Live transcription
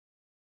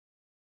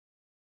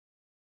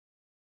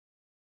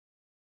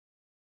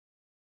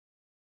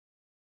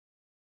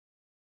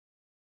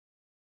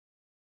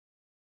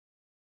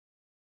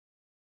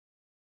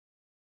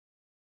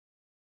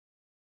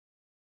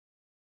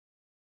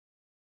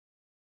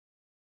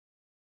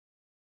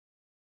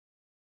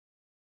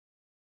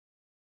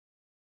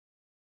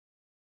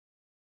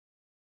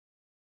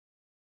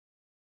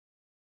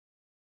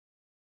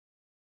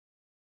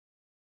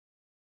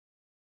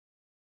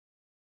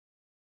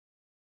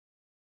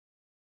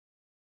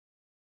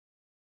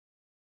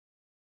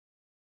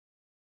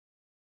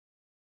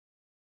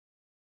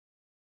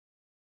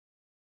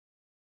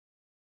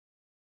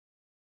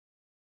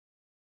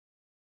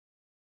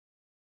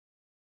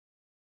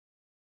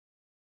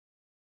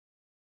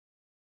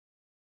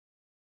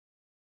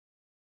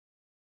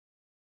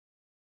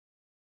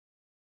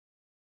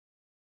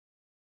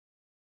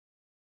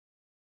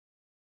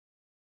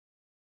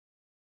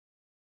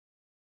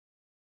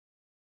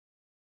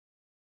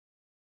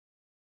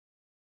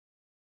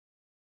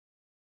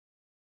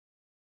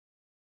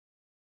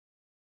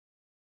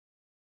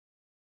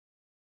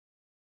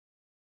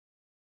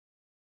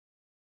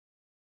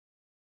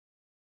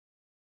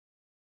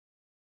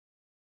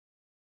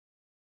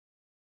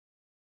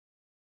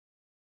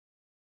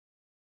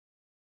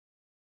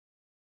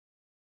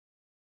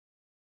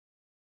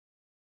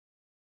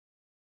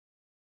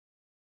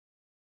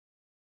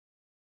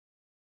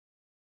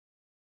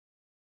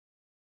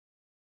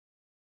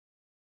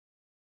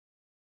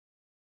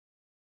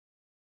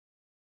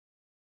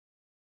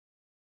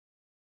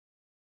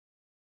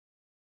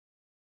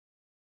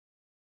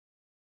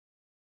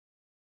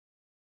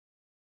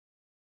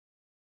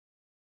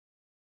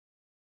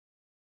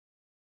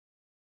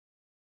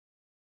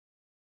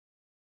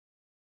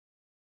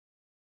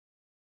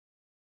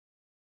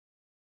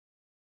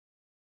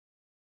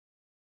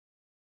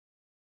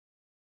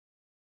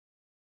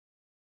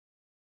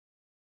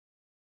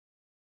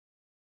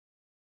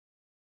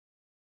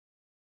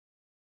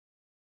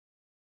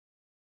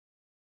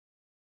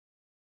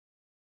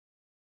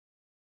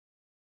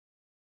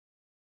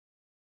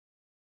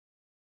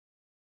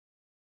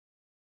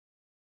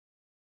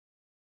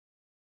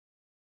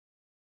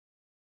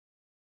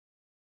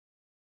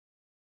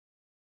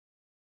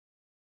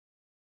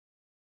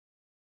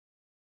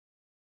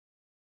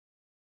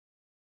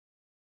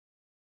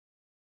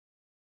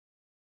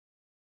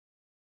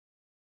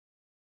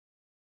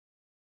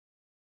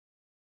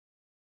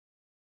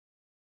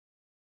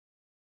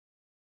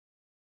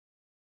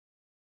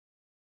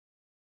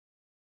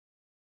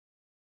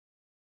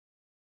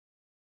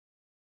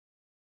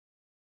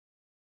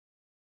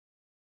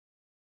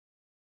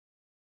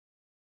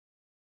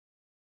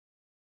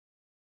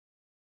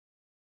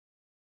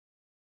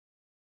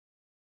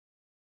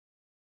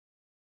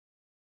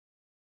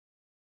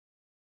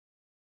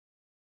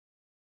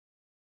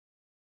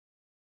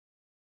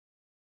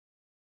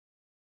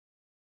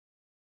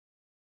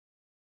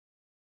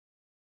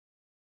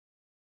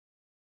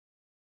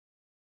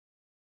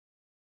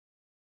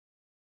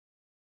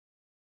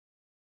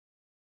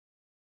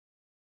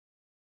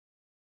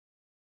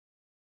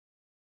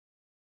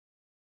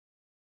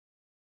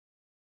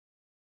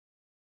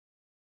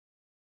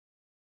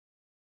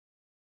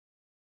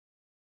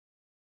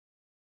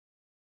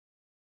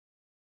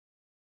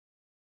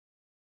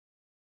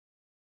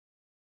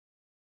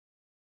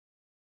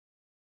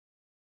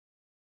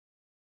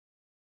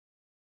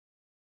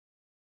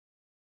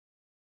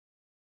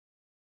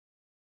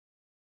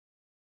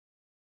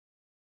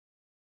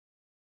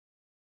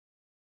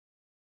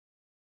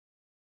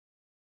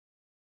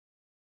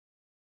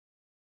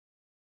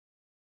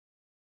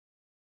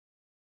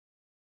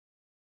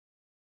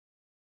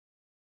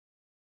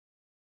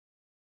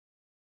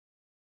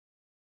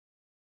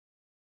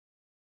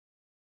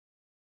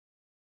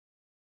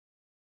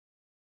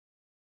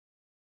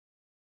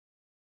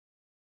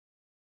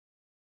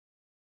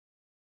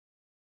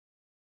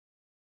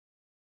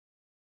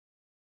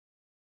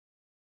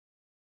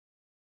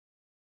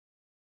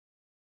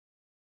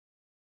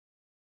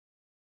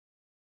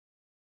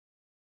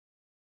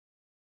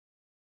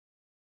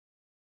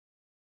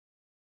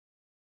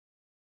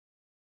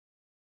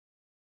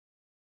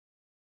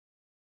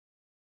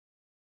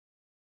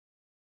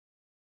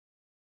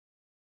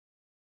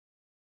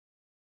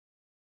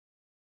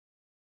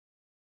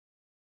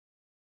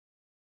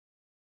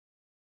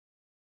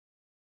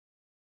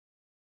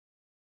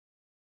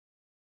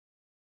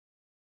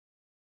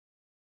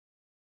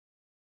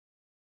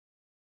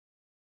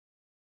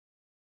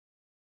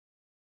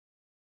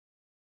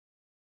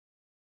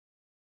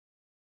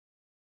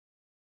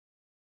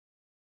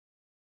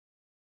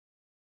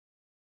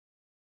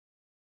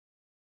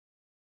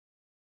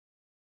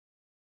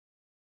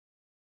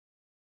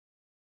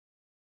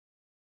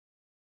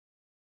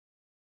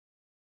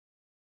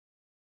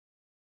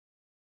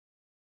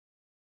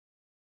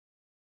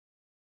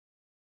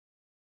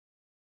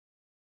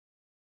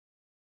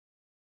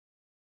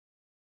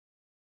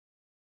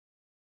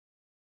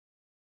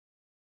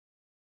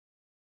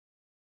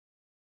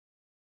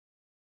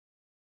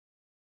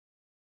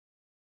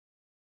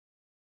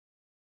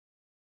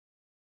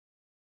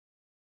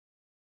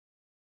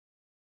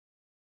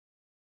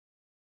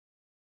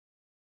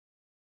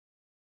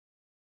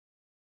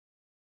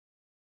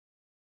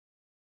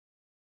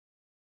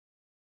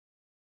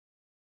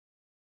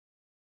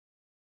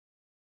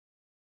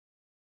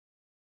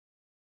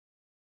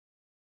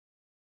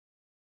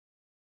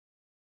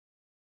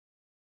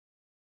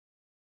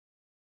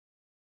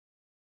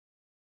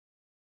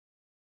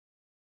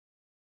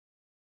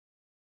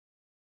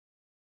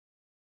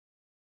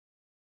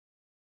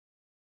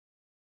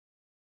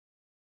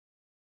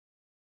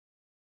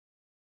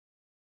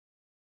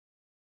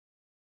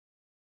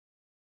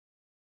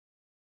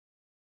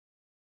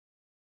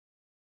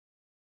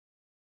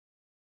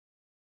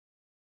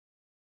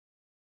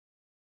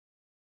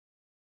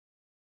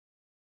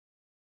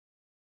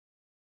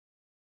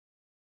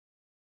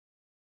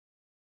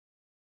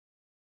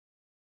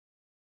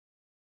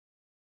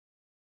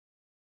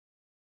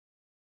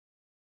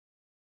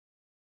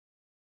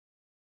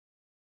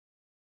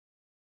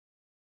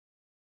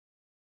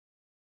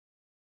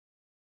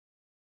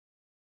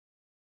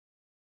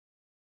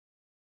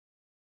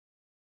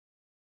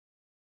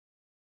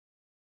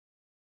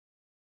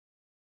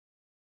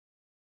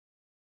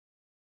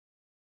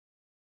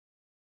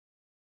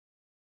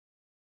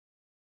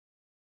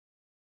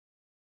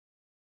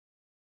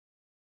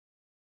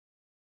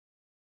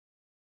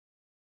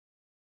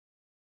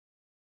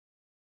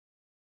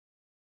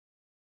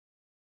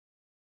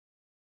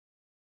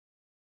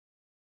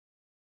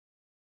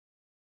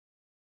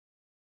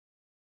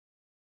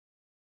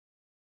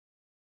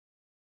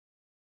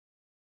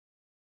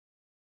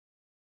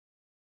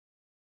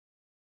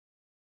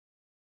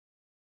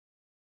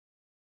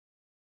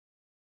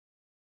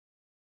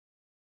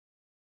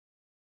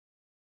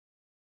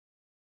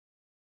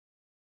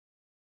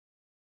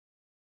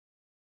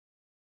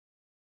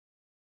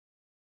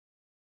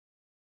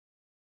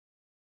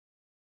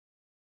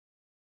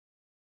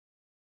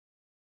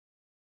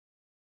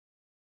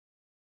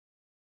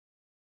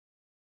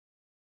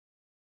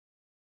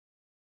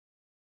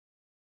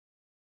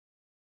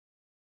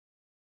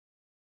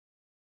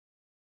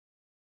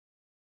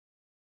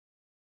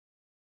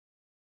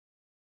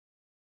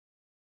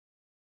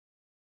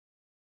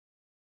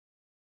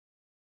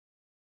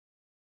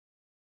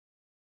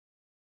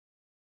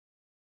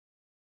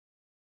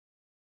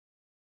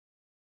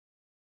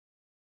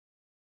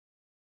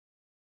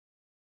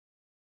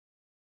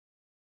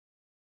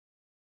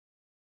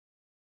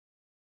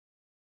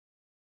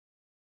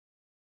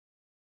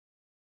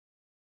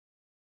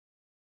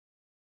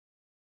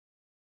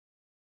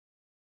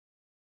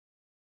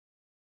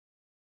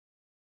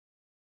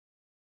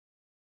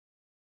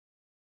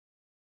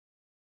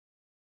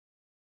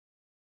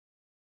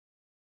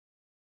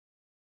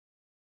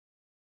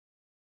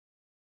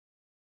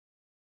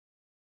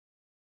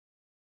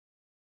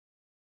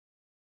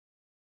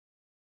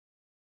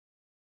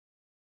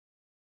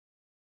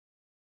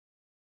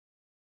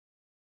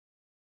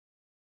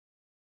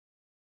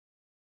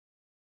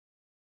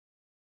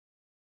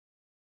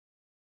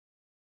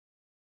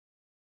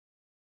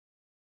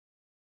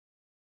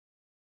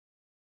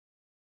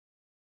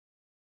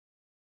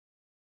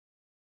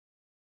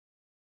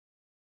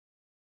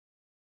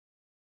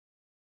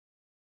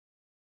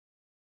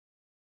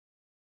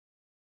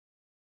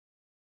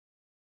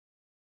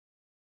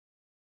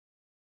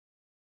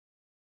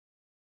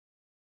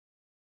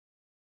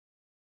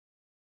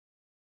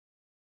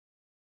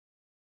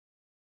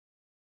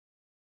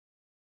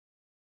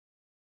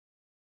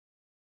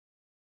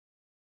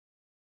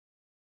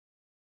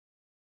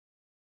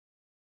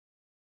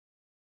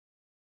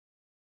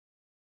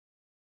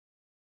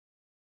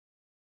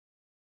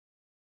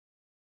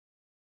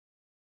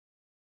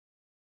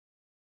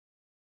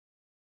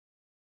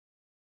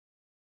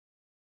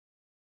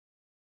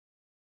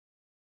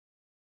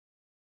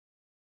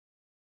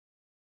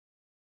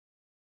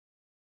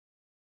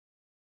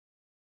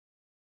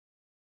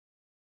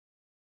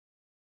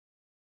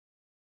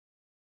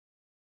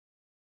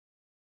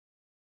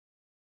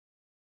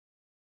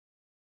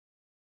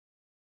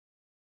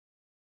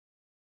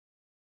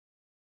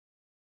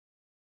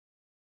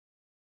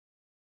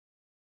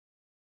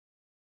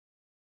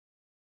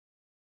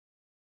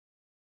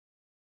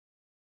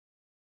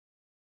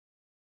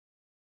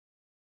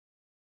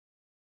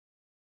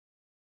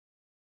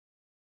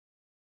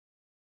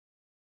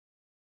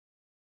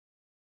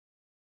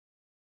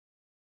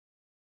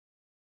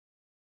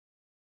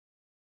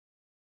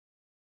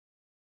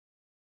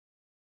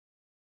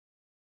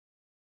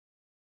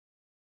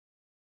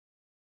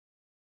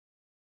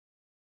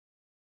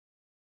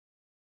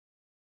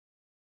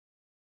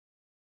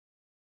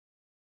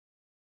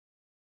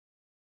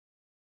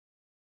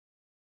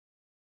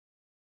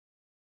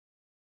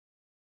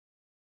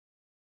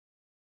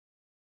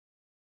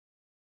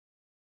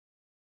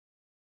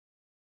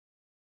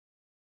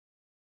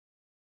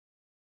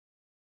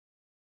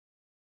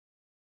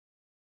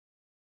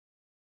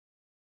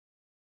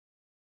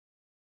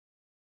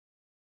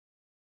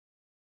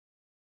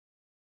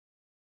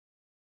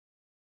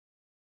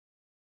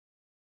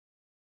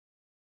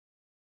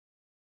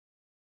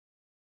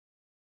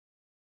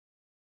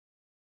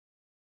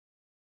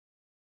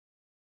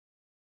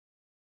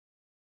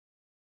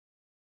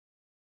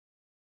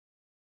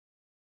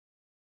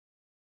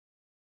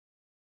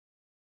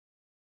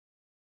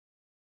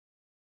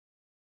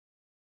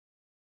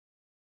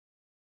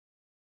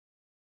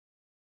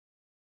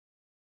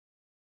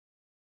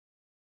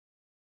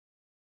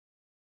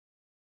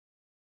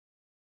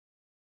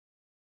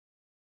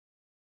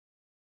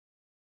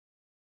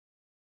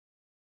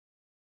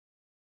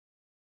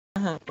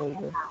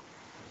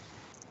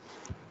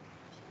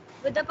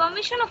With the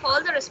permission of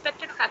all the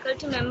respected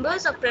faculty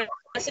members of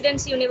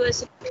Presidency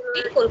University,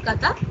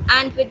 Kolkata,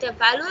 and with the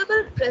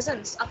valuable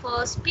presence of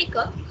our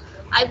speaker,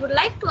 I would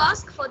like to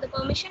ask for the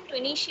permission to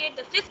initiate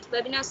the 5th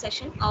webinar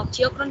session of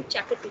GEOCHRON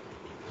Chapter 2.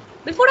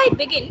 Before I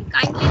begin,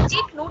 kindly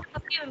take note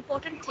of a few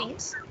important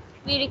things.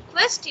 We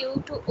request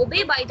you to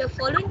obey by the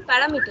following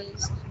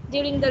parameters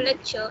during the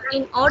lecture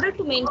in order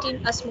to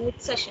maintain a smooth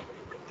session.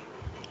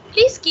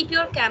 Please keep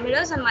your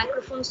cameras and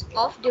microphones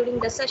off during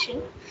the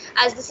session,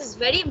 as this is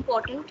very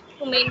important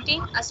to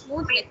maintain a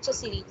smooth lecture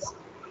series.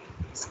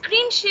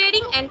 Screen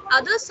sharing and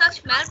other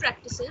such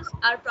malpractices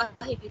are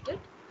prohibited,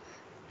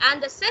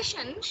 and the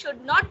session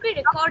should not be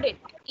recorded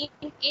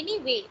in any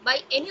way by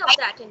any of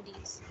the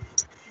attendees.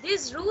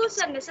 These rules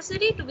are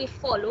necessary to be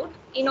followed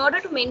in order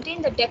to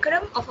maintain the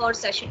decorum of our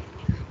session.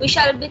 We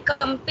shall be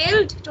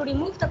compelled to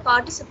remove the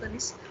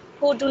participants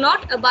who do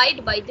not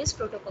abide by these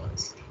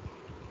protocols.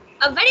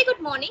 A very good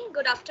morning,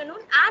 good afternoon,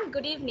 and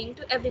good evening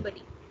to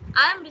everybody.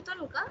 I am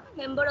Ritanuka,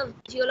 member of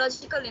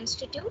Geological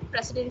Institute,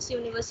 Presidency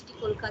University,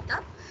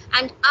 Kolkata,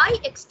 and I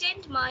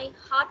extend my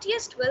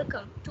heartiest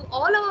welcome to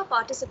all our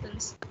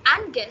participants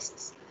and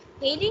guests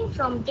hailing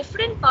from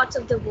different parts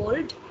of the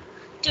world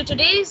to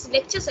today's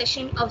lecture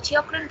session of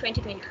GEOCHRON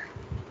 2020.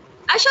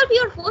 I shall be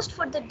your host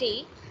for the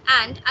day,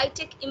 and I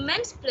take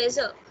immense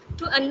pleasure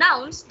to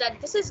announce that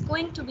this is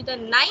going to be the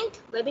 9th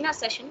webinar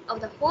session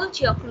of the whole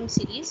GEOCHRON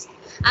series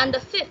and the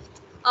 5th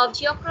of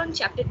GEOCHRON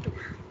Chapter 2.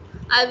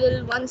 I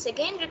will once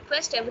again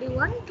request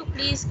everyone to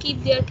please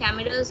keep their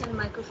cameras and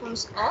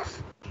microphones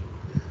off.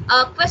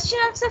 A question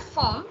answer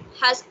form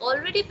has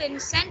already been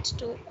sent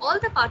to all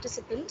the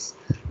participants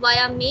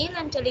via mail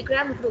and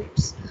telegram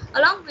groups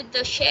along with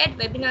the shared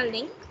webinar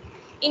link.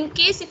 In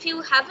case if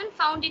you haven't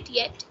found it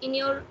yet in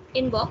your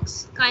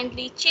inbox,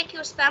 kindly check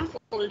your spam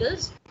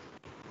folders.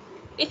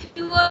 If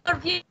you are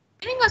viewing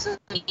us on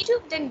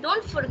YouTube, then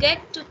don't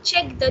forget to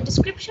check the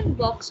description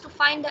box to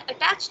find the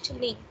attached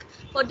link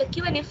for the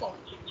Q&A form.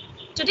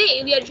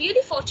 Today, we are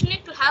really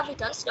fortunate to have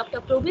with us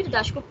Dr. Prabir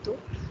Dasgupta,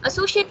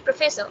 Associate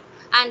Professor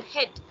and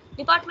Head,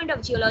 Department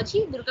of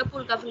Geology,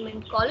 Durgapur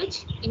Government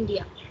College,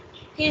 India.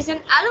 He is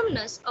an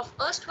alumnus of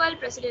erstwhile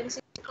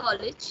Presidency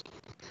College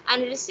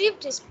and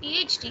received his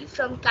Ph.D.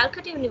 from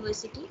Calcutta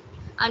University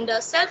under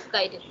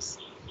self-guidance.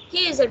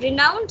 He is a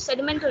renowned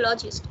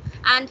sedimentologist,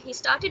 and he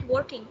started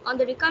working on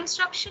the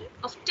reconstruction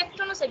of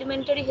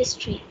tectono-sedimentary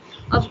history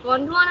of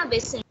Gondwana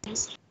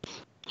basins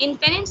in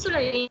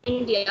peninsular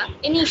India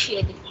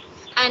initially,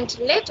 and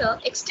later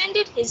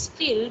extended his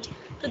field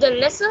to the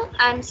lesser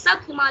and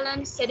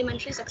sub-Himalayan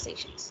sedimentary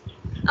successions.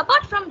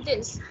 Apart from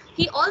this,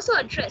 he also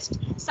addressed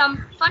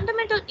some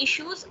fundamental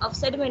issues of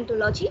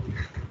sedimentology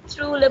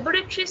through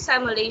laboratory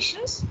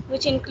simulations,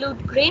 which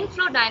include grain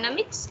flow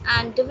dynamics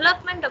and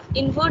development of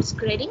inverse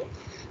grading,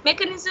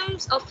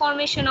 mechanisms of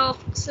formation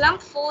of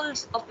slump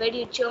folds of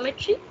varied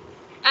geometry,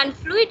 and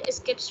fluid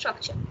escape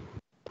structure.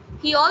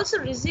 He also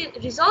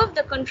resolved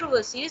the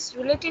controversies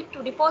related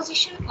to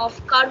deposition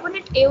of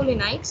carbonate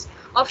aeolinites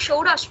of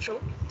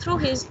Saurashtra through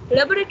his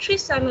laboratory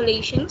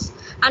simulations,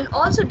 and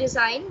also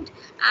designed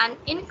an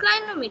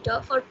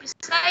inclinometer for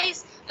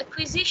precise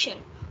acquisition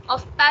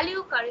of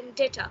paleocurrent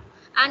data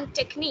and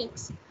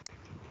techniques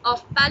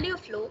of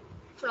paleoflow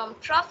from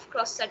trough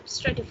cross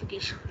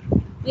stratification.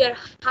 We are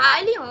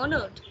highly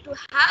honored to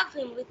have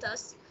him with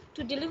us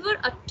to deliver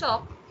a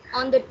talk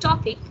on the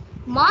topic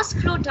mass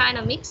flow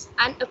dynamics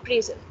and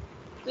appraisal.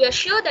 We are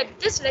sure that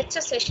this lecture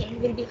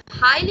session will be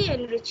highly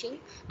enriching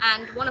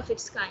and one of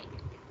its kind.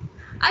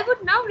 I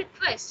would now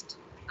request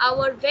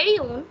our very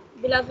own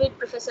beloved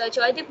Professor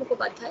Joydeep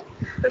Mukhopadhyay,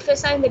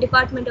 Professor in the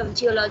Department of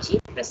Geology,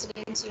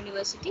 Presidency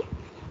University,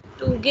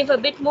 to give a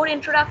bit more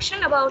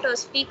introduction about our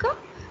speaker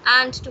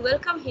and to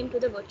welcome him to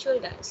the virtual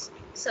dais.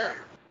 Sir.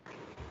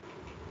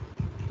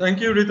 Thank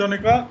you,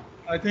 Ritanuka.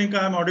 I think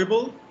I am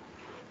audible.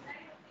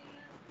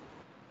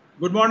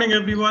 Good morning,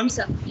 everyone.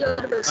 Sir, you're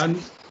audible, sir.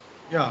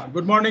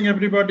 Good morning,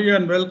 everybody,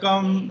 and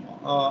welcome.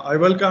 I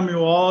welcome you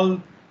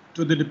all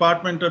to the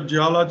Department of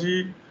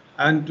Geology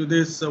and to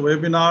this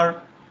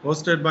webinar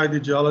hosted by the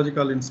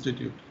Geological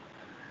Institute.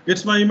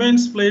 It's my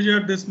immense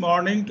pleasure this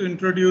morning to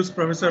introduce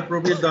Professor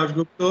Prabir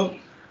Dasgupta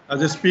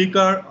as a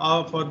speaker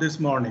for this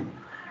morning.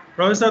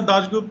 Professor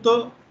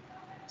Dasgupta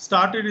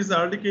started his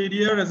early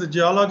career as a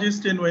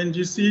geologist in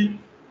ONGC,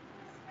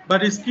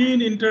 but his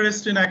keen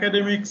interest in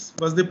academics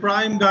was the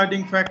prime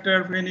guiding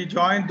factor when he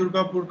joined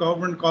Durgapur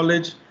Government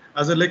College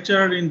as a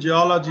lecturer in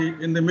geology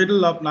in the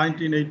middle of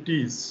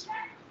 1980s.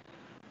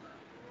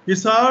 He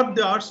served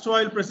the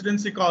erstwhile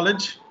Presidency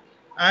College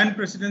and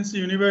Presidency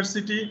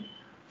University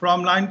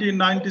from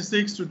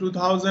 1996 to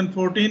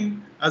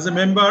 2014 as a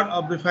member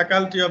of the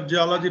Faculty of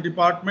Geology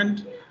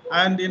Department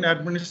and in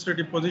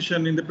administrative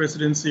position in the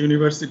Presidency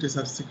University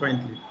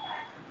subsequently.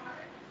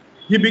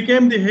 He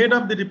became the head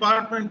of the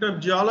Department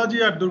of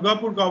Geology at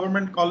Durgapur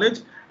Government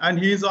College, and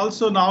he is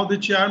also now the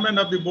chairman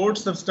of the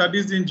Boards of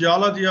Studies in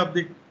Geology of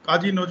the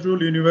Kazi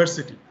Nazrul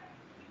University.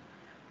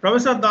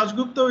 Professor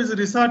Dasgupta is a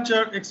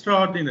researcher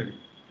extraordinary.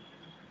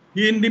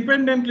 He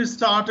independently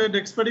started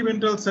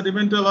experimental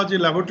sedimentology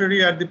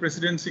laboratory at the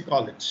Presidency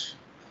College.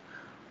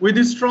 With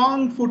his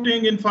strong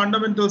footing in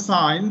fundamental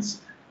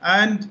science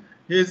and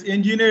his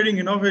engineering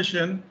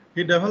innovation,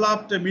 he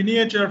developed a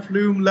miniature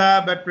flume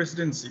lab at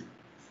Presidency,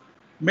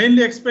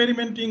 mainly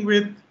experimenting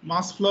with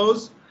mass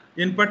flows,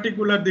 in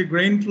particular the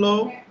grain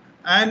flow,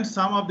 and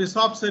some of the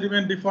soft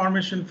sediment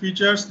deformation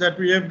features that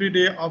we every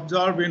day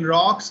observe in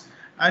rocks.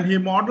 And he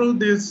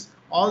modeled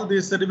all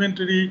these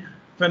sedimentary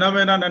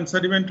phenomena and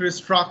sedimentary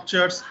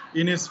structures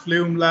in his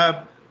flume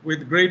lab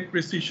with great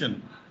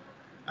precision.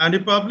 And he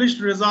published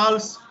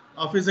results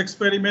of his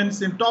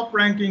experiments in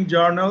top-ranking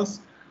journals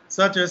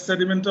such as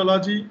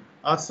Sedimentology,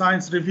 Earth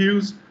Science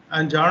Reviews,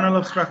 and Journal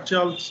of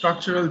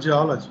Structural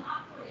Geology.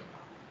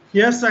 He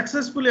has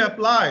successfully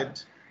applied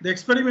the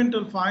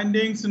experimental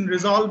findings in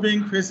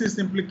resolving facies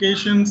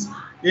implications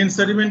in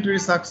sedimentary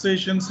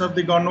successions of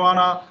the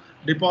Gondwana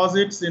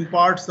deposits in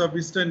parts of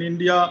eastern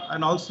India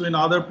and also in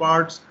other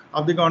parts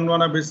of the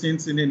Gondwana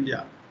basins in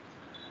India.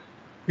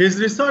 His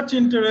research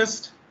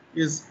interest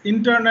is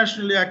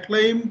internationally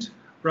acclaimed.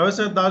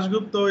 Professor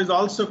Dasgupta is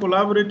also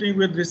collaborating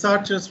with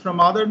researchers from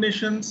other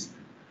nations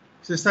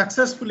to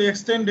successfully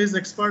extend his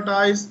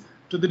expertise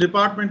to the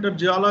Department of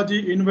Geology,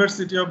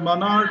 University of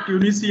Manar,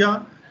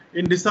 Tunisia,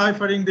 in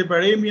deciphering the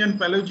Barremian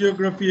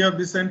paleogeography of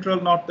the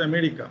Central North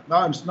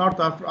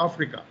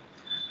Africa.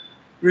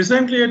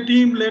 Recently, a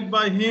team led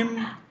by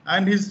him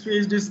and his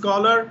Ph.D.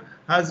 scholar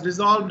has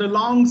resolved a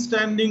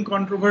long-standing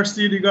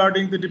controversy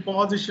regarding the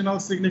depositional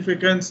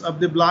significance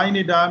of the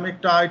Blaini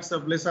diamectites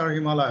of Lesser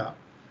Himalaya.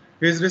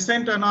 His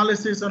recent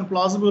analysis on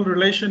plausible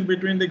relation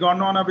between the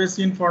Gondwana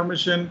Basin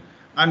formation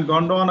and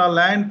Gondwana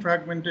land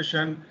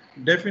fragmentation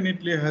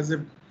definitely has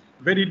a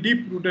very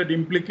deep-rooted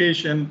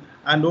implication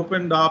and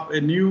opened up a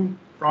new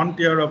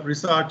frontier of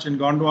research in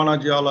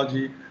Gondwana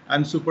geology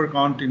and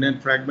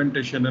supercontinent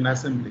fragmentation and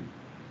assembly.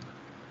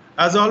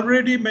 As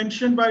already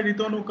mentioned by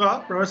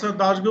Ritonuka, Professor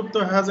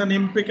Dasgupta has an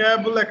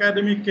impeccable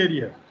academic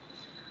career.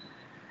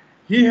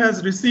 He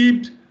has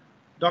received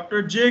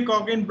Dr. J.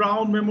 Coggin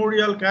Brown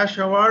Memorial Cash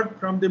Award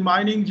from the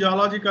Mining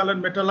Geological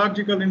and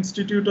Metallurgical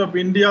Institute of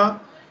India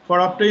for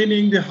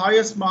obtaining the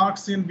highest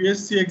marks in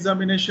BSc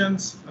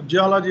examinations of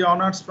geology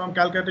honors from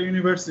Calcutta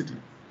University.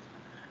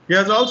 He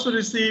has also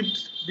received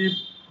the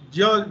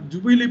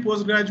Jubilee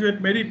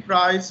Postgraduate Merit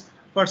Prize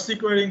for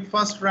securing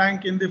first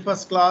rank in the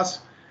first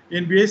class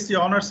in BSc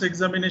honors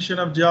examination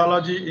of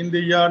geology in the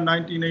year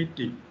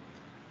 1980.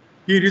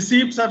 He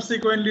received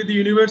subsequently the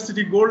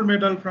University Gold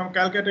Medal from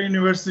Calcutta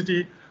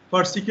University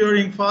for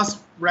securing first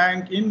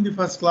rank in the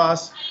first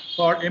class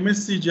for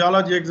MSc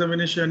Geology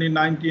examination in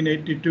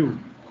 1982.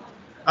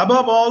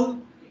 Above all,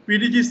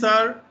 PDG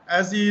sir,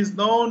 as he is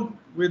known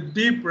with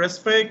deep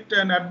respect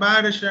and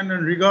admiration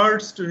and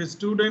regards to his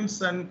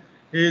students and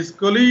his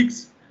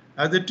colleagues,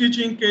 has a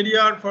teaching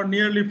career for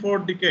nearly 4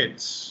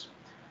 decades.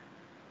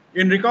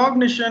 In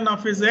recognition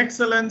of his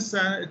excellence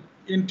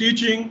in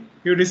teaching,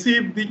 he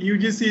received the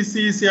UGC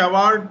CEC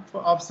Award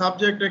of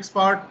Subject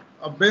Expert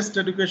of Best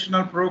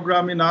Educational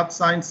Program in Earth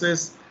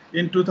Sciences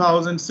in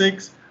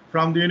 2006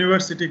 from the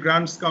University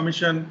Grants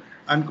Commission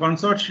and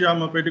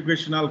Consortium of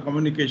Educational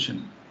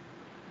Communication.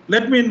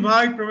 Let me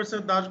invite Professor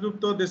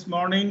Dasgupta this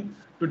morning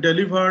to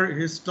deliver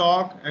his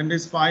talk and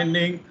his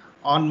finding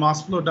on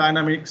mass flow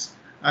dynamics,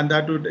 and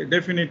that would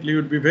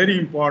definitely be very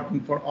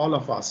important for all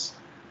of us.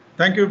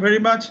 Thank you very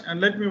much,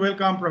 and let me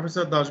welcome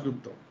Professor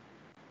Dasgupta.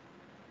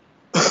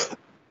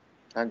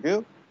 Thank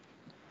you.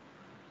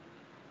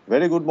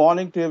 Very good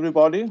morning to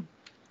everybody,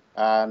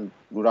 and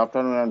good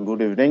afternoon and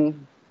good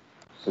evening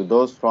to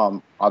those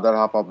from other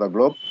half of the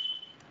globe.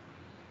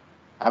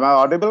 Am I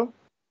audible?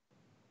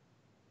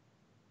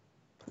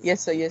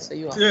 Yes, sir. Yes, sir.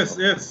 You are.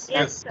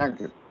 Yes. Thank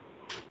you.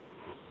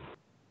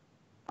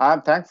 I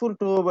am thankful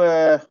to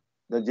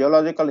the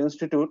Geological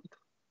Institute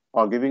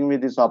for giving me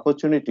this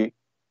opportunity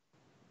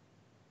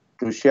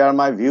to share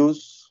my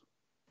views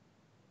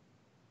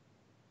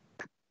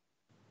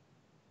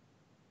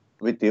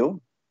with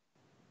you.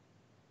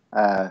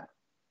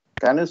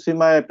 Can you see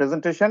my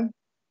presentation?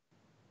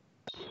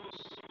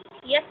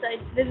 Yes, sir,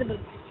 it's visible.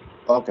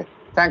 Okay,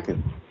 thank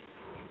you.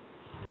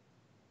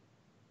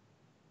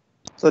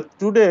 So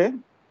today,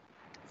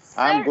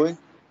 I'm going.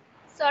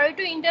 Sorry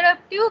to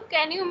interrupt you.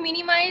 Can you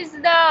minimize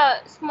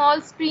the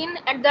small screen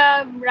at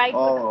the right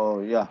bottom?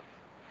 Oh, yeah.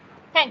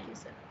 Thank you,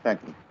 sir.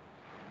 Thank you.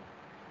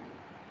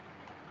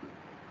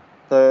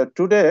 So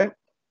today,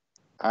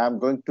 I'm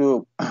going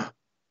to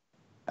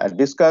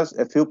discuss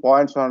a few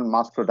points on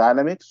mass flow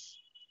dynamics.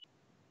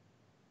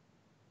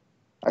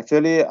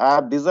 Actually, I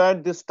have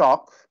designed this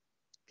talk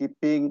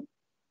keeping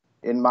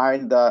in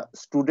mind the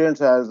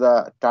students as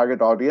the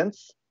target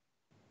audience.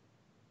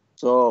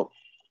 So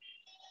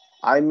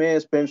I may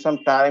spend some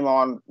time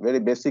on very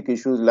basic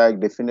issues like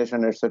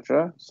definition,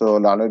 etc. So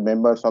learned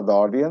members of the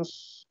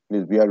audience,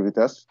 please bear with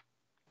us.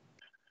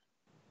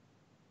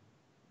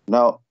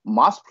 Now,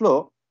 mass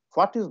flow,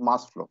 what is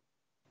mass flow?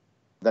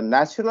 The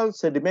natural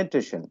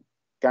sedimentation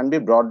can be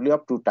broadly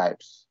of 2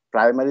 types,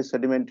 primary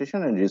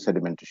sedimentation and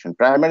resedimentation.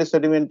 Primary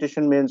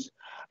sedimentation means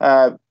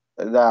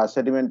the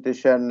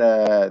sedimentation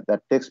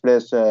that takes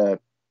place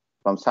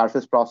from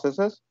surface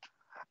processes.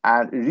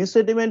 And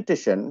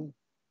resedimentation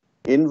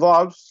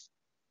involves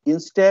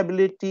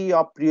instability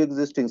of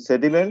pre-existing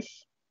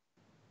sediments,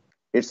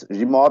 its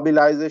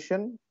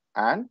remobilization,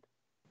 and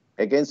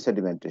again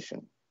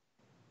sedimentation.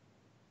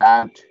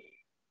 And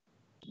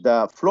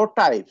the flow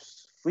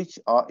types which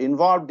are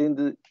involved in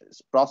the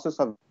process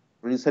of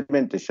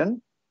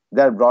resedimentation,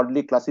 they are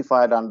broadly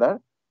classified under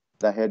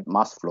the head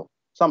mass flow.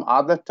 Some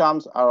other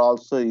terms are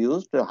also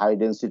used, high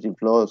density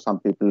flow, some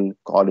people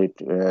call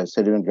it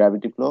sediment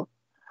gravity flow.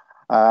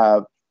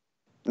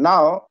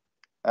 Now,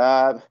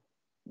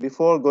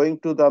 before going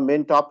to the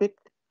main topic,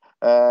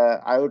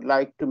 I would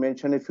like to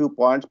mention a few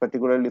points,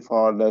 particularly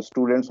for the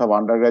students of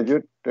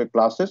undergraduate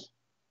classes.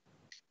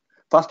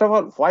 First of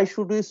all, why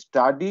should we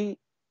study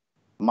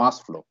mass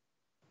flow?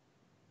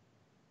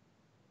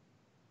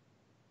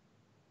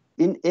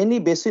 In any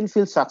basin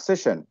field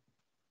succession,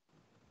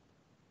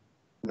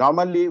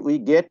 normally we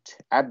get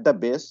at the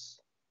base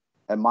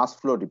a mass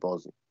flow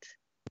deposit.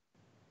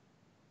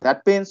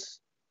 That means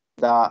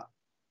the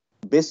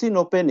basin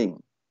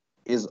opening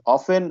is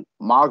often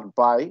marked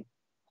by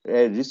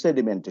a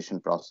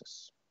resedimentation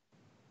process.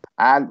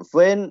 And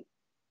when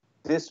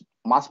these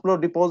mass flow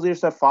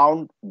deposits are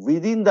found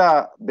within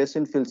the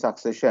basin field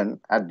succession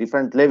at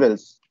different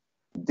levels,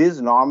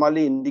 this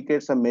normally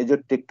indicates a major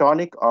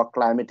tectonic or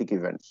climatic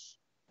events.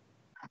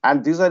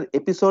 And these are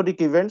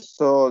episodic events,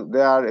 so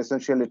they are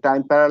essentially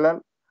time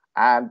parallel,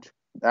 and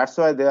that's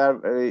why they are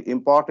very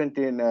important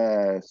in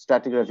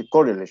stratigraphic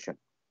correlation.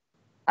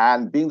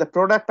 And being the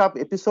product of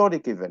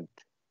episodic event,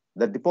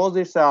 the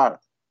deposits are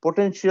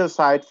potential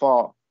site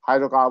for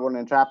hydrocarbon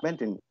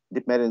entrapment in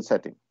deep marine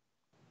setting.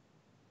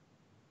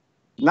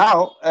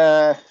 Now,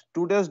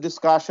 today's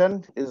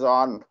discussion is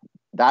on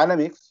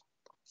dynamics.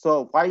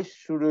 So why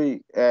should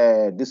we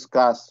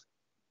discuss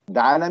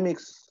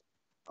dynamics,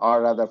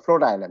 or rather flow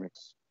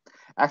dynamics?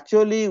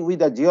 Actually,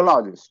 with a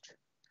geologist,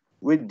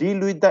 we deal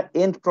with the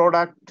end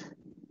product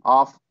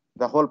of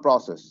the whole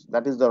process,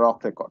 that is the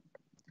rock record.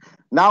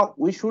 Now,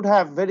 we should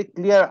have very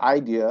clear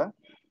idea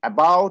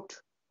about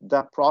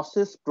the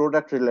process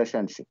product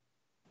relationship.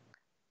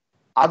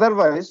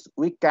 Otherwise,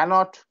 we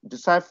cannot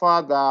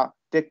decipher the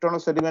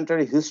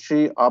tectono-sedimentary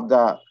history of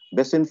the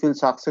basin field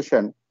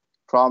succession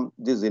from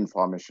this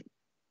information.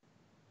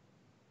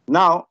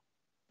 Now,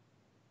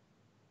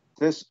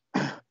 this,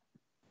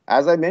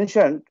 as I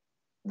mentioned,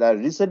 the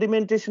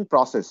resedimentation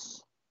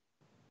process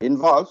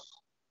involves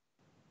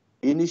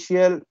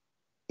initial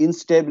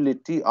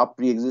instability of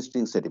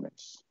pre-existing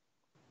sediments.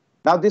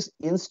 Now, this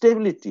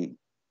instability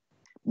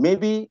may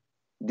be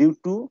due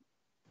to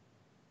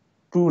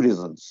two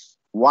reasons.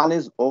 One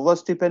is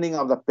oversteepening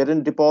of the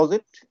parent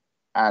deposit,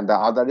 and the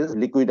other is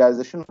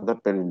liquidization of the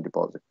parent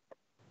deposit.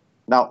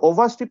 Now,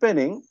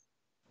 oversteepening,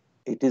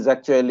 it is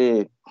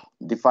actually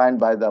defined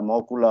by the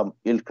Mokulum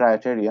yield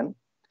criterion.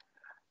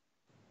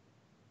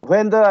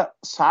 When the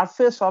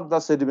surface of the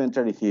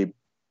sedimentary heap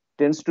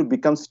tends to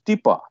become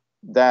steeper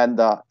than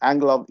the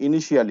angle of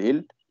initial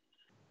yield,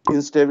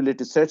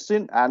 instability sets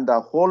in and the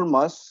whole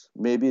mass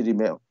may be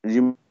removed.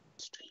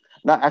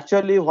 Now,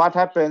 actually, what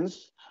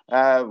happens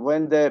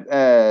when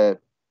they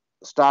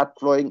start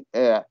flowing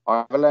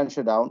avalanche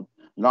down,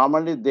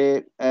 normally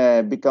they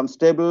become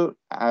stable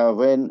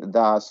when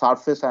the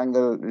surface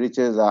angle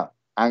reaches the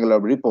angle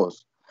of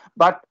repose.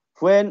 But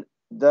when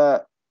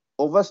the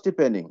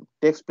oversteepening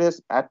takes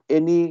place at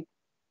any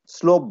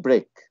slope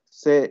break,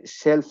 say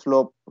shelf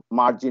slope,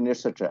 margin,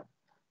 etc.,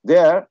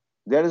 there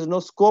is no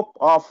scope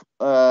of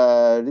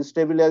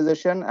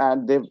restabilization,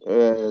 and they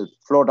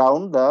flow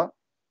down the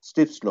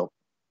steep slope.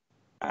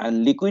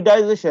 And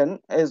liquidization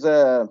is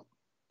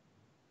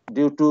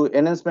due to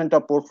enhancement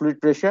of pore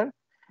fluid pressure.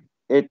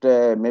 It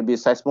may be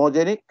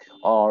seismogenic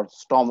or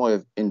storm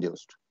wave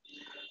induced.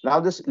 Now,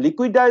 this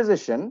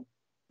liquidization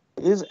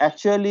is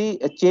actually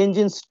a change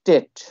in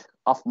state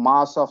of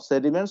mass of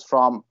sediments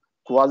from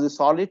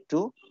quasi-solid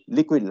to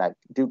liquid-like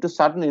due to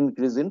sudden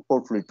increase in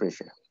pore fluid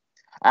pressure.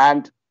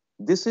 And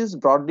this is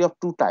broadly of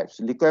two types,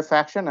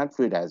 liquefaction and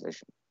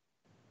fluidization.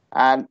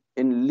 And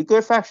in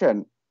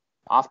liquefaction,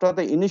 after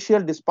the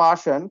initial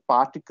dispersion,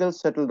 particles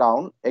settle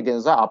down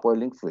against the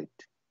upwelling fluid.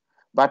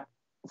 But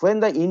when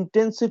the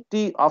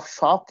intensity of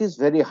shock is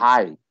very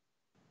high,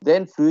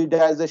 then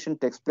fluidization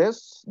takes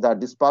place. The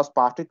dispersed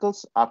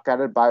particles are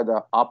carried by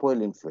the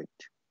upwelling fluid.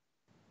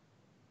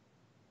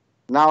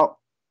 Now,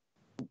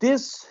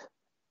 these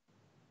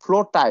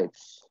flow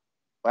types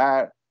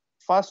were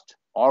first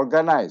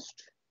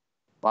organized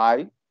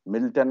by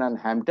Middleton and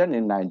Hampton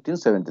in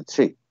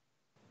 1973.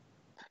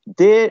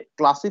 They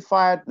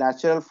classified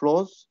natural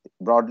flows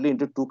broadly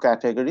into two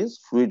categories,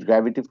 fluid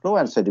gravity flow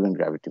and sediment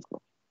gravity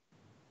flow.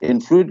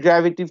 In fluid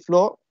gravity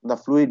flow, the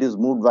fluid is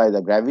moved by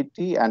the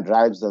gravity and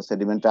drives the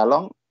sediment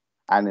along.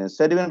 And in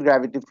sediment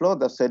gravity flow,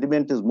 the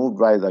sediment is moved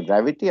by the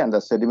gravity and the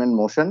sediment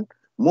motion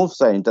moves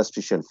the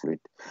interstitial fluid.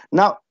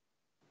 Now,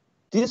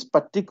 this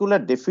particular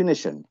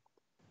definition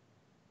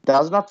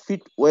does not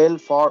fit well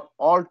for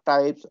all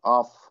types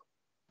of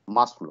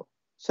mass flow.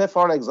 Say,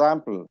 for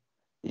example,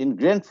 in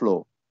grain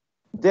flow,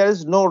 there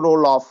is no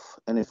role of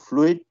any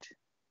fluid,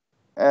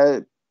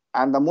 and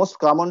the most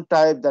common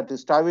type, that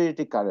is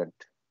turbidity current.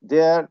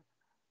 There,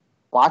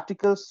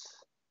 particles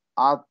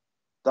are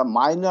the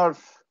minor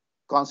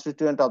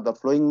constituent of the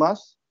flowing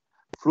mass.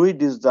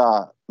 Fluid is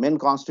the main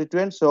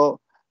constituent, so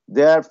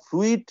their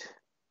fluid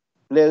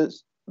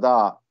plays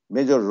the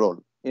major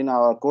role. In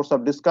our course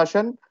of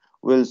discussion,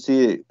 we'll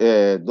see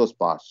those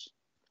parts.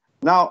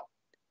 Now,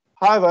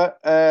 however,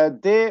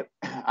 they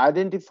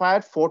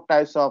identified 4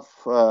 types of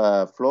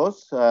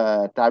flows: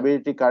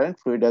 turbidity current,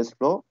 fluidized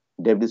flow,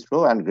 debris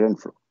flow, and grain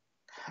flow.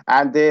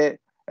 And they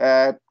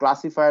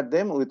classified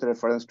them with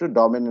reference to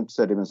dominant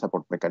sediment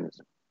support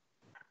mechanism.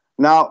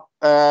 Now,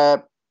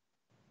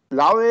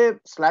 Laue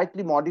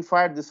slightly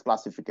modified this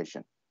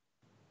classification,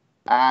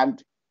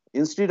 and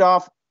instead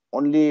of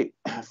only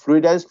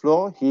fluidized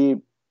flow, he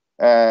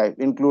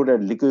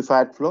included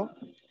liquefied flow.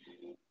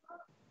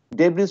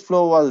 Debris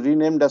flow was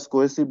renamed as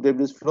cohesive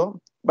debris flow,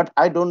 but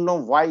I don't know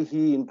why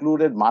he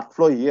included mud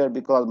flow here,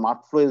 because mud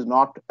flow is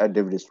not a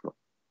debris flow.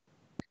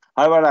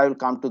 However, I will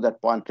come to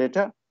that point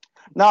later.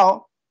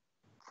 Now,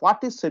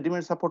 what is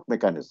sediment support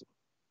mechanism?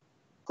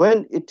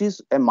 When it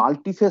is a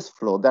multi-phase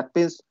flow, that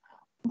means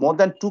more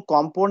than 2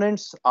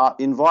 components are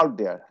involved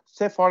there.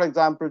 Say, for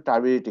example,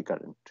 turbidity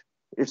current.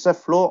 It's a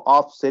flow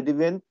of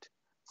sediment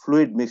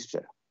fluid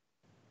mixture.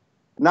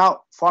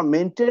 Now, for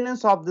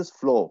maintenance of this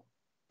flow,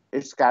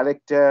 its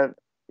character,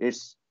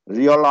 its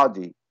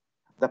rheology,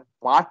 the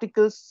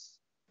particles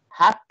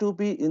have to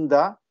be in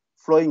the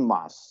flowing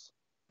mass.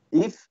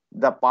 If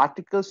the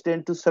particles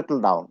tend to settle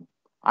down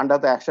under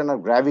the action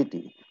of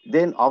gravity,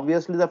 then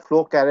obviously the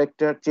flow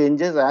character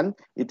changes and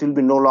it will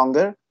be no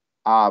longer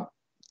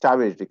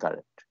turbidity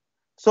current.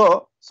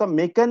 So, some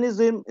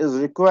mechanism is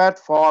required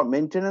for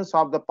maintenance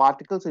of the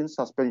particles in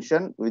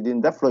suspension within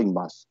the flowing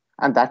mass,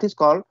 and that is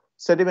called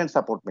sediment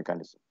support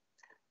mechanism.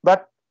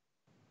 But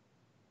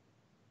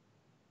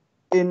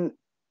in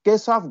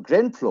case of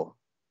grain flow,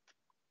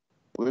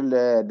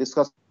 we'll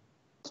discuss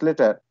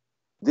later,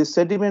 the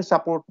sediment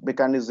support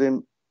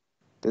mechanism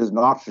is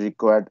not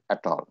required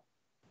at all.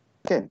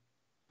 Okay.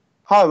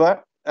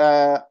 However,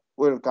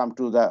 we'll come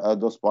to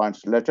those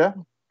points later.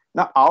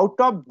 Now, out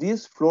of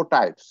these flow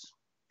types,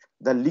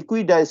 the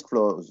liquidized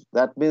flows,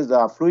 that means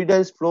the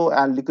fluidized flow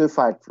and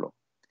liquefied flow,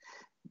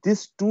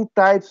 these 2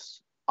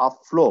 types of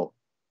flow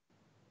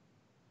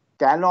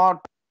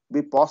cannot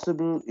be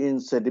possible in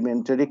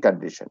sedimentary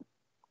condition.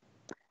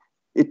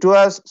 It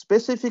was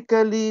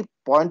specifically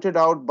pointed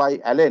out by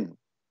Allen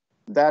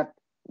that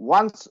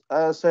once,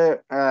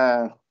 after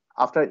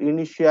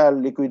initial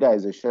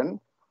liquidization,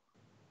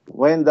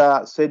 when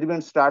the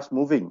sediment starts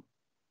moving,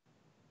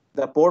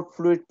 the pore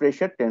fluid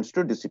pressure tends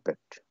to dissipate.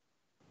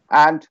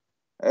 And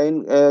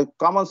in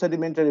common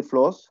sedimentary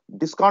flows,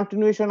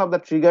 discontinuation of the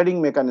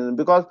triggering mechanism,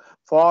 because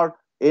for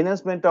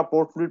enhancement of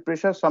pore fluid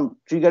pressure, some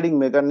triggering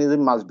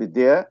mechanism must be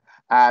there,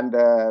 and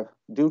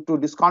due to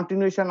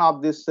discontinuation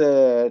of this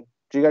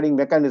triggering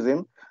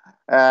mechanism,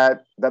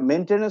 the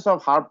maintenance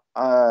of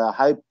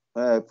high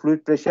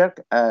fluid pressure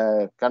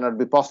cannot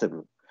be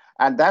possible.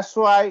 And that's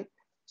why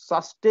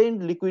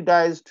sustained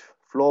liquidized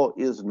flow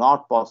is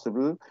not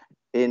possible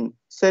in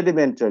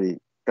sedimentary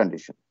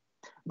condition.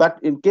 But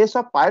in case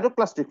of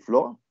pyroclastic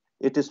flow,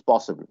 it is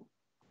possible.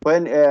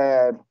 When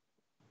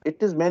it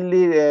is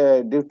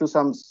mainly due to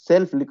some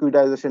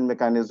self-liquidization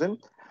mechanism,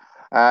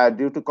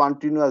 due to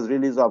continuous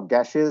release of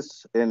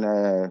gases in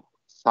a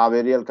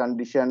subaerial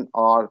condition,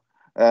 or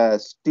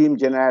steam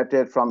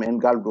generated from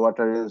engulfed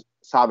water in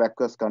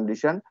subaqueous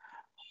condition,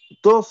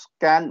 those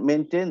can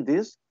maintain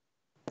this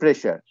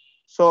pressure.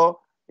 So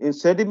in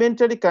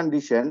sedimentary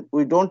condition,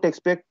 we don't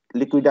expect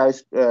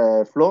liquidized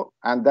flow,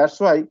 and that's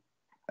why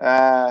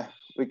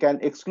we can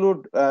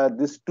exclude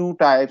these 2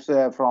 types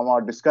from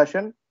our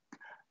discussion.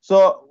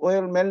 So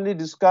we'll mainly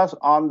discuss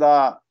on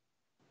the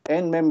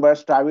N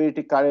members: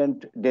 turbidity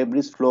current,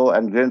 debris flow,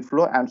 and grain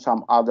flow, and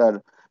some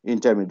other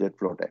intermediate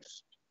flow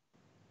types.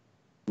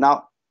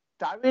 Now,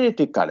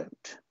 turbidity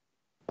current,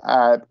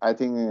 I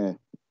think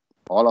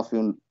all of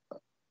you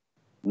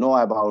know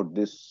about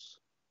this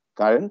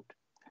current.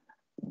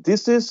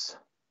 This is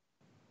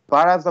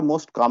perhaps the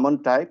most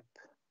common type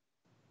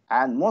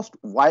and most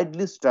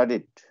widely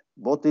studied,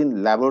 both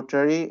in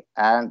laboratory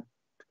and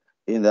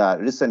in the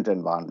recent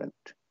environment.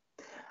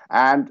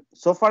 And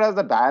so far as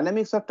the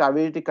dynamics of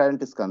turbidity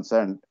current is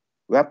concerned,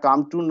 we have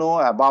come to know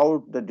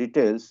about the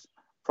details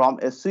from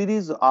a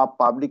series of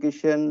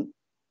publications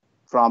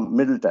from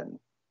Middleton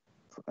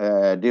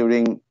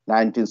during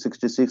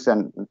 1966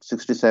 and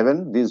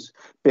 67. These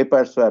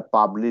papers were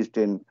published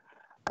in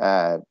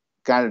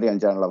Canadian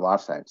Journal of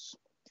Earth Science.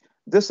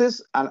 This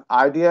is an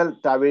ideal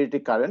turbidity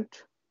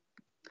current.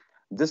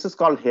 This is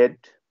called head,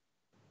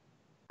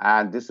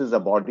 and this is a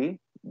body,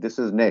 this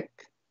is neck.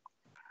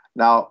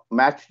 Now,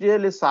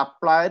 material is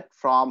supplied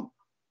from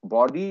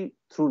body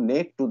through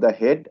neck to the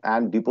head,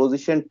 and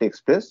deposition takes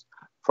place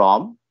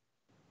from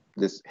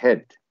this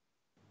head.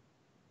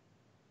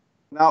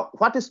 Now,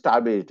 what is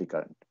turbidity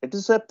current? It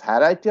is a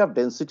variety of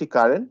density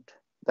current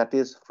that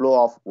is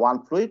flow of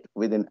one fluid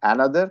within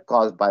another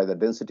caused by the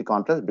density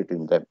contrast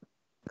between them.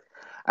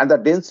 And the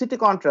density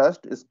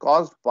contrast is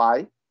caused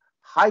by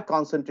high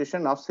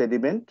concentration of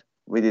sediment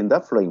within the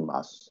flowing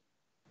mass.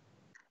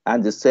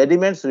 And the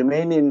sediments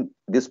remain in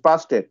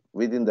dispersed state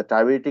within the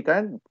turbidity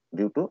current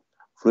due to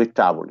fluid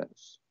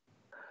turbulence.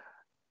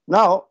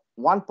 Now,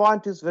 one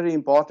point is very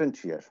important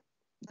here,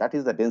 that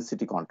is the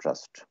density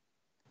contrast.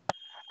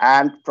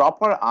 And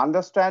proper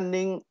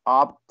understanding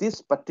of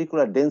this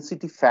particular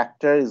density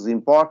factor is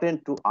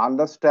important to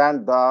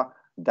understand the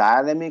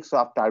dynamics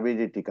of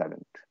turbidity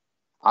current.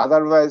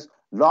 Otherwise,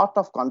 lot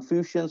of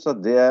confusions are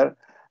there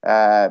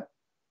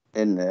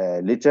in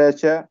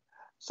literature.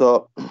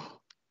 So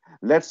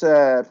let's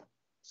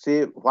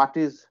see what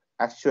is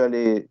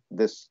actually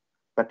this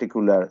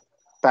particular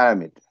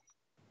parameter.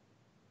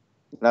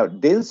 Now,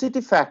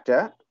 density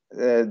factor,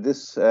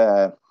 based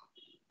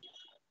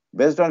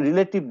on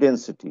relative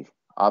density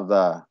of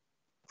the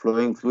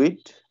flowing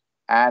fluid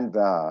and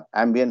the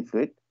ambient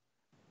fluid,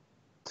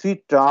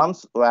 three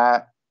terms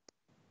were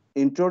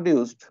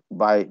introduced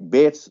by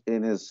Bates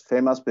in his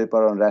famous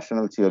paper on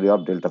rational theory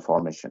of delta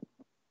formation.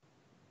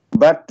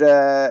 But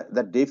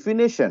the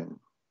definition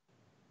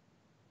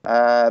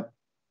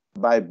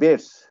by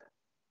Bates,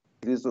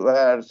 these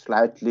were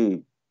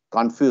slightly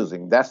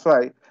confusing. That's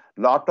why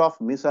lot of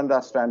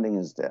misunderstanding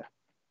is there.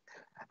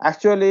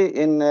 Actually,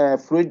 in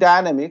fluid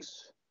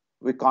dynamics,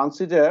 we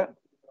consider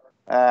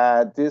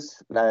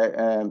this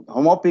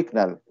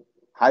homopycnal,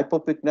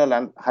 hypopycnal,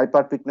 and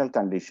hyperpycnal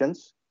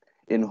conditions.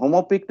 In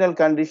homopycnal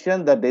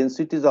condition, the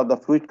densities of the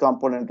fluid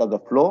component of the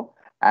flow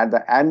and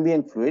the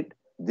ambient fluid,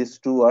 these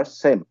two are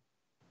same.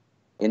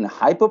 In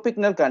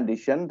hypopycnal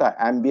condition, the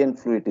ambient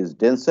fluid is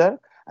denser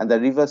and the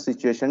reverse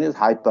situation is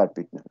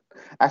hyperpycnal.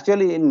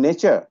 Actually, in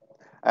nature,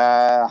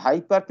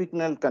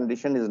 hyperpycnal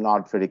condition is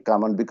not very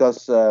common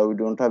because we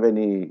don't have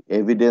any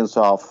evidence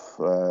of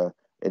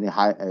any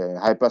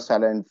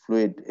hypersaline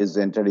fluid is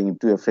entering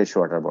into a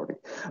freshwater body.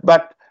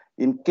 But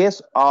in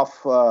case of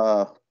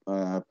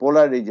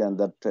polar region,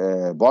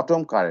 that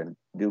bottom current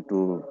due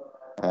to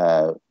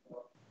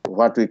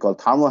what we call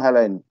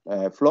thermohaline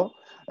flow,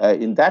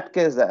 in that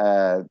case,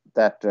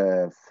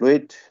 that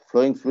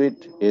flowing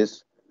fluid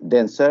is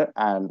denser,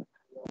 and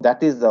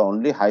that is the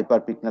only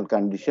hyperpycnal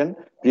condition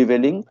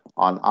prevailing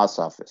on our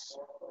surface.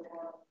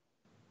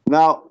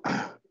 Now,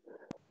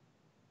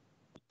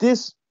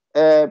 this,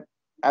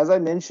 as I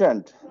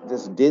mentioned,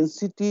 this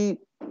density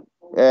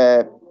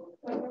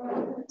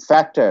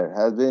factor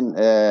has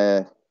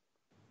been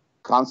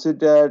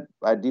considered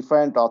by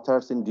different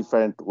authors in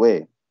different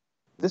way.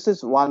 This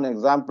is one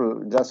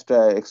example, just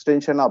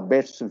extension of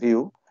Bates'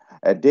 view.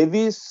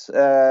 Davis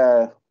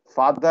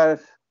further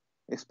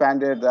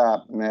expanded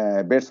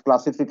Bates'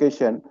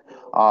 classification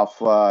of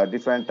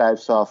different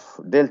types of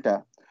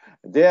delta.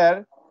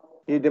 There,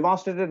 he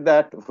demonstrated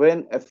that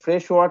when a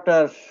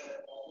freshwater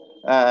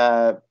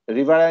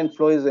riverine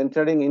flow is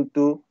entering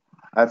into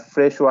a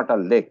freshwater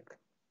lake,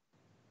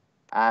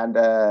 and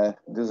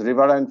this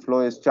riverine flow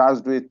is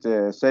charged with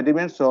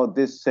sediment, so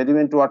this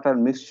sediment water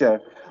mixture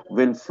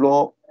will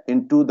flow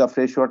into the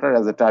freshwater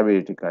as a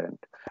turbidity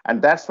current.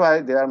 And that's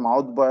why their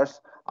mouth bursts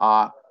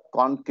are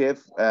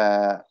concave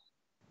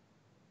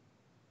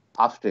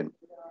upstream.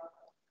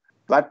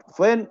 But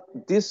when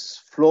this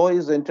flow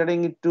is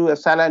entering into a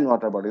saline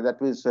water body,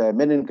 that means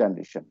marine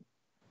condition,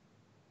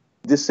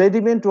 the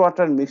sediment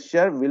water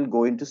mixture will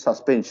go into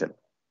suspension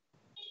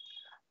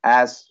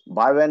as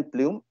buoyant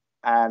plume,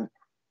 and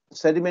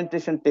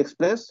sedimentation takes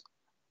place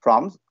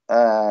from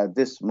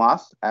this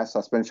mass as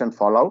suspension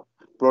fallout,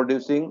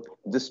 producing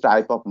this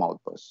type of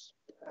mouthburst.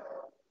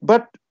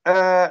 But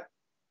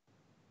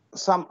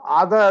some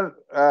other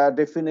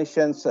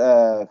definitions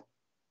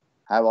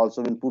have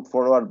also been put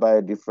forward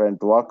by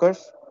different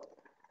workers.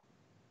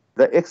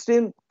 The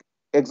extreme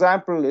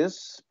example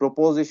is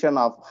proposition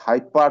of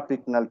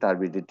hyperpycnal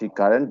turbidity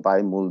current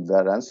by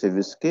Mulder and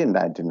Savitsky in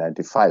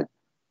 1995.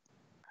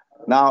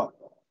 Now,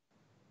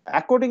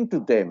 according to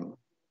them,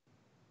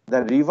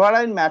 the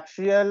riverine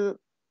material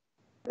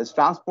is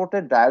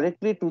transported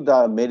directly to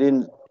the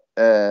marine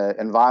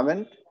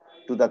environment,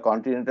 to the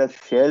continental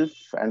shelf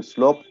and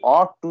slope,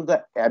 or to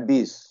the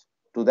abyss,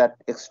 to that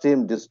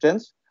extreme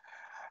distance.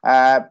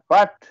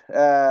 But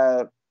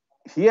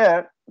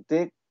here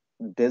they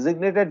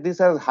designated this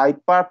as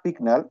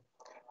hyperpycnal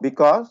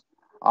because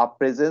of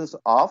presence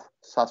of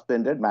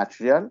suspended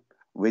material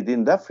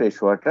within the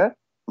freshwater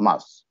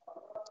mass.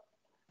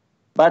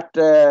 But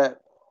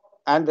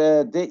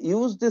they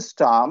use this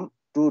term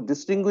to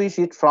distinguish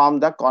it from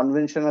the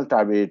conventional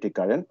turbidity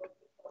current.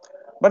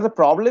 But the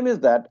problem is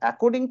that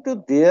according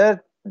to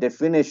their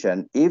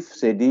definition, if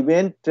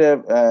sediment,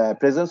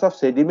 presence of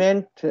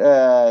sediment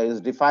is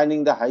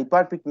defining the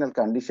hyperpycnal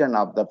condition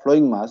of the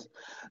flowing mass,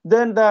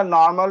 then the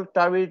normal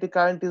turbidity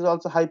current is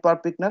also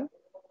hyperpycnal.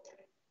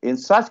 In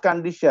such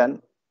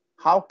condition,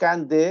 how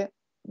can they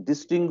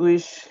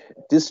distinguish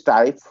this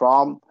type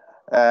from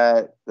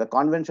the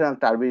conventional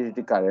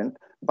turbidity current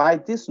by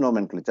this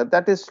nomenclature?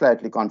 That is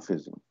slightly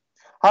confusing.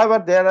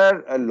 However, there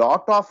are a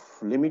lot of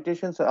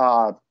limitations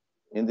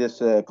in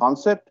this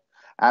concept,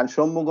 and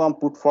Shanmugam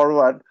put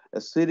forward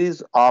a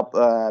series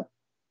of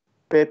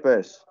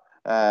papers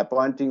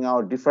pointing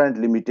out different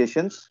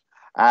limitations,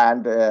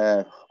 and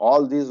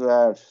all these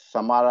were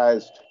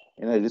summarized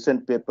in a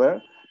recent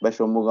paper by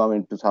Shanmugam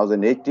in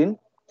 2018.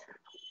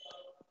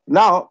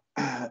 Now,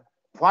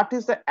 what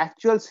is the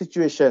actual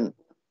situation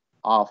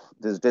of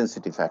this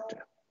density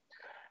factor?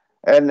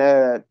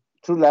 And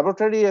through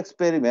laboratory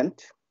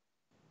experiment,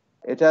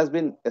 it has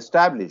been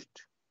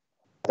established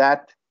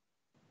that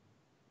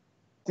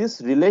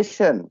this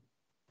relation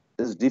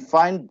is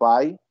defined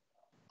by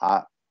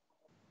a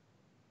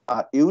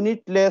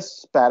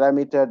unitless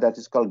parameter that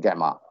is called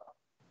gamma.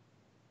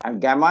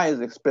 And gamma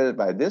is expressed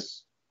by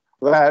this,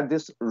 where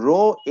this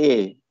rho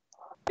A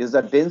is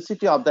the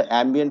density of the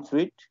ambient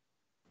fluid,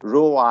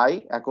 rho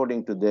I,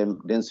 according to the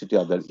density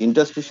of the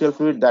interstitial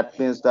fluid, that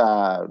means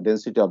the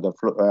density of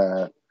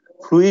the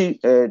fluid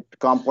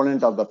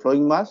component of the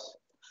flowing mass,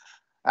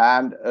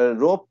 and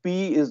rho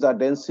P is the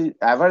density,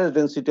 average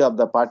density of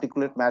the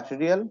particulate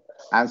material,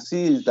 and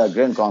C is the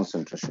grain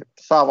concentration.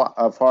 So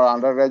for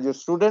undergraduate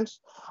students,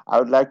 I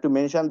would like to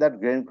mention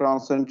that grain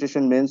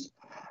concentration means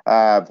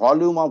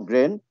volume of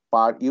grain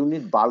per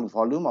unit bulk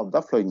volume of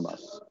the flowing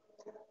mass.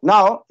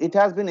 Now, it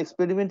has been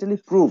experimentally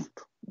proved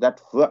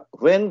that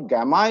when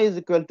gamma is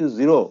equal to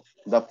 0,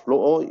 the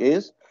flow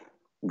is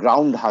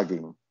ground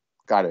hugging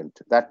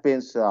current. That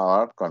means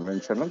our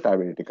conventional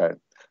turbidity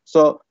current.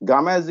 So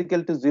gamma is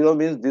equal to 0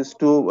 means these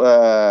two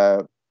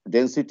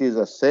densities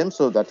are same,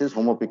 so that is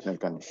homopycnal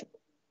condition.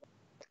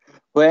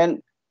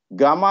 When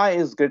gamma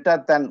is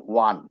greater than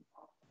 1,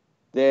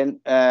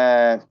 then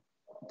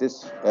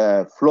this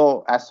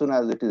flow, as soon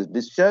as it is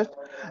discharged,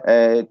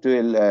 it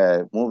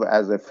will move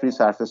as a free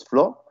surface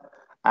flow.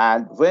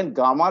 And when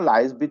gamma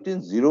lies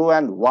between 0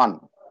 and 1,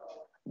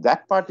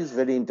 that part is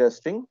very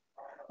interesting.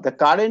 The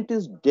current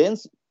is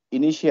dense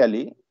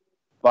initially,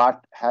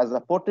 but has a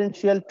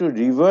potential to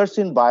reverse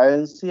in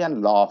buoyancy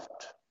and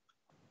loft.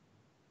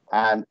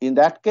 And in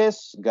that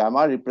case,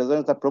 gamma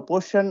represents the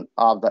proportion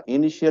of the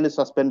initially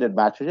suspended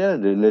material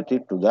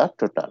related to the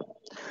total.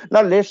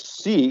 Now,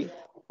 let's see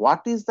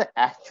what is the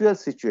actual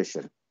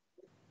situation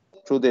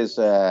through this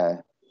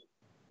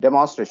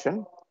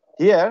demonstration.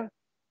 Here,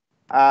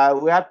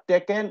 we have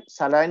taken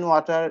saline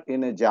water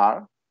in a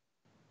jar,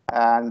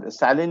 and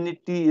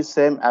salinity is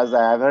same as the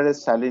average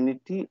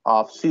salinity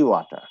of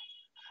seawater.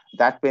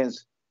 That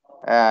means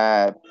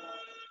your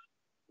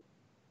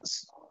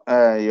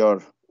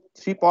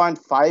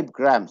 3.5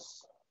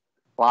 grams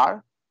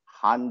per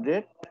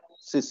 100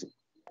 cc.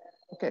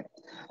 Okay,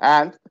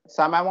 and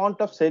some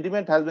amount of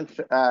sediment has been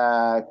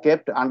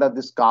kept under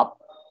this cup,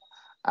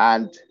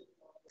 and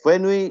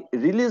when we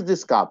release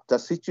this cup, the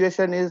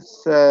situation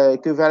is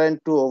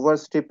equivalent to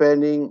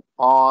oversteepening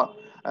or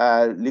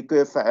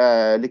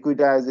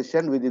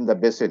liquidization within the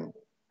basin.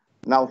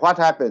 Now, what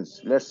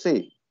happens? Let's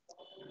see.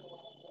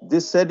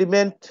 This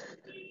sediment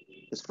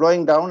is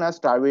flowing down as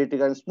turbidity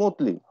current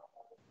smoothly,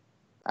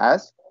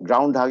 as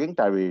ground hugging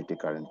turbidity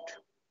current.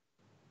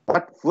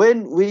 But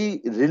when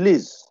we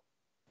release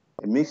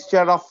a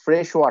mixture of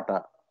fresh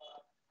water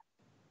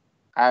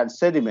and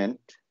sediment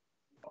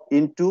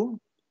into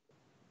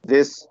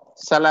this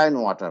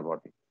saline water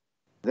body,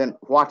 then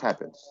what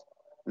happens?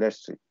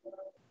 Let's see.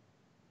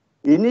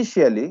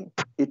 Initially,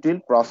 it will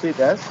proceed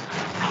as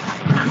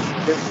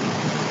this.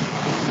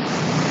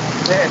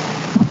 Then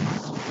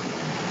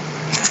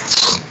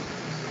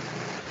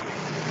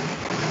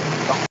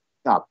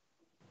up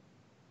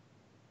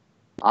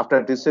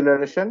after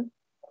deceleration,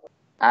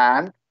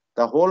 and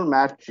the whole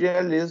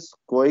material is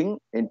going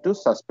into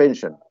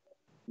suspension.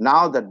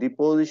 Now the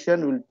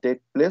deposition will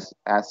take place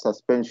as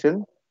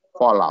suspension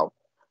fallout.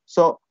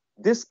 So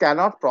this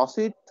cannot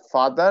proceed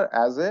further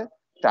as a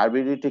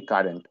turbidity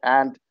current,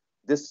 and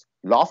this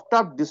loft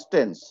up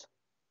distance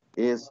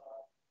is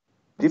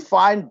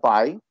defined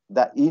by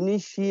the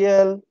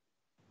initial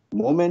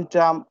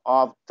momentum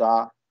of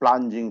the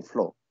plunging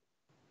flow.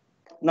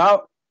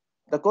 Now,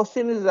 the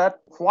question is that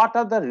what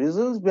are the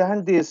reasons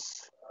behind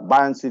this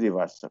buoyancy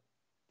reversal?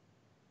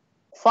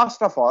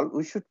 First of all,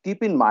 we should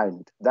keep in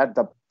mind that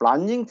the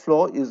plunging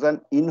flow is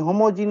an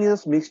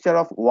inhomogeneous mixture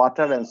of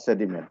water and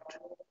sediment.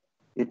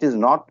 It is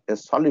not a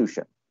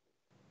solution.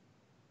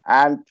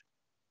 And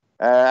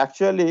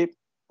actually,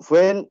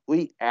 when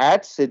we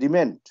add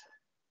sediment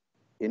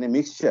in a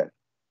mixture,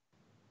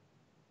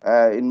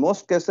 in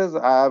most cases,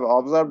 I have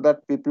observed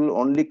that people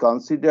only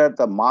consider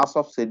the mass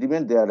of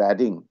sediment they are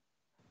adding.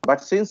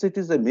 But since it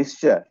is a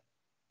mixture,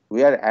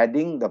 we are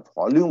adding the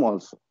volume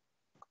also.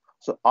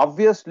 So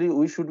obviously,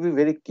 we should be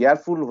very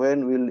careful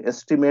when we will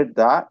estimate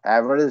the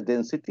average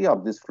density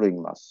of this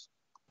flowing mass.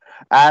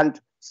 And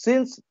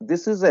since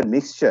this is a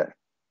mixture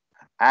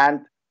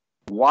and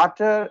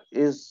water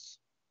is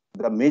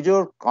the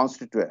major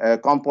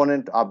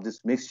component of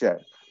this mixture,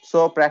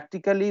 so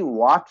practically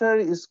water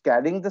is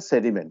carrying the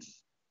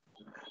sediments.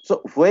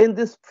 So when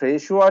this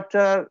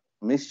freshwater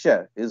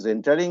mixture is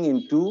entering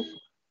into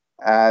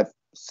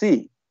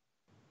sea,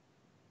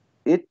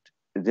 it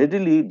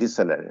readily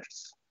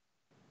decelerates.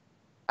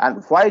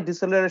 And why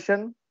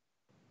deceleration?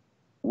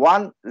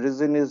 One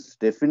reason is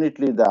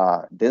definitely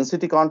the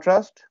density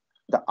contrast.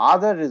 The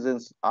other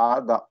reasons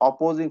are the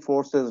opposing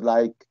forces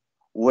like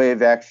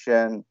wave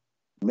action,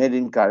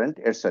 marine current,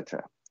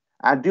 etc.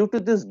 And due to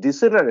this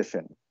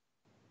deceleration,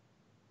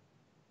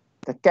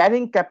 the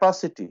carrying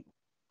capacity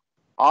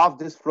of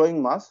this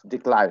flowing mass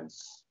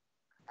declines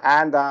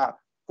and the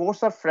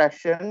coarser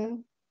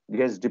fraction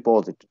gets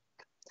deposited.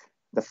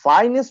 The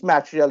finest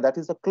material, that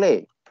is the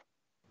clay,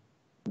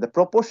 the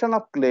proportion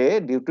of clay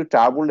due to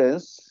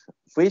turbulence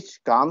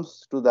which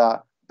comes to the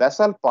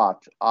basal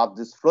part of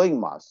this flowing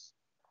mass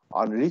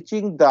on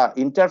reaching the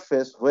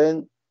interface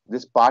when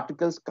these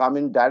particles come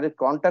in direct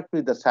contact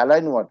with the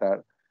saline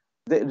water,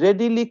 they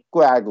readily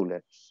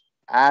coagulates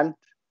and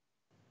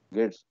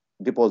gets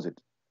deposited.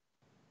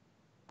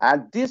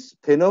 And this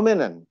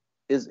phenomenon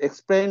is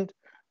explained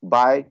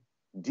by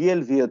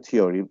DLVO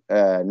theory,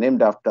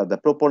 named after the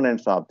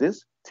proponents of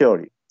this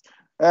theory.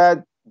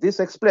 This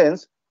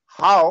explains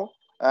how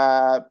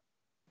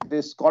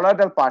these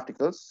colloidal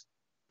particles,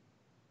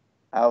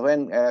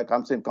 when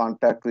comes in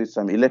contact with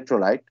some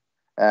electrolyte,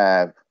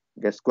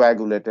 gets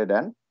coagulated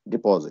and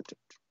deposited.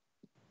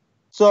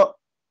 So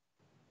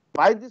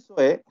by this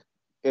way,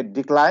 it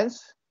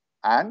declines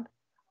and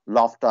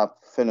loft up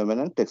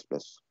phenomenon takes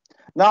place.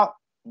 Now,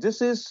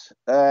 this is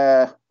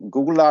a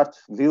Google Earth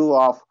view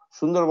of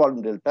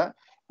Sundarban Delta.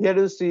 Here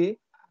you see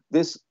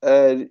this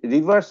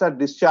rivers are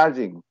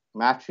discharging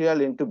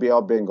material into Bay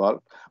of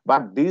Bengal,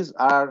 but these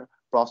are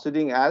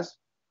proceeding as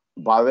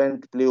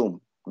buoyant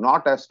plume,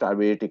 not as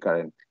turbidity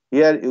current.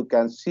 Here you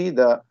can see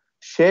the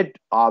shade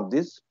of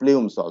these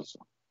plumes also.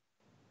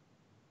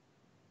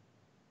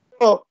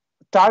 So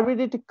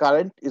turbidity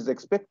current is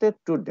expected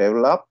to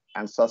develop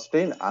and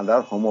sustain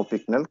under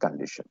homopycnal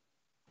condition.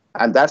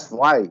 And that's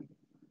why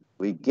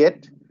we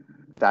get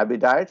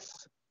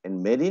turbidites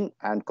in marine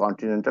and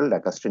continental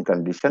lacustrine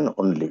condition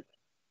only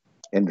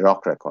in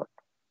rock record.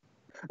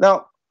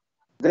 Now,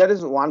 there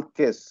is one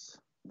case,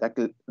 that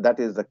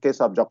is the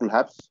case of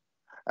Jokulhaps,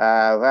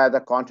 where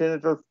the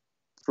continental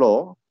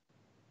flow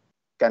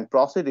can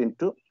proceed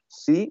into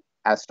sea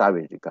as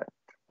turbidity current.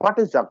 What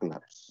is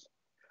Jokulhaps?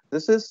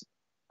 This is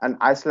an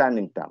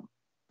Icelandic term.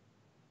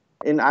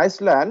 In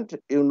Iceland,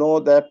 you know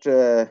that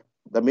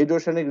the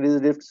mid-oceanic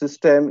ridge rift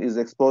system is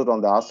exposed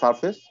on the Earth's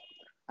surface,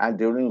 and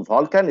during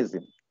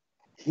volcanism,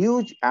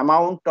 huge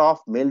amount of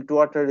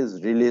meltwater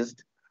is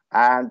released,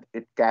 and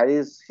it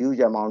carries huge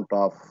amount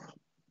of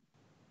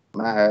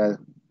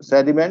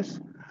sediments.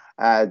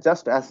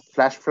 Just as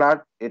flash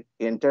flood, it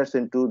enters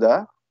into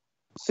the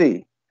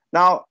sea.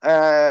 Now,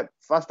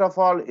 first of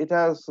all, it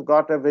has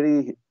got a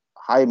very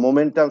high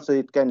momentum, so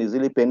it can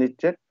easily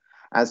penetrate.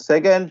 And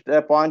second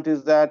point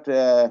is that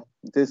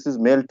this is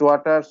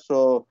meltwater,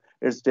 so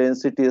its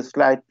density is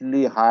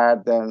slightly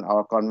higher than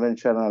our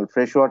conventional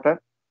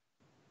freshwater.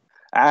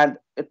 And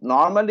it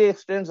normally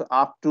extends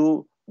up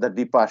to the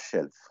deeper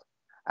shelf.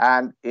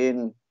 And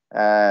in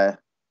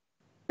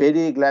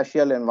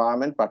periglacial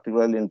environment,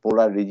 particularly in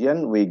polar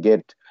region, we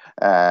get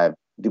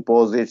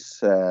deposits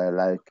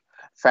like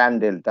fan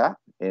delta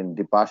in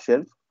deeper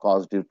shelf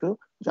caused due to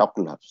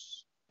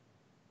Jokulhaps.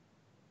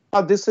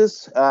 Now, this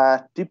is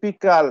a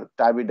typical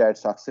turbidite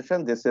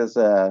succession. This is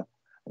a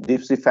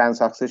deep sea fan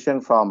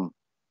succession from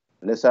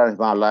Lesser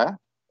Himalaya.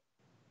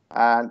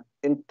 And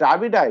in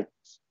turbidites,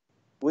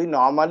 we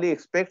normally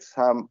expect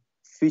some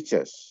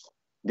features,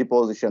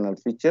 depositional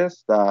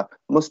features. The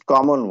most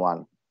common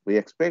one we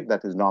expect,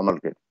 that is normal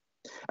grade.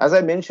 As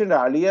I mentioned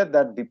earlier,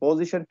 that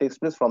deposition takes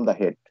place from the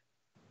head.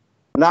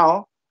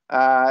 Now,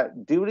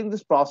 during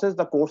this process,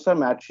 the coarser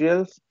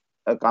materials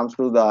comes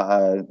to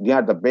the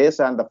near the base,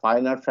 and the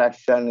finer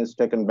fraction is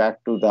taken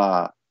back to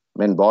the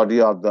main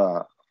body of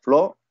the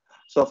flow.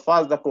 So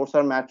first the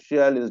coarser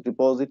material is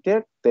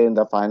deposited, then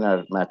the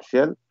finer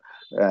material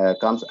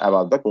comes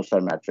above the coarser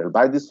material.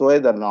 By this way,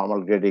 the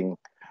normal grading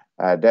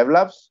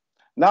develops.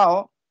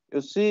 Now,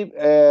 you see,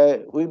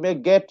 we may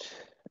get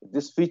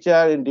this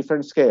feature in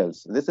different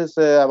scales. This is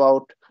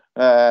about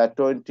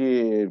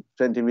 20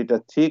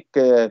 centimeter thick,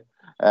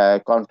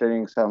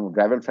 containing some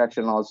gravel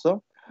fraction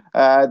also.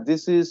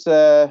 This is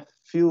a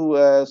few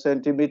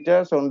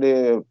centimeters,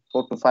 only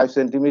 4 to 5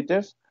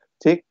 centimeters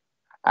thick.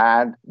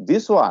 And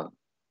this one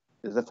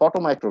is a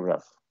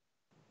photomicrograph.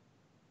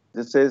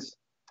 This is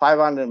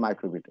 500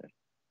 micrometer.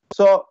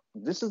 So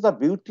this is the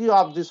beauty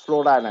of this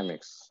flow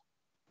dynamics.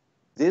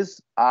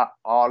 These are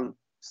all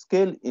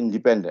scale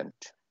independent.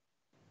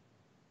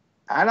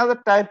 Another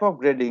type of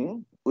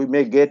grading we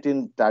may get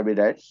in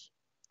turbidites,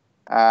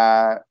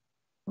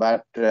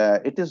 but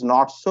it is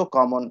not so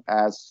common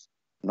as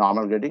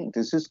normal grading.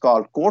 This is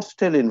called coarse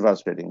tail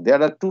inverse grading.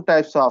 There are two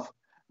types of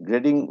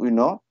grading we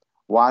know.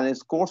 One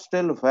is coarse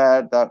tail,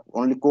 where the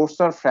only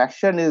coarser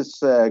fraction is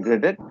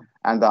graded,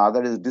 and the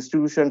other is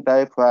distribution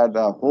type, where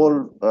the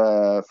whole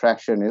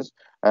fraction is,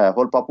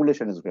 whole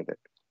population is graded.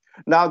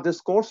 Now, this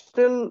coarse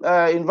tail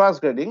inverse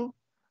grading,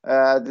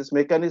 this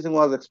mechanism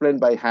was explained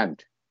by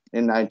Hand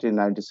in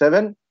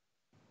 1997.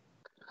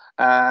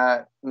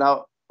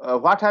 Now,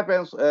 what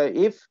happens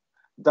if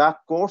the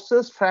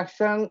coarsest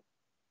fraction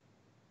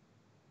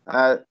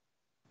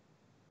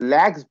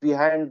lags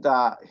behind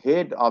the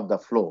head of the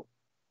flow,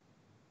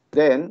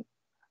 then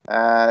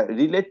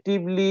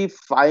relatively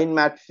fine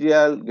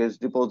material gets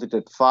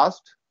deposited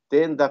first,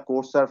 then the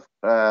coarser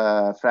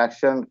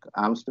fraction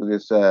comes to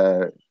this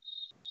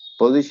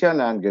position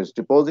and gets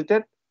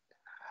deposited.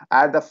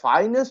 At the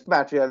finest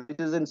material, it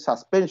is in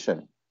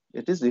suspension,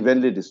 it is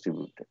evenly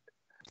distributed.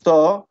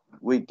 So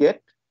we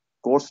get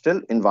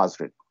coastal inverse.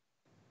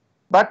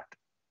 But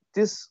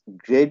this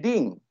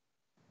grading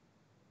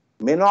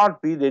may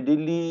not be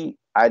readily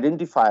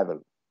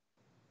identifiable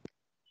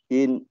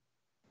in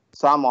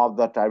some of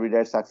the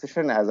turbidite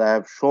succession, as I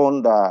have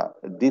shown the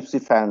deep sea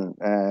fan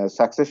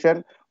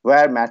succession,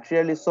 where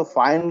material is so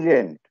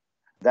fine-grained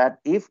that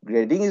if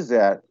grading is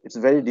there, it's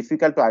very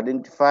difficult to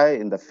identify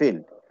in the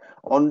field.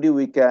 Only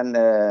we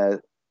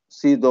can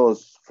see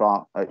those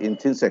from in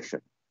thin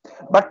section.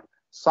 But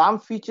some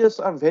features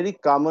are very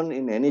common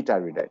in any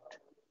turbidite.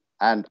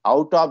 And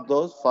out of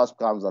those, first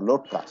comes the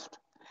load cast.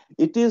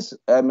 It is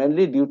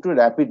mainly due to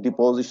rapid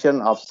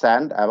deposition of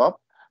sand above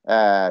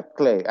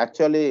clay.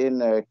 Actually,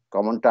 in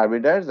common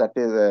turbidites, that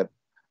is a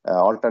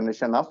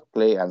alternation of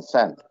clay and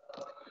sand.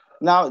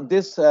 Now,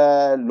 this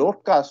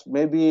load cast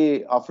may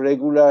be of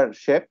regular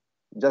shape,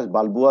 just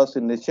bulbous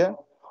in nature,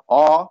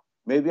 or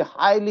may be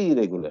highly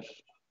irregular.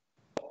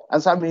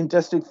 And some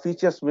interesting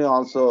features may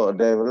also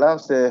develop.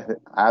 Say,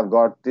 I've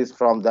got this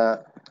from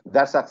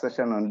that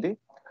succession only,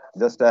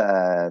 just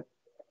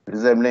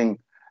resembling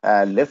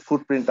left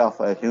footprint of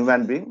a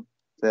human being.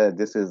 So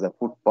this is the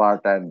foot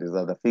part and these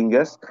are the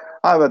fingers.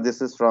 However,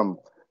 this is from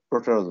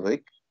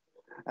Proterozoic.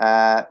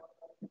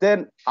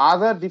 Then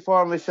other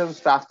deformation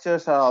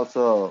structures are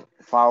also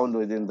found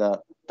within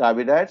the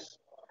turbidites.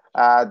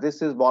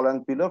 This is ball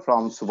and pillow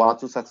from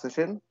Subathu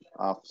succession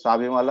of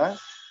Sub-Himalaya.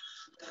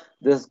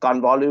 This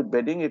convolute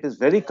bedding, it is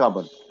very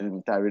common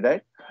in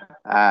turbidite.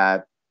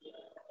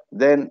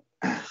 Then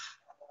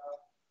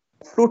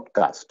flute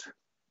cast.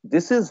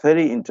 This is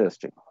very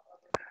interesting.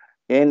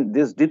 In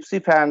these deep sea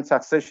fan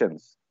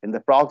successions, in the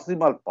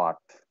proximal part,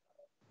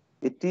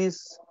 it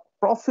is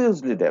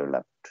profusely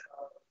developed.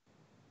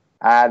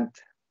 And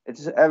it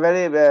is a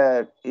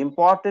very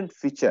important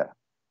feature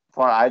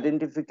for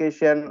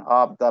identification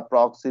of the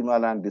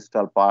proximal and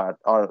distal part,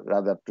 or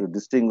rather to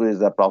distinguish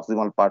the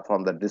proximal part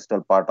from the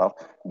distal part of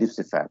deep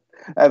sea fan.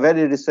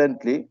 Very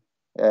recently,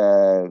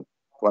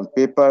 one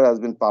paper has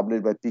been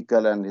published by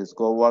Pickle and his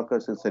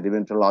co-workers in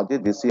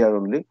sedimentology this year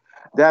only.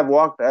 They have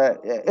worked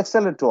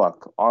excellent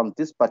work on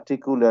this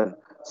particular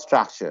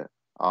structure,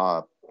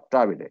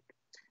 turbidite.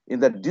 In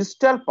the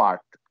distal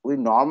part, we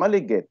normally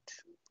get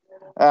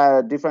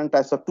different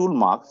types of tool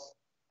marks,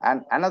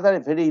 and another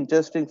very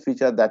interesting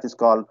feature that is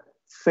called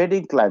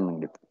fading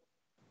climbing ripple.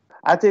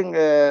 I think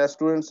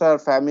students are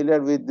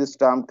familiar with this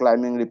term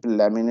climbing ripple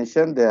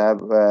lamination. They have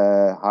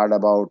heard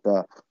about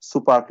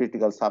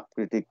supercritical,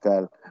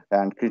 subcritical,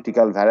 and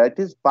critical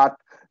varieties, but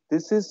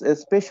this is a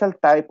special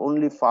type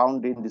only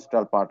found in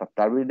distal part of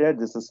turbidite.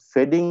 This is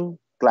fading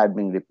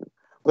climbing ripple,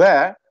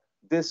 where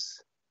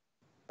this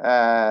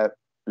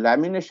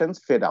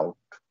laminations fade out.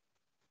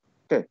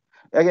 Okay,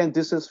 again,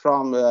 this is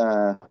from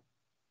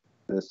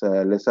this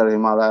lesser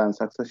Himalayan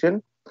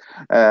succession.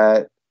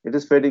 It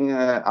is fading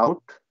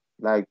out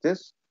like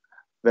this,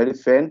 very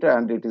faint,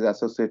 and it is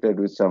associated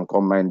with some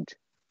combined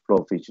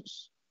flow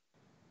features.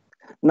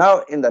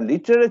 Now, in the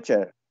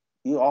literature,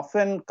 you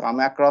often come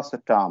across the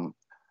term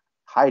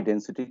high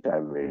density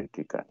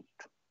turbidity current.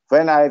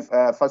 When I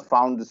first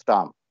found this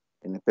term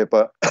in a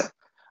paper,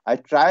 I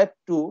tried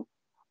to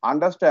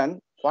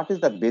understand what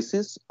is the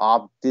basis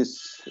of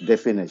this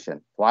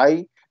definition,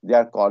 why they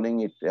are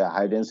calling it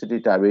high density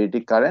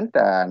turbidity current,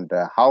 and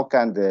how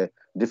can they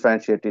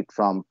differentiate it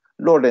from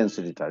low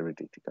density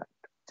turbidity current.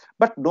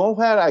 But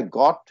nowhere I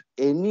got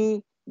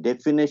any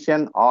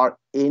definition or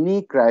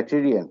any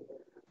criterion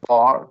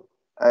for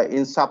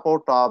in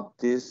support of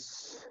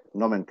this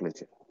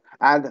nomenclature.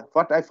 And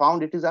what I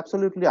found, it is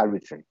absolutely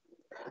arbitrary.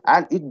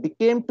 And it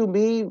became to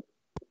me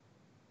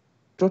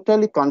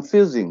totally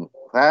confusing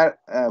where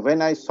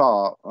when I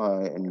saw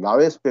in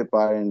Lawes'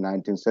 paper in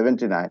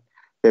 1979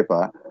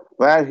 paper,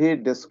 where he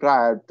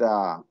described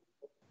the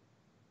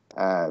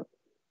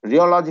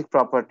rheologic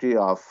property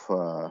of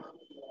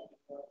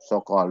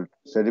so-called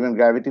sediment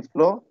gravity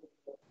flow.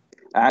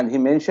 And he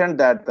mentioned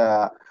that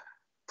the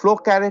flow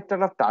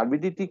character of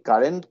turbidity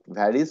current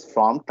varies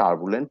from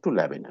turbulent to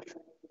laminar.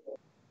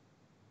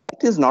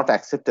 It is not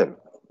acceptable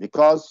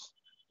because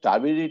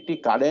turbidity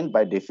current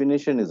by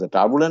definition is a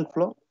turbulent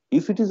flow.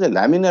 If it is a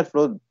laminar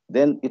flow,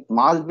 then it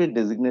must be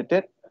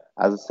designated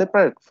as a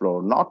separate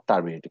flow, not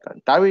turbidity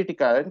current. Turbidity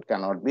current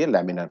cannot be a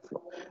laminar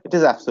flow. It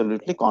is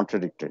absolutely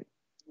contradictory.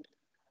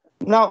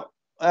 Now,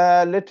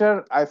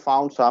 later I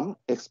found some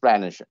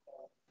explanation.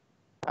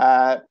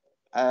 First,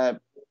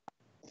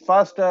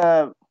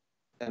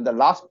 in the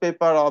last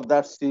paper of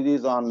that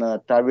series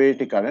on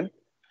turbidity current,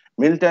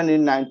 Milton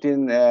in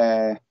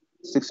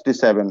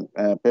 1967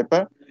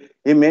 paper,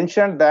 he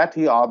mentioned that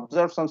he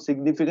observed some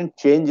significant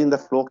change in the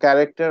flow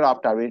character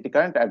of turbidity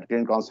current at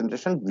grain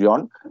concentration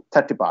beyond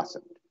 30%.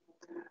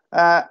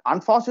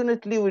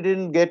 Unfortunately, we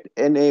didn't get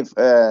any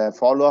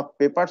follow-up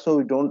paper, so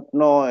we don't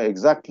know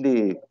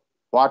exactly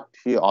what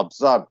he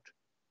observed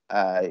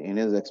in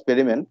his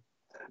experiment.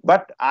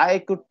 But I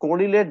could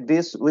correlate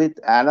this with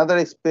another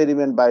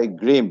experiment by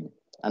Grimm,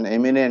 an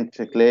eminent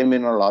clay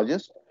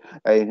mineralogist,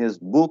 in his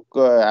book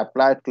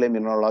Applied Clay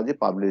Mineralogy,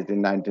 published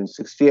in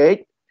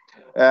 1968.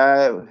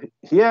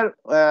 Here,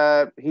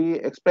 he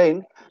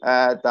explained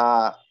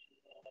the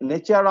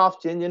nature of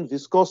change in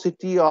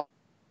viscosity of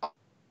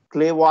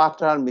clay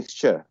water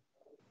mixture,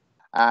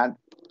 and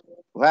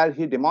where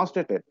he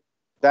demonstrated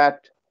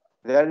that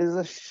there is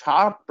a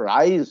sharp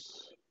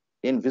rise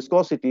in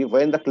viscosity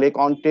when the clay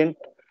content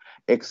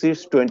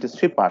exceeds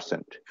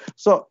 23%.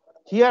 So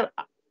here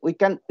we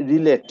can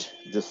relate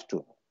this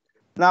to.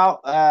 Now,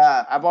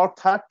 about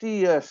 30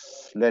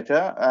 years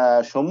later,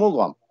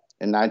 Shomugam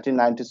in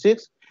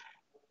 1996,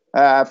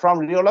 from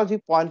rheology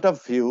point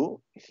of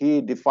view,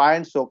 he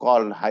defined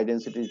so-called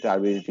high-density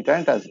turbidity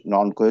current as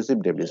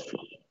non-cohesive debris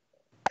flow.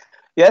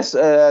 Yes,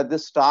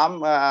 this term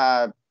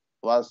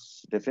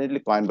was definitely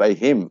coined by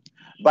him,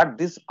 but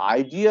this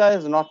idea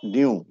is not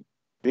new,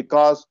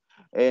 because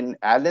in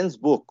Allen's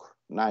book,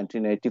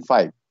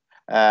 1985,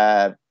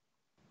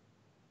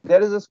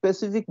 there is a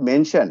specific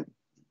mention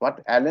what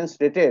Allen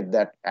stated,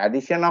 that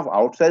addition of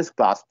outsized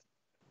clusters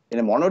in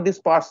a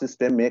monodispersed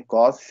system may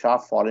cause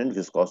sharp fall in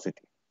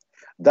viscosity.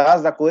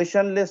 Thus, the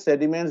cohesionless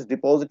sediments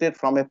deposited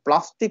from a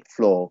plastic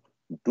flow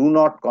do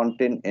not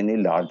contain any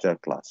larger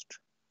cluster.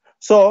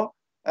 So,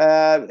 he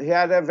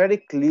had a very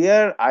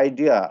clear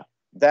idea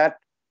that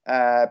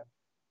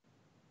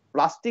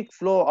plastic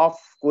flow of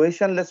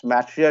cohesionless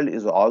material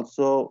is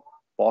also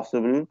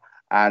possible,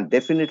 and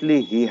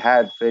definitely he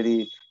had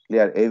very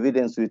clear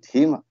evidence with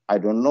him. I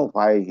don't know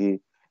why he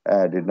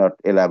did not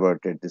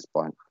elaborate at this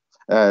point.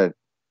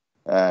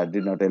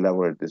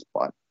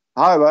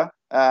 However,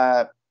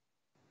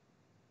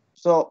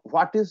 so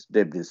what is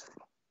debris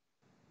flow?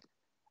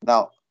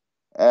 Now,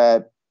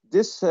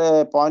 this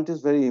point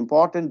is very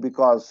important,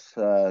 because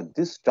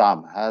this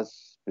term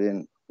has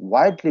been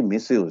widely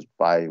misused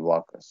by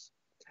workers.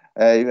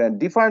 Even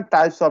different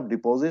types of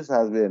deposits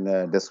has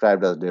been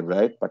described as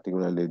debris,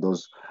 particularly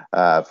those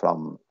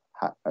from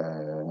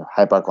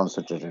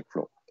hyper-concentrated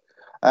flow.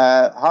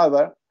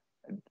 However,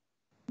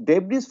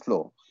 debris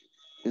flow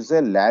is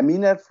a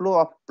laminar flow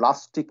of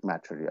plastic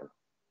material.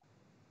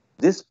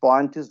 This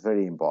point is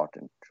very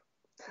important.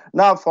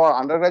 Now, for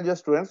undergraduate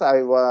students,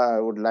 I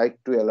would like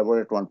to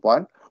elaborate one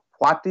point.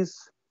 What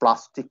is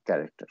plastic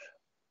character?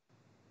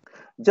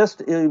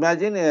 Just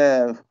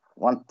imagine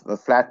one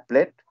flat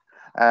plate.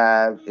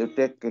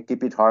 You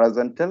keep it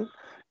horizontal,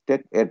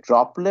 take a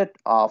droplet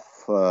of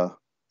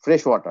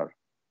fresh water.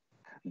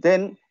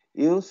 Then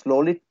you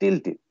slowly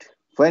tilt it.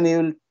 When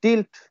you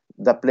tilt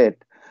the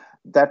plate,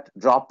 that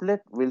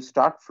droplet will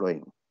start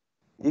flowing.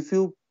 If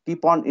you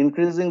keep on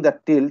increasing the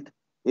tilt,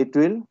 it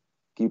will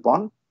keep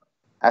on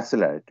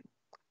accelerating.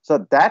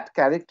 So that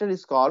character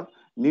is called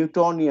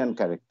Newtonian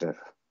character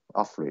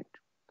of fluid.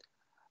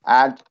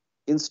 And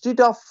instead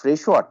of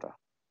fresh water,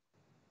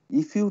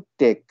 if you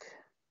take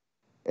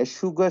a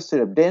sugar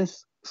syrup,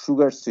 dense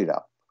sugar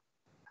syrup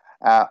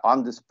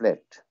on this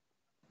plate,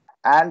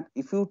 and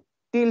if you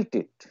tilt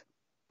it,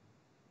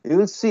 you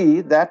will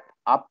see that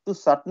up to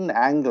certain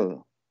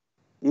angle,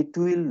 it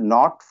will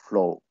not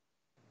flow.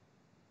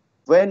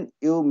 When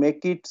you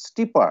make it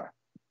steeper,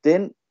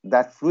 then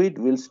that fluid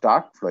will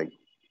start flowing.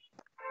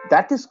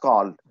 That is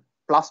called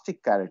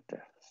plastic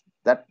character.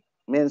 That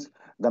means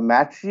the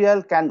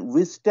material can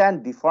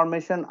withstand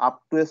deformation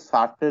up to a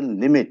certain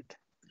limit,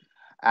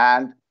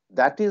 and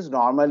that is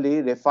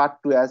normally referred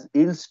to as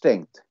yield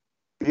strength,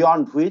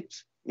 beyond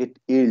which it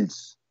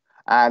yields.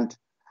 And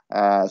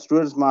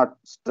students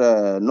must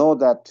know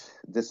that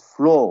this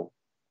flow,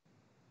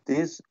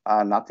 these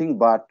are nothing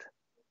but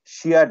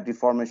shear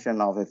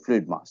deformation of a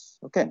fluid mass.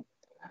 Okay.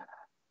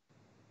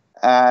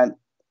 And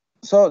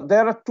so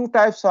there are two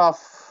types of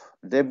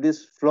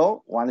debris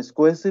flow. One is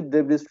cohesive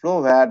debris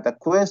flow, where the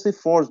cohesive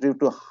force due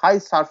to high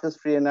surface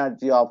free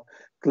energy of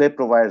clay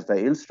provides the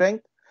yield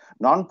strength.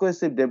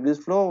 Non-cohesive debris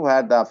flow,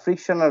 where the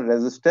frictional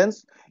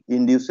resistance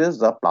induces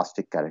the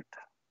plastic character.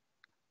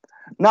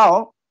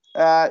 Now,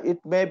 it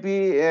may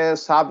be a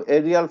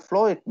subaerial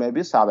flow, it may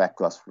be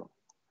subaqueous flow.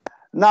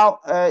 Now,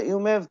 you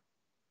may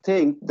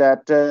think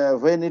that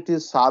when it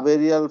is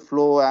subaerial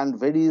flow and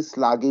very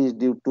sluggish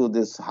due to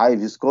this high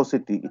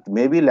viscosity, it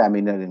may be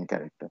laminar in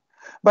character.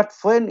 But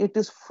when it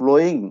is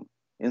flowing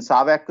in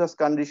subaqueous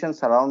conditions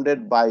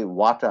surrounded by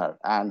water,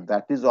 and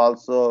that is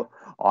also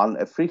on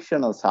a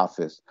frictional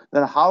surface,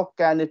 then how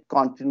can it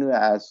continue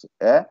as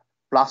a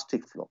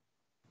plastic flow?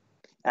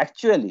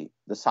 Actually,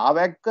 the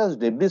subaqueous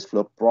debris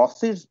flow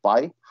proceeds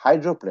by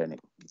hydroplaning,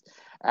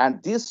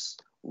 and this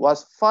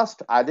was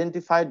first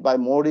identified by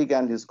Morig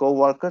and his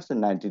co-workers in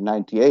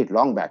 1998,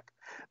 long back.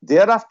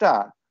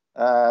 Thereafter,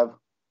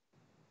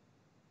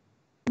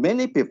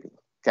 many people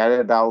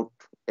carried out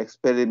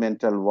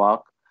experimental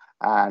work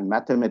and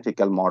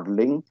mathematical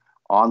modeling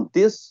on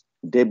this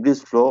debris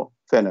flow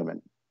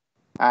phenomenon.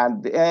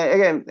 And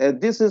again,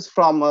 this is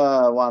from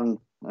one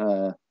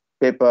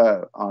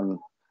paper on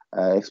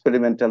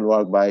experimental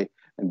work by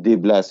de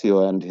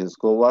Blasio and his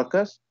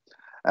co-workers.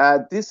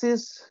 This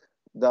is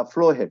the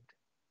flow head.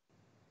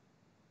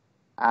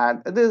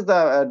 And this is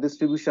the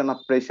distribution of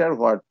pressure,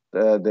 what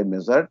they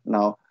measured.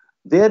 Now,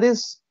 there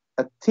is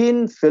a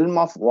thin film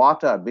of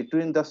water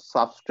between the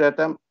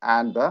substratum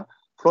and the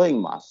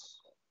flowing mass.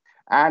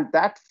 And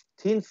that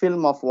thin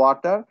film of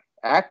water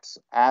acts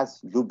as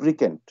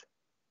lubricant.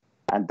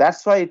 And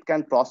that's why it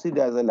can proceed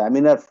as a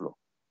laminar flow.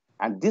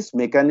 And this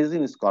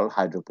mechanism is called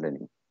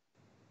hydroplaning.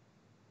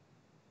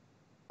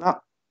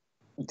 Now,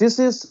 this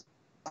is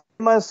a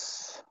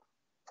famous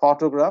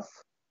photograph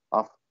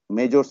of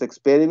Major's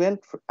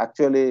experiment.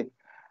 Actually,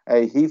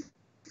 he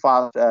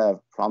first,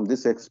 from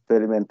this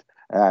experiment,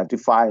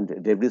 defined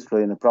debris flow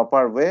in a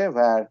proper way,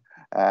 where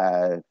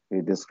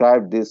he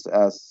described this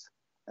as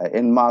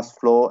en masse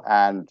flow,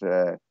 and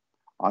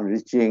on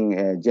reaching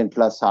a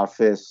gentler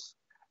surface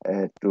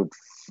to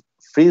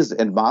freeze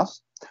en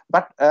masse.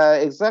 But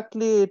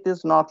exactly, it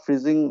is not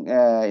freezing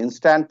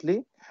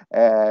instantly.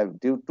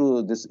 Due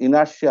to this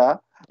inertia,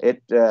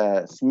 it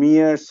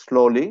smears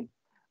slowly.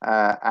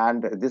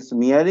 And this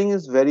smearing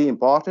is very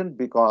important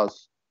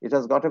because it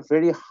has got a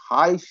very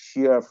high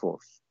shear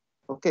force,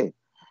 okay,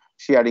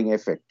 shearing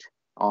effect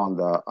on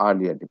the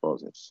earlier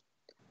deposits.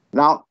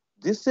 Now,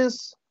 this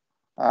is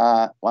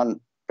one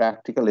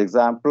practical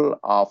example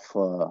of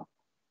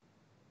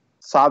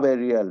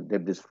subaerial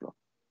debris flow.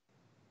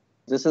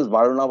 This is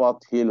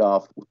Varunabad Hill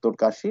of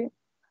Uttarkashi,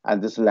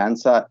 and this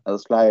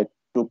landslide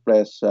took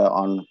place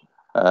on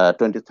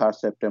 23rd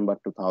September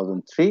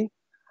 2003.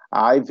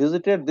 I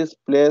visited this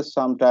place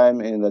sometime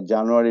in the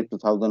January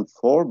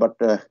 2004, but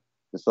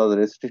this was a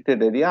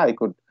restricted area. I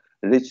could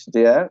reach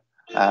there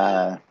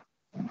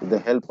with the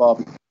help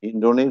of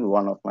Indonesian,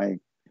 one of my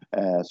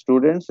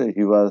students.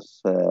 He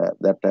was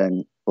that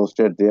time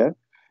posted there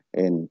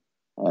in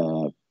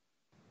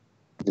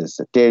this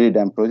Terry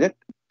Dam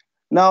project.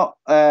 Now,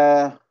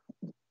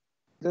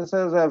 this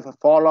is a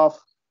fall of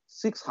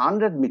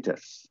 600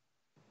 meters.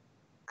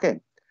 Okay,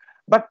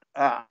 but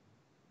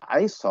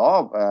I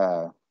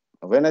saw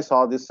when I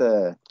saw this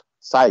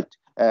site,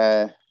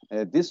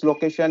 this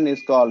location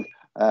is called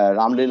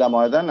Ramlila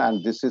Maidan,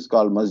 and this is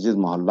called Masjid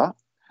Mohalla.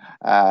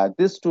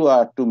 These two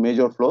are two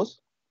major flows.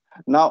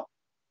 Now,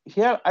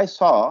 here I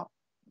saw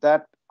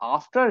that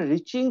after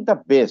reaching the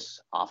base,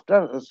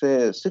 after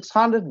say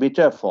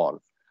 600-meter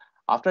fall,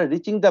 after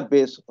reaching the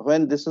base,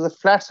 when this is a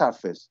flat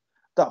surface,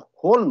 the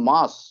whole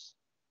mass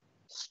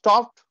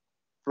stopped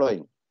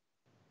flowing.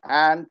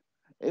 And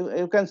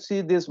you can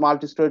see these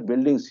multi-storied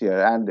buildings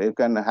here, and you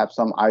can have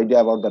some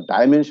idea about the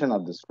dimension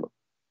of this flow.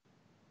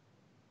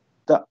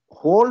 The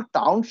whole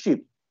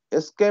township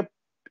escaped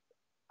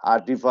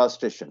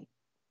devastation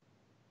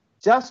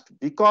just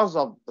because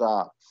of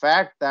the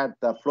fact that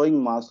the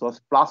flowing mass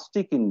was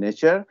plastic in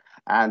nature,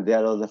 and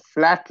there was a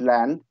flat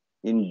land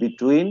in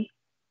between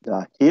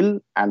the hill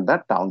and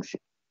the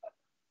township.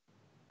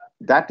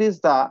 That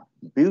is the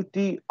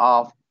beauty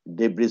of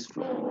debris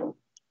flow.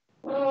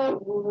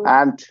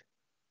 And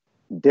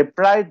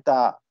deprived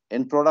the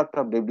end product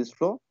of debris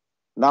flow.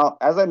 Now,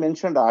 as I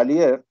mentioned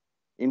earlier,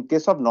 in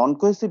case of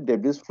non-cohesive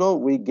debris flow,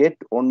 we get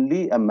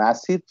only a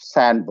massive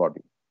sand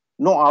body.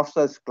 No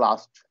outside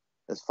clast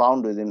is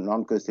found within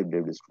non-cohesive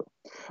debris flow.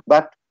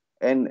 But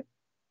in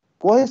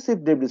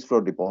cohesive debris flow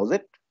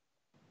deposit,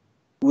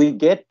 we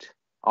get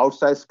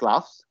outside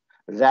clasts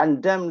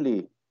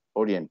randomly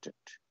oriented.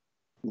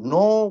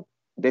 No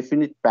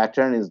definite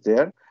pattern is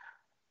there,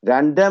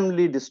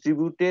 randomly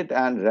distributed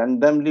and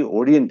randomly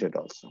oriented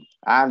also.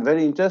 And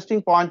very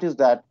interesting point is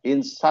that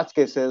in such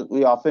cases,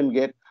 we often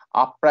get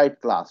upright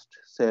clast,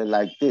 say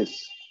like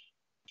this,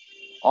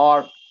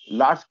 or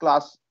large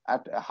clast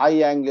at a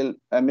high angle,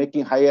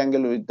 making high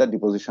angle with the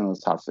depositional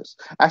surface.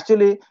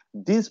 Actually,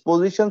 these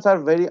positions are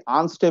very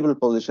unstable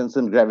positions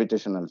in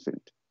gravitational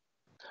field.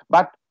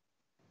 But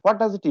what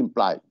does it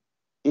imply?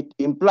 It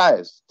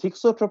implies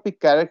thixotropic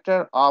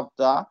character of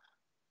the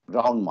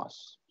ground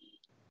mass.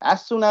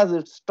 As soon as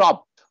it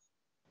stopped,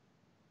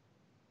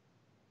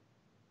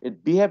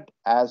 it behaved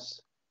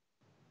as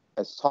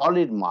a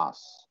solid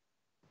mass,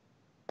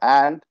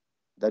 and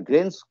the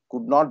grains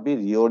could not be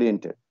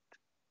reoriented,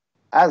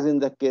 as in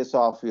the case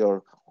of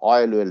your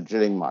oil well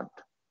drilling mud.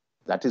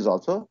 That is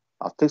also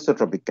of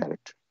thixotropic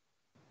character.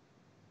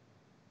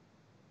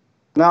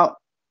 Now,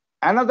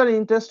 another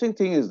interesting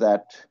thing is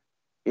that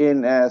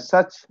in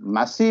such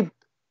massive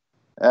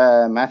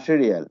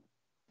material,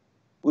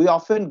 we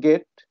often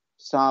get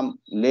some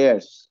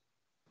layers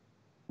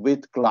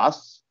with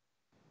clasts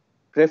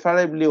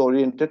preferably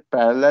oriented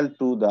parallel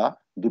to the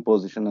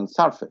depositional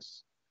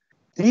surface.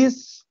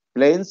 These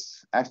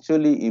planes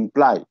actually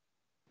imply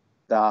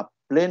the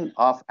plane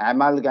of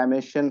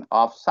amalgamation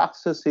of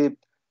successive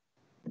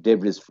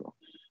debris flow.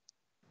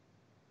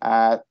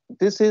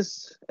 This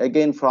is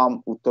again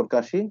from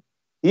Uttarkashi.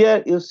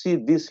 Here you see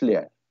this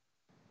layer,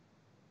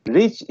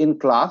 rich in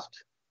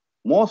clast.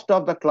 Most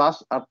of the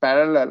clasts are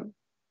parallel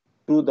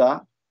to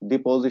the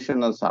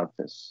depositional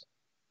surface.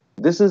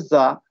 This is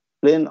the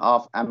plane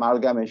of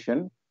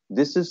amalgamation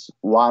this is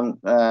one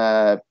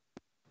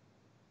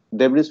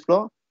debris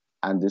flow,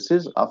 and this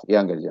is of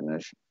younger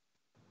generation.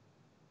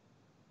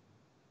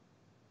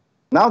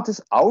 Now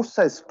this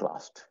outsized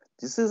clast,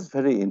 this is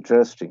very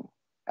interesting,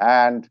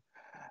 and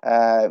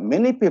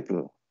many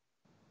people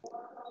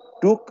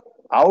took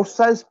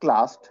outsized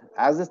clast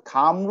as a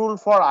thumb rule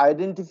for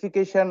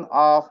identification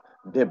of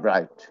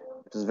debris.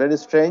 It is very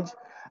strange,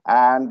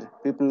 and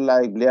people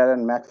like Blair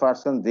and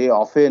McPherson, they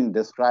often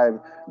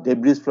describe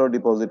debris flow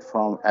deposit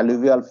from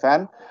alluvial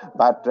fan.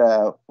 But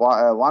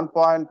one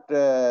point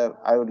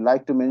I would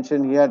like to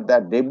mention here,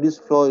 that debris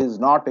flow is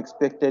not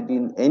expected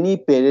in any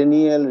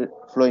perennial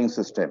flowing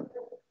system.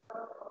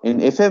 In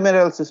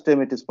ephemeral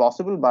system, it is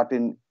possible, but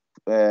in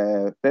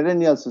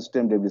perennial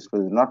system, debris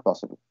flow is not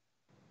possible.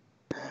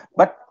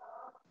 But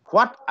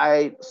what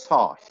I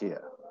saw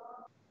here,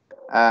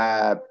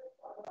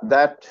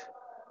 that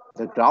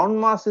the ground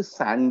mass is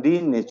sandy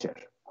in nature,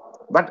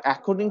 but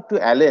according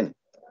to Allen,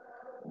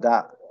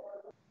 the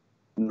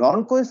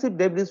non-cohesive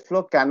debris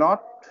flow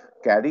cannot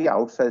carry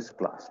outsized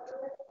clast.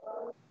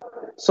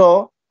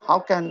 So how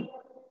can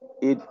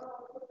it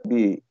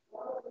be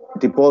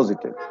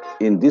deposited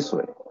in this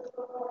way?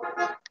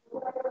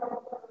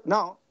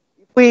 Now,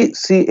 if we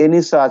see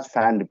any such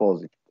fan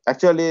deposit,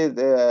 actually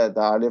the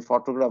earlier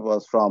photograph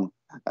was from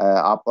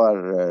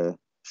upper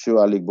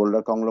Shiwalik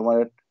boulder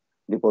conglomerate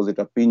deposit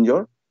of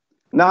Pinjore.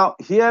 Now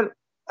here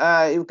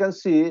you can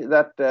see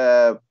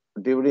that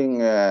during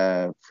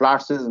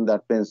flood season,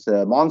 that means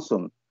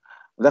monsoon,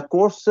 the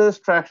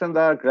coarsest fraction,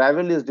 the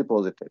gravel is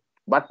deposited,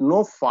 but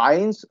no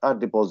fines are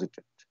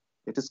deposited.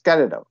 It is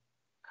carried out.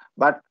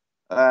 But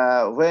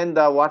when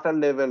the water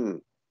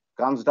level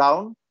comes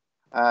down,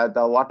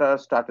 the water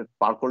started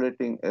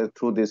percolating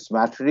through this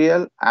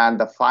material, and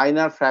the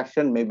finer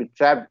fraction may be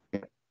trapped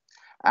here.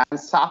 And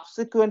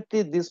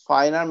subsequently, this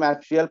finer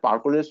material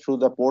percolates through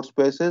the pore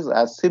spaces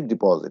as sieve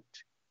deposit.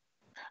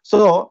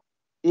 So,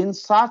 in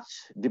such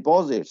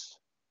deposits,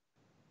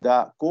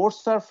 the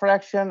coarser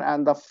fraction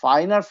and the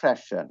finer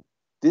fraction,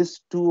 these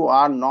two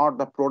are not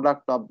the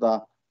product of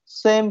the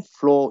same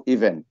flow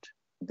event.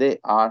 They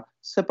are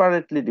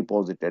separately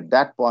deposited.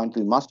 That point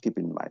we must keep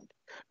in mind.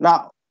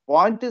 Now,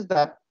 point is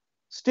that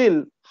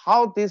still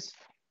how this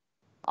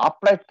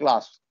upright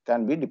clast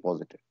can be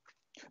deposited.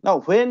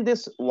 Now, when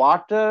this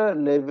water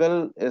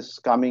level is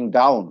coming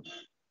down,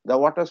 the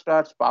water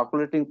starts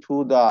percolating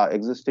through the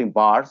existing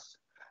bars,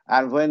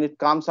 and when it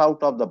comes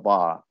out of the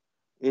bar,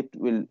 it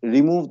will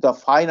remove the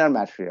finer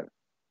material.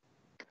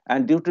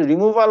 And due to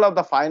removal of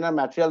the finer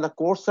material, the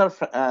coarser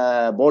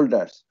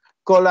boulders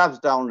collapse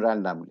down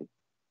randomly.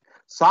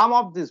 Some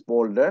of these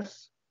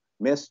boulders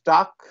may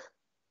stuck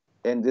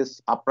in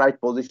this upright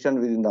position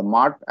within the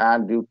mud,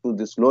 and due to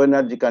this low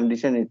energy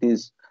condition, it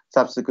is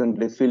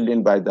subsequently filled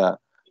in by the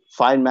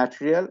fine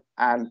material,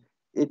 and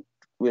it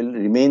will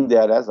remain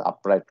there as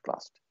upright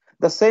clast.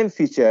 The same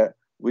feature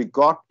we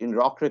got in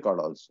rock record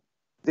also.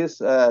 This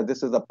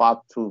is the path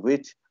through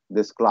which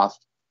this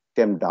clast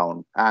came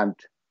down and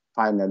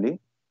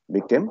finally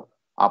became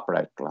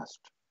upright clast.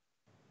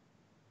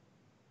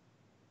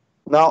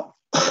 Now,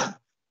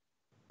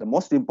 the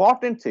most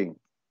important thing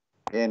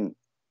in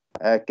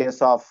a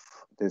case of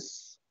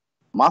this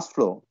mass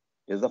flow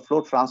is the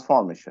flow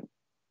transformation,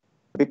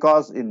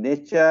 because in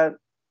nature,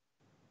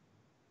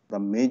 the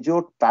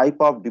major type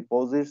of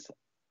deposits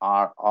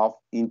are of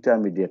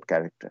intermediate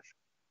character,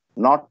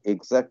 not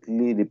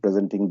exactly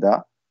representing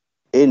the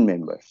end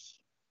members.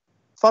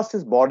 First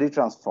is body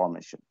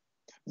transformation.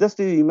 Just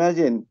you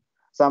imagine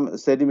some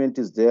sediment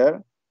is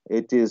there.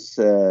 It is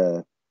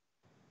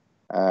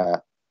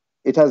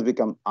it has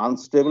become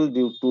unstable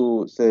due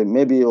to, say,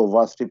 maybe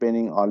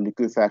overstripping or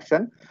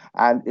liquefaction,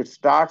 and it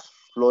starts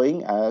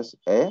flowing as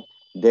a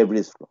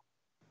debris flow.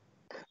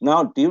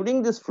 Now,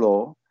 during this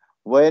flow,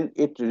 when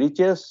it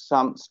reaches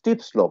some steep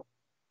slope,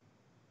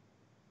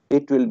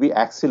 it will be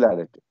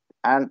accelerated,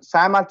 and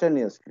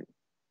simultaneously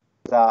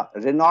the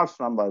Reynolds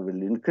number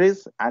will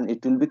increase and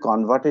it will be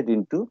converted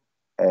into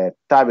a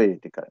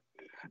turbidity current.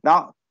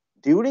 Now,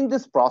 during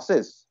this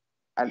process,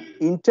 an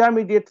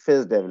intermediate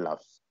phase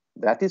develops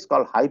that is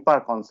called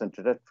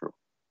hyperconcentrated flow,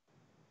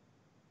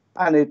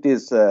 and it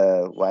is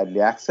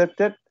widely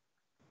accepted.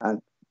 And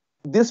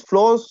these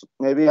flows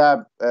maybe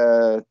have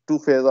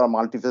two-phase or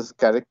multi-phase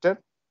character.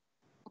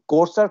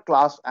 Coarser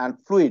clast and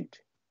fluid,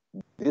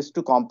 these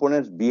two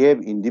components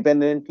behave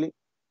independently.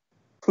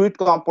 Fluid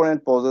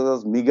component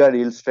possesses meager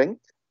yield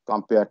strength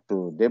compared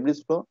to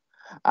debris flow,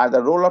 and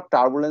the role of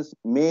turbulence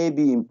may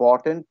be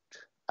important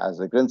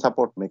as a grain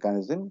support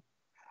mechanism.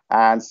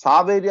 And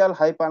subaerial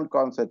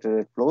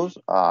hyperconcentrated flows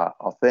are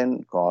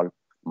often called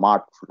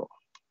mud flow.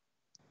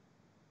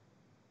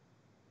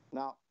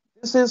 Now,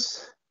 this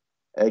is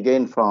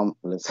again from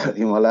Lesser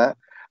Himalaya.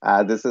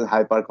 This is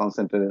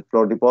hyperconcentrated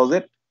flow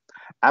deposit.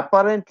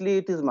 Apparently,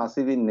 it is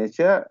massive in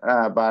nature,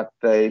 but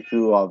if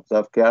you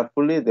observe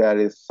carefully, there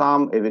is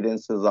some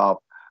evidences of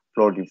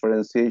flow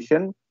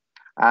differentiation.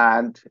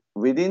 And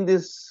within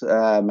these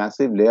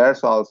massive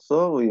layers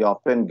also, we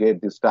often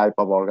get this type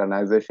of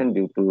organization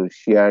due to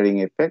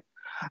shearing effect.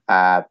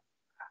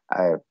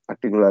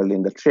 particularly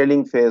in the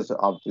trailing phase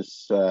of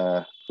this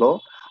flow.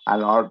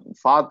 And or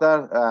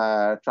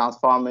further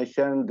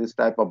transformation, this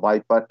type of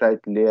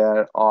bipartite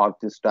layer or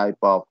this type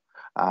of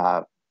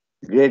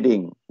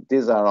grading,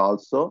 these are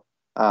also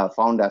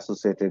found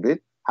associated with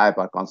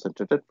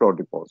hyperconcentrated flow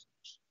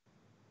deposits.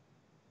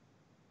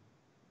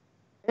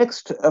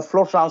 Next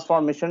flow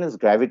transformation is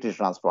gravity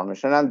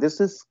transformation, and this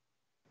is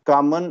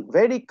common,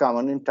 very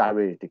common in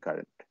turbidity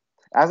current.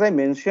 As I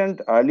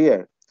mentioned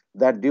earlier,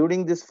 that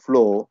during this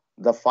flow,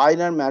 the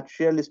finer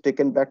material is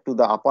taken back to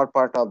the upper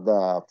part of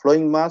the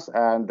flowing mass,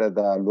 and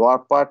the lower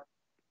part,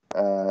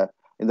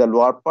 in the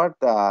lower part,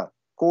 the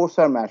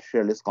coarser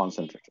material is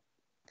concentrated.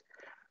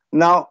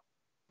 Now,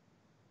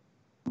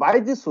 by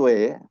this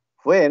way,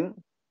 when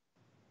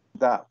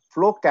the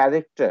flow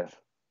character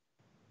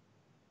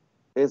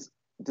is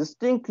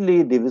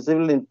distinctly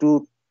divisible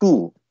into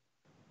two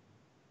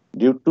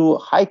due to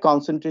high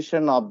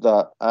concentration of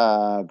the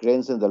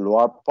grains in the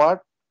lower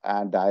part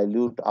and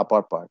dilute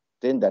upper part,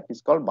 then that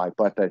is called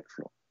bipartite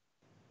flow.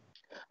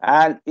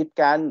 And it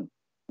can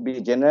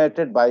be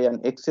generated by an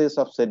excess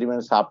of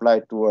sediment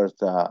supplied towards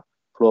the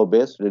flow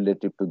base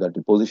relative to the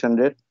deposition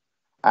rate,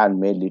 and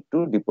may lead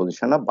to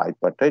deposition of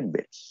bipartite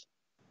beds.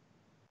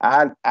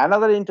 And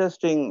another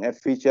interesting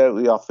feature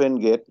we often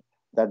get,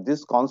 that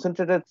this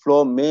concentrated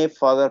flow may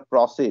further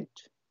proceed,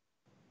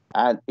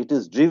 and it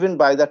is driven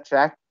by the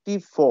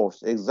tractive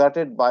force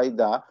exerted by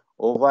the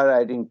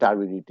overriding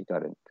turbidity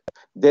current.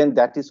 Then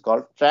that is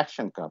called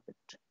traction carpet.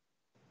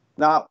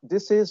 Now,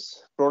 this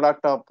is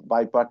product of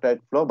bipartite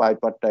flow,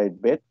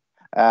 bipartite bed.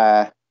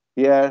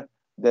 Here,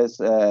 this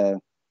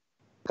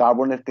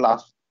carbonate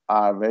clasts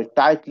are very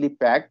tightly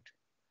packed,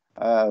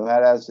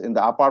 whereas in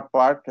the upper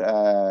part,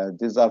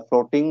 these are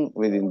floating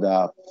within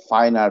the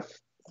finer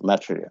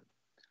material.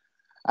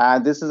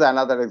 And this is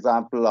another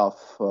example of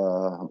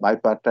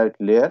bipartite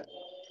layer.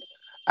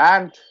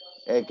 And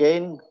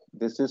again,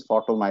 this is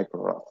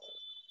photomicrograph.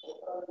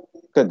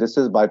 Okay, this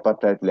is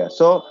bipartite layer.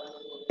 So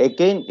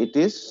again, it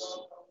is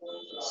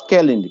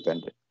scale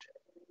independent.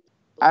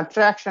 And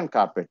traction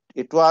carpet,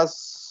 it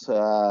was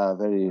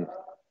very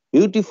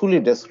beautifully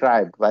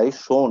described by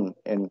Schoen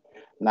in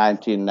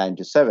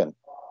 1997.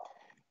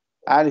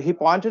 And he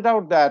pointed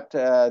out that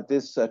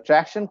this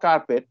traction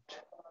carpet,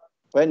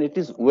 when it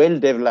is well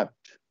developed,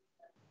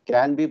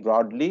 can be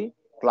broadly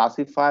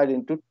classified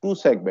into two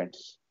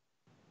segments: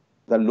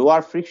 the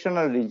lower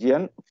frictional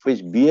region,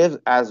 which behaves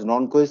as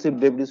non-cohesive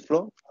debris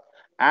flow,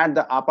 and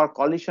the upper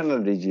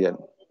collisional region,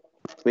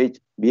 which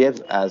behaves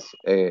as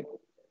a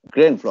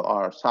grain flow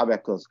or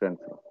subaqueous grain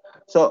flow.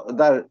 So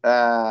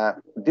the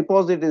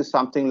deposit is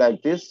something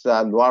like this.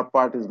 The lower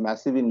part is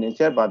massive in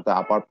nature, but the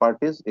upper part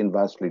is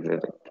inversely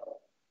graded.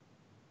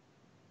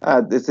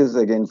 This is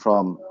again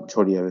from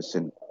Jhoria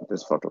Basin,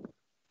 this photo.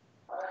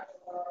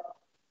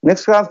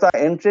 Next comes the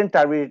entrant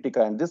turbidity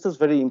current. This is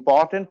very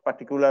important,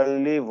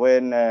 particularly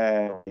when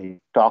we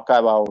talk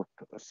about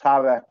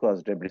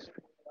subaqueous debris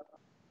flow.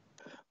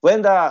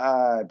 When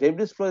the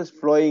debris flow is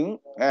flowing,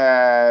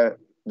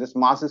 this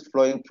mass is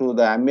flowing through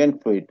the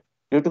ambient fluid.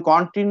 Due to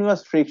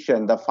continuous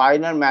friction, the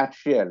finer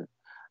material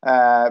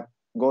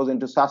goes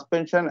into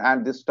suspension,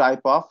 and this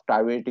type of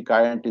turbidity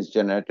current is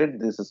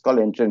generated. This is called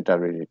entrant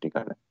turbidity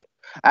current.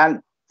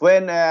 And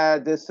when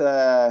this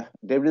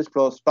debris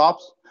flow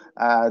stops,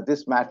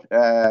 this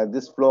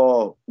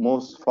flow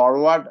moves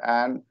forward,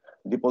 and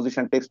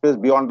deposition takes place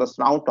beyond the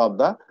snout of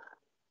the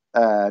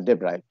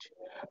debris.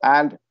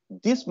 And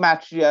this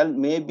material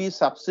may be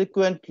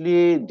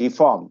subsequently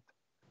deformed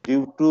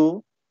due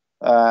to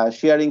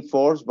shearing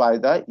force by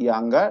the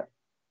younger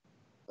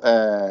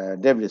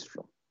debris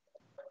flow.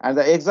 And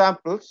the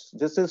examples,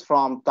 this is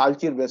from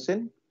Talcher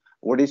Basin,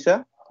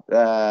 Odisha,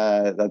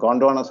 the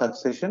Gondwana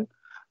succession,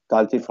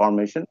 Talcher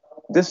formation.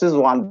 This is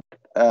one,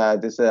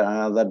 this is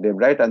another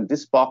debris, and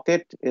this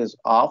pocket is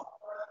of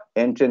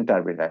entrant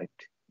turbidite.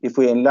 If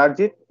we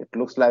enlarge it, it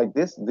looks like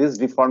this. This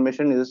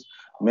deformation is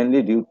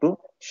mainly due to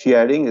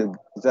shearing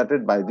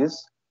exerted by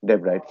this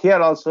debris. Here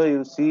also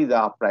you see the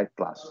upright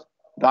class,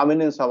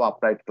 dominance of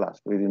upright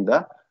class within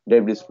the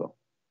debris flow.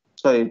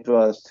 So it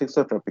was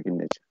thixotropic in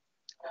nature.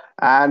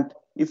 And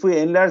if we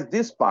enlarge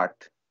this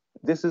part,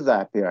 this is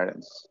the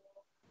appearance.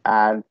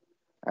 And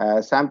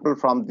sample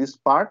from this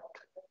part,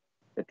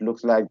 it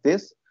looks like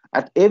this.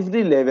 At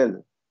every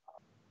level,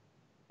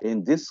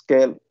 in this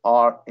scale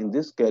or in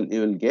this scale,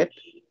 you will get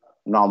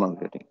normal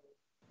grading.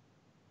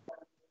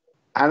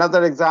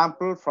 Another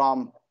example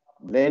from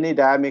Blenny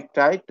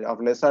diamictite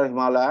of Lesser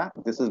Himalaya.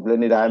 This is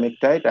Blenny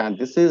diamictite, and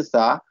this is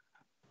the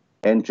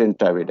entrant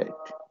turbidite.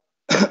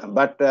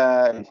 But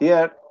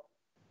here,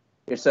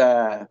 it's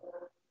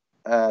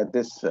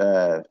this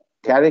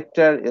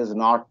character is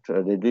not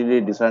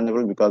readily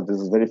discernible because this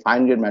is very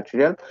fine-grained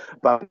material.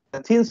 But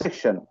the thin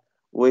section,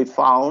 we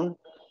found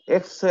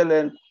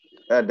excellent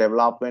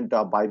development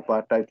of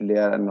bipartite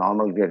layer and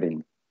normal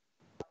grading.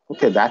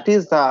 Okay, that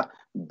is the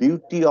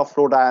beauty of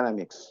flow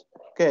dynamics.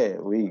 Okay,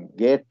 we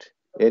get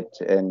it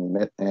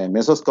in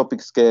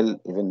mesoscopic scale,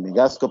 even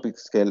megascopic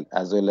scale,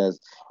 as well as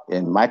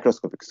in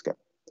microscopic scale.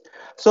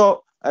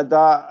 So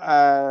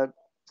the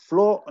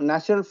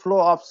natural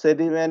flow of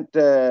sediment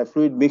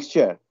fluid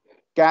mixture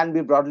can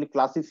be broadly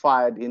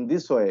classified in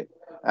this way.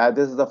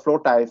 This is the flow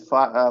type.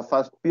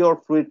 First,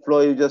 pure fluid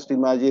flow, you just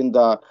imagine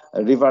the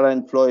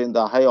riverine flow in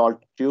the high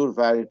altitude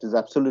where it is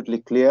absolutely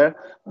clear.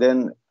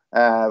 Then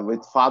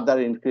with further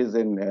increase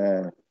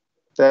in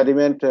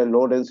sediment,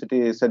 low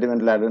density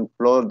sediment laden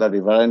flow, the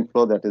riverine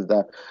flow, that is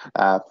the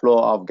flow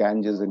of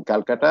Ganges in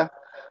Calcutta.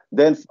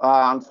 Then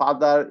on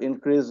further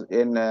increase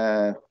in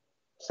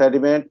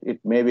sediment, it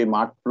may be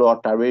mud flow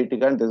or turbidity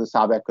current. This is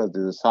subaqueous,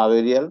 this is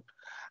subaerial.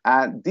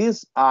 And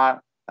these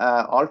are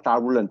all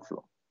turbulent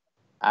flow.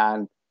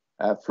 And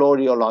flow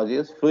rheology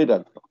is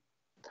fluidal flow.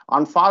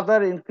 On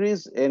further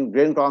increase in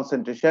grain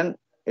concentration,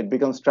 it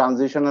becomes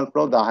transitional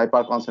flow, the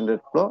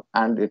hyperconcentrated flow,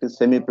 and it is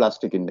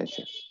semi-plastic in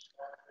nature.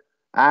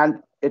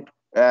 And it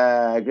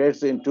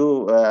grades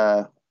into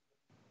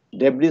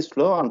debris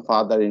flow on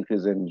further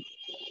increase in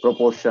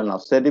proportion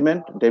of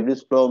sediment.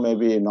 Debris flow may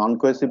be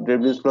non-cohesive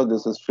debris flow,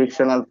 this is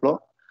frictional flow,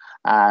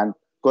 and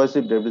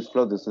cohesive debris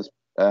flow, this is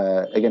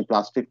again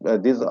plastic.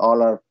 These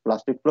all are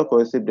plastic flow.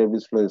 Cohesive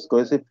debris flow is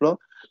cohesive flow,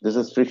 this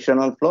is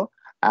frictional flow,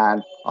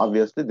 and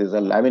obviously these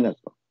are laminar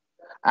flow.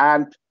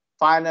 And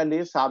finally,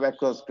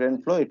 subaqueous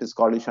grain flow, it is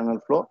collisional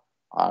flow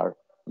or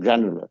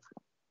granular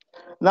flow.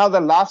 Now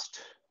the last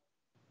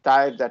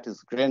type, that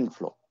is grain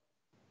flow.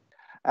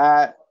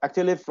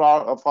 Actually,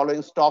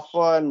 following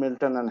Stauffer and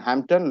Milton and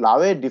Hampton,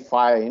 Lowe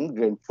defined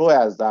grain flow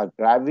as the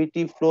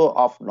gravity flow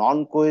of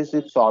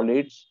non-cohesive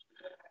solids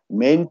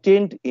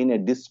maintained in a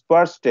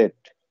dispersed state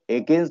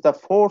against the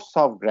force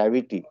of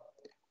gravity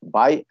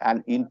by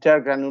an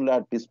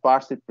intergranular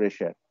dispersive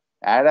pressure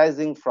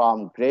arising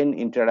from grain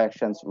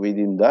interactions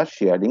within the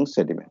shearing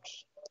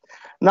sediments.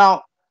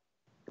 Now,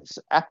 it's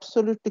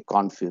absolutely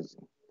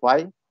confusing.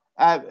 Why?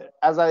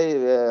 As I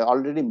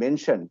already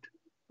mentioned,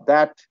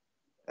 that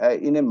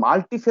in a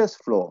multi-phase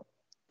flow,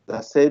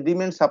 the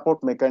sediment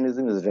support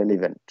mechanism is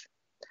relevant.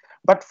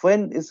 But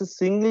when it's a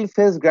single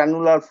phase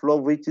granular flow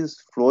which is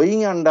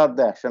flowing under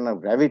the action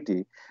of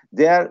gravity,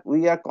 there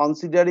we are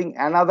considering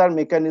another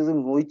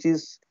mechanism which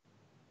is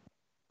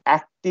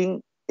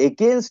acting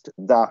against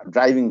the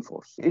driving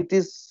force. It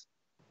is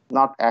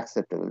not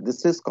acceptable.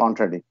 This is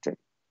contradictory.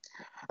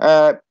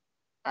 And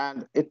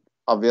it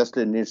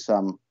obviously needs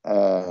some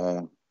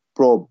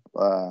probe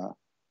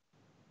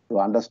to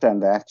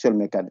understand the actual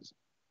mechanism.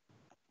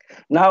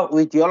 Now,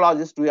 with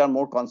geologists, we are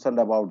more concerned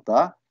about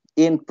the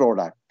end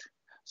product.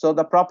 So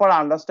the proper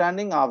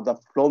understanding of the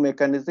flow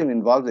mechanism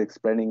involves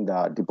explaining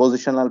the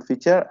depositional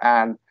feature,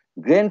 and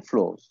grain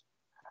flows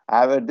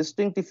have a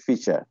distinctive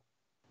feature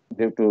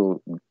due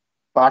to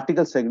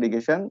particle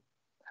segregation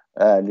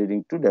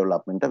leading to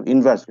development of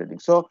inverse grading.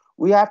 So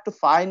we have to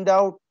find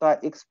out the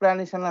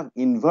explanation of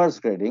inverse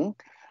grading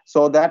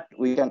so that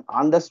we can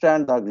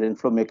understand the grain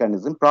flow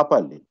mechanism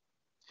properly.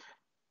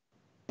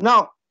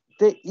 Now,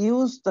 they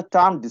use the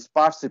term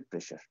dispersive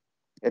pressure.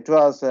 It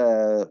was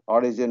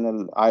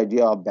original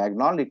idea of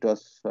Bagnall. It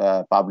was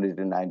published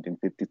in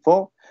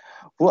 1954,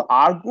 who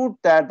argued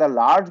that the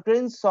large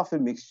grains of a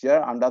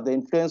mixture under the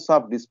influence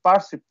of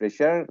dispersive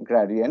pressure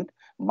gradient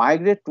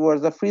migrate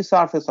towards the free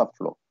surface of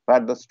flow,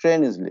 where the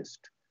strain is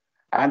least,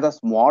 and the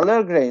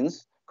smaller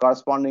grains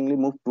correspondingly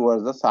move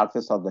towards the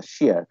surface of the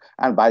shear,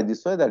 and by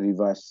this way the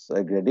reverse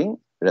grading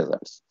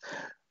results.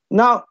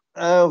 Now,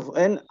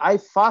 when I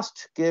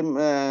first came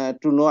to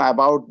know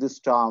about this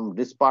term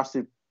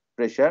dispersive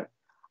pressure,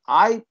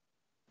 I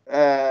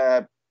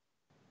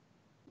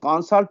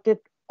consulted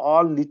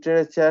all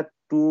literature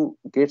to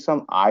get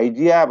some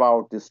idea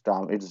about this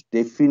term, its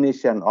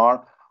definition,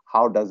 or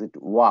how does it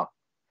work.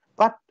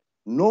 But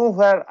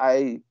nowhere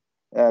I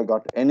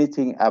got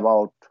anything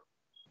about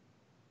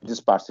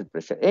dispersive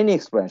pressure, any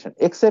explanation,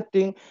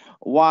 excepting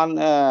one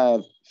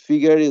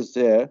figure is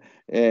there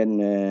in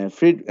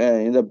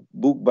the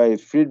book by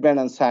Friedman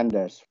and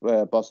Sanders,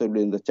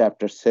 possibly in the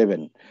chapter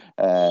 7.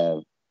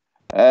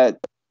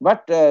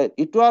 But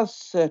it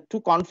was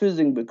too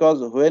confusing,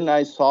 because when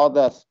I saw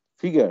the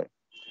figure,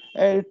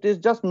 it is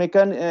just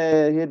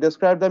he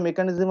described the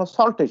mechanism of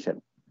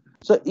saltation.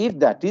 So if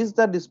that is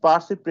the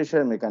dispersive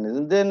pressure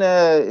mechanism, then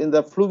in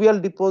the fluvial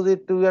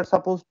deposit, we are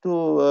supposed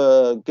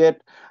to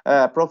get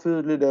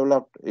profusely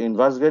developed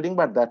inverse grading,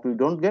 but that we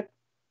don't get.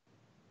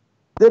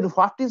 Then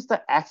what is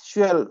the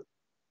actual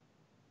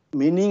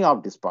meaning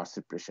of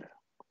dispersive pressure?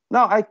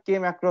 Now, I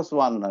came across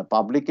one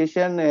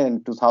publication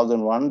in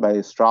 2001 by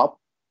Straub,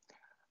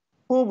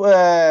 who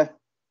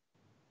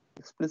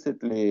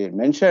explicitly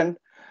mentioned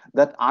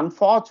that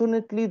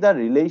unfortunately the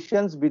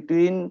relations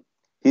between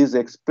his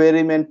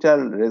experimental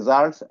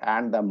results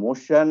and the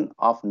motion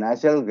of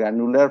natural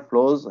granular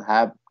flows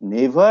have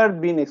never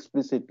been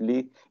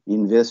explicitly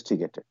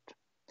investigated.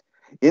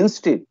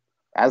 Instead,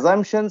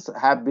 assumptions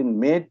have been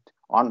made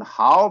on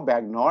how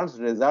Bagnall's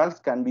results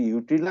can be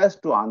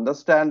utilized to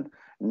understand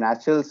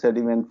natural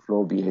sediment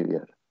flow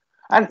behavior.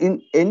 And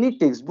in any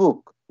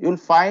textbook, you'll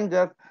find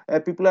that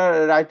people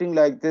are writing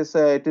like this,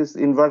 it is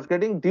inverse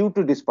grading due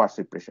to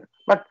dispersive pressure.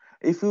 But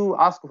if you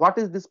ask what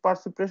is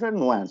dispersive pressure,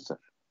 no answer.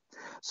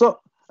 So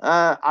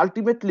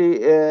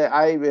ultimately,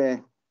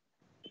 I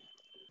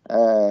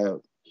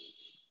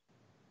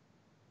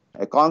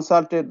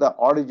consulted the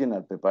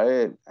original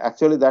paper.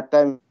 Actually, that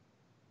time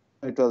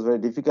it was very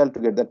difficult to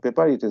get that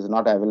paper. It is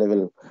not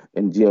available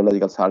in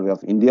Geological Survey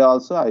of India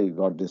also. I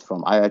got this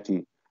from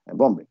IIT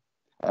Bombay.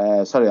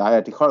 Sorry,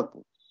 IIT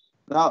Kharagpur.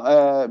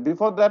 Now,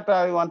 before that,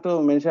 I want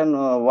to mention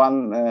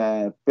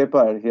one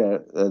paper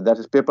here. That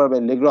is paper by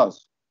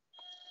Legros,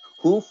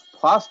 who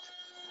first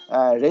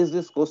raised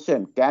this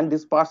question: can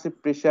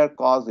dispersive pressure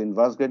cause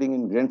inverse grading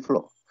in grain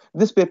flow?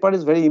 This paper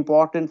is very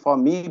important for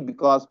me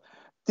because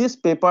this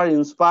paper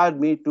inspired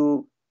me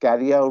to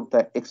carry out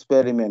the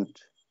experiment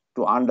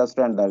to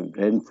understand the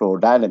grain flow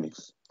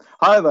dynamics.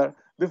 However,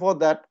 before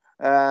that,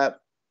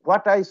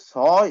 what I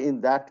saw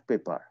in that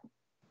paper,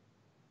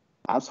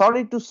 I'm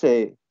sorry to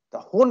say, the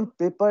whole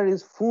paper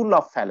is full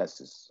of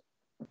fallacies.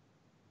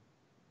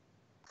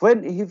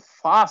 When he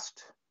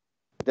first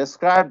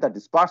described the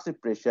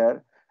dispersive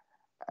pressure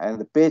and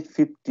the page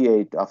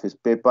 58 of his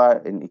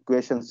paper in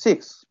equation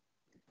 6,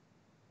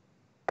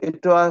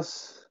 it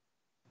was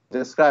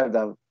described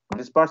the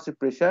dispersive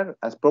pressure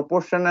as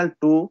proportional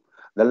to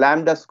the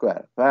lambda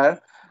square, where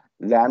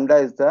lambda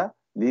is the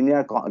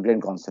linear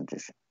grain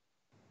concentration.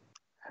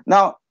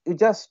 Now, you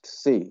just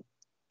see,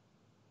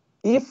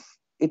 if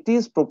it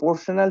is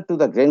proportional to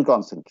the grain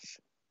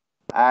concentration,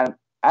 and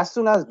as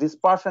soon as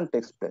dispersion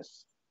takes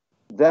place,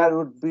 there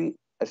would be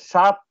a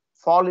sharp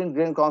fall in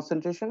grain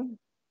concentration,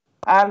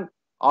 and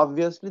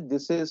obviously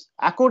this is,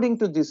 according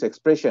to this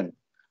expression,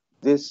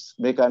 this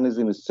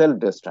mechanism is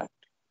self-destructive.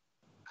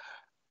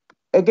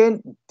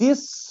 Again,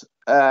 this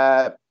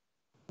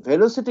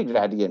velocity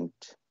gradient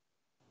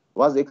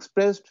was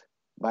expressed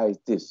by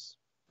this.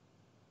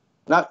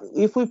 Now,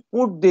 if we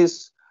put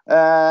this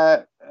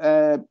value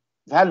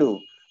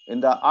in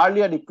the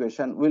earlier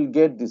equation, we'll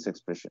get this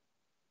expression.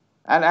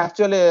 And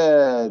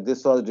actually,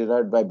 this was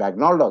derived by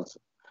Bagnold also.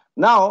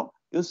 Now,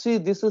 you see,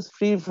 this is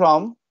free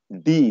from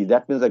D,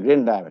 that means the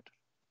grain diameter.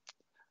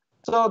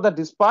 So, the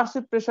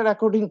dispersive pressure,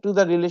 according to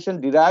the relation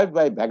derived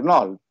by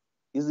Bagnold,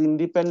 is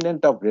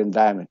independent of grain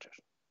diameter.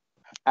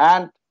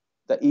 And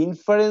the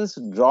inference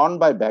drawn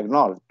by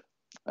Bagnold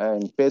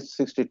in page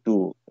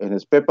 62 in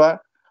his paper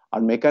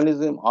on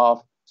mechanism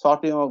of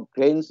sorting of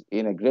grains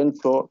in a grain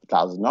flow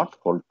does not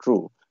hold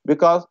true,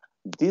 because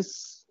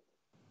this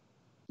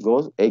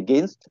goes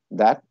against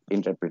that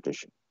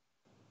interpretation.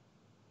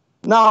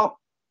 Now,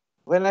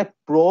 when I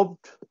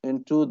probed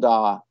into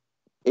the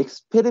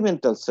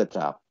experimental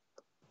setup,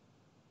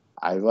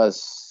 I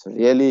was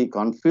really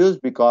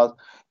confused because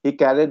he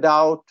carried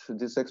out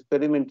this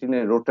experiment in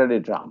a rotary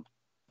drum.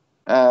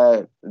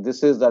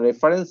 This is the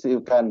reference.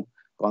 You can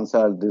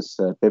consult this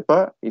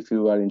paper if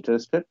you are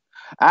interested.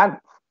 And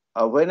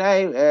when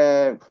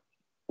I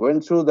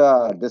went through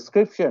the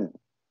description,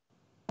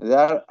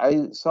 there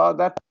I saw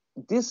that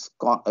this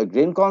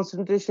grain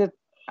concentration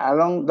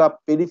along the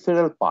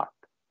peripheral part,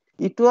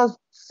 it was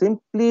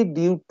simply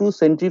due to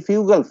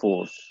centrifugal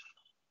force.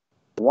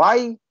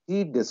 Why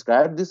he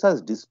described this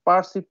as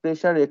dispersive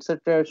pressure,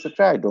 etc.,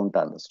 I don't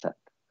understand.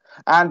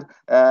 And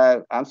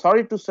I'm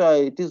sorry to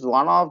say, it is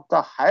one of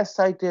the highest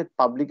cited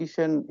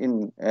publication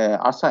in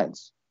Earth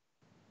Science.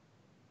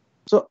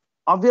 So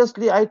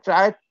obviously, I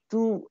tried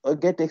to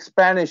get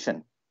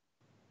explanation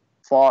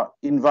for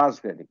inverse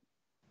grading.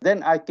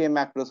 Then I came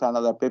across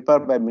another paper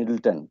by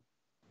Middleton,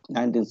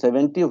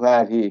 1970,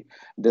 where he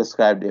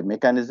described a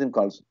mechanism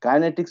called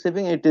kinetic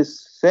sieving. It is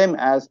same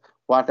as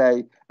what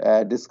I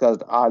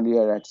discussed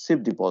earlier at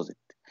sieve deposit,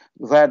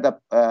 where the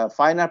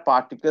finer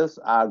particles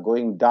are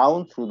going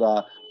down through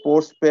the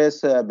pore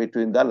space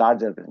between the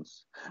larger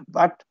grains.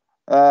 But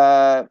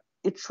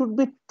it should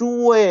be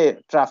two-way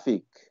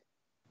traffic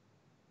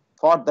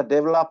for the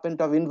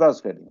development of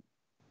inverse grading.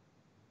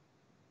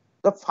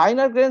 The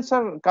finer grains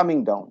are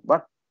coming down,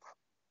 but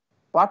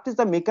what is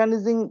the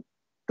mechanism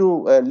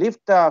to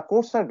lift the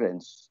coarser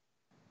grains?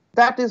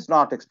 That is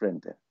not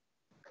explained there.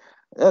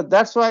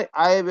 That's why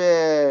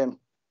I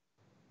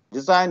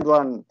designed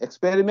one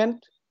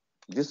experiment.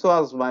 This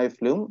was my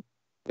flume.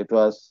 It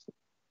was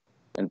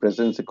in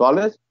Presidency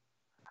College.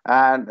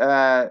 And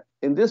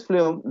in this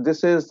flume,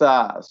 this is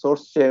the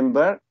source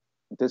chamber.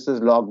 This is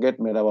log gate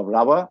made up of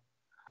rubber,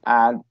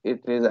 and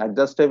it is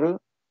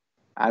adjustable.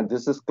 And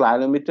this is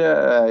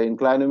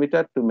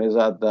inclinometer to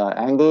measure the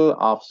angle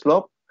of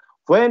slope.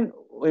 When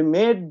we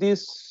made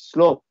this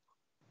slope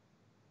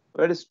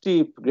very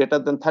steep, greater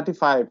than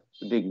 35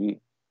 degree,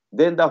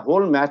 then the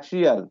whole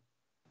material,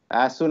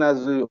 as soon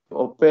as we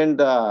opened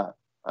the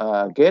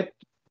gate,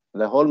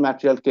 the whole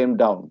material came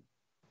down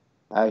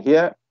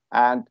here,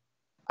 and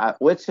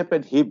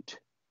wedge-shaped heap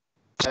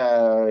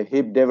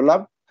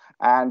developed,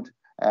 and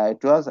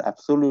it was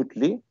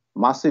absolutely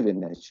massive in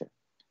nature.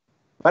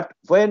 But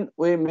when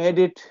we made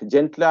it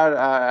gentler,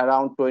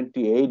 around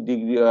 28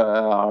 degree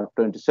or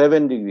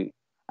 27 degree,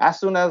 as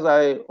soon as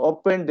I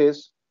opened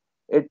this,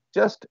 it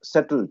just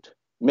settled,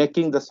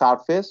 making the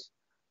surface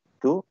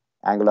to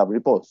angle of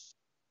repose.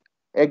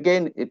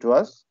 Again, it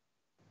was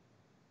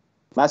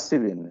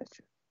massive in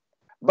nature.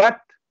 But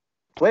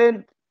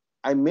when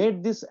I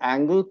made this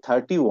angle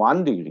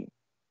 31 degree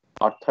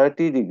or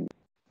 30 degree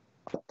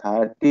or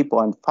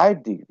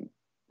 30.5 degree.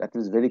 That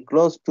is very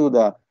close to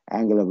the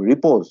angle of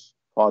repose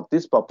for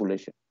this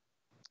population.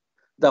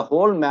 The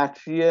whole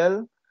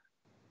material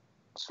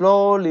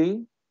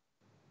slowly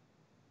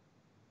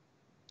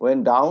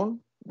went down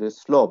the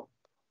slope,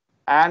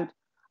 and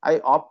I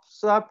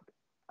observed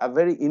a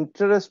very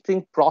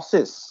interesting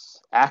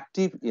process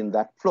active in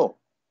that flow.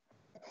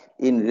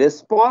 In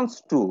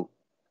response to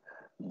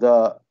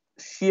the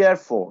shear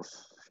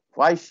force,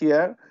 why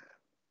shear?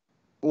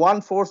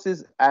 One force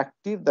is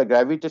active, the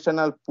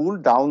gravitational pull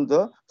down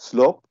the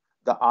slope,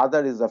 the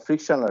other is the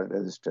frictional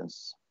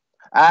resistance.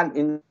 And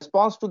in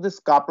response to this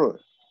couple,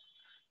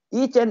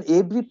 each and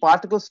every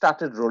particle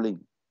started rolling.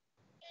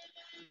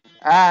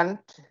 And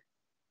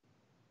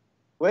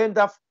when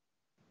the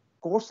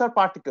coarser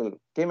particle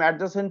came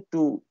adjacent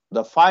to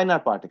the finer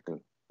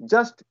particle,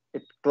 just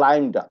it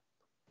climbed up.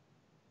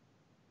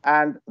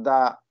 And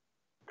the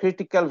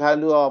critical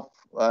value of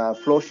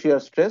flow shear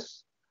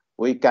stress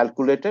we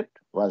calculated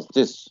was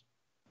this.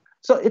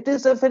 So it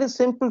is a very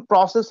simple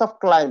process of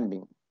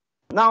climbing.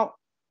 Now,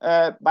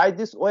 by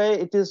this way,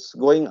 it is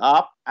going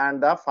up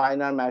and the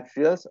finer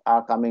materials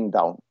are coming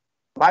down.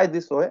 By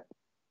this way,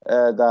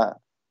 the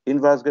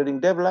inverse grading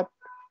developed.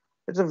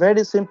 It's a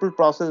very simple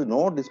process,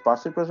 no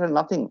dispersive pressure,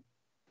 nothing.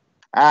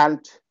 And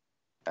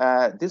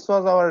this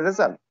was our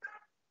result.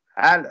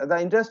 And the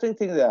interesting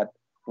thing is that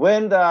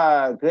when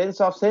the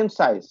grains of same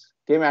size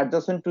came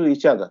adjacent to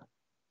each other,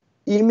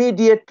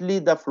 immediately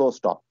the flow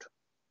stopped,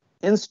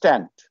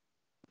 instant.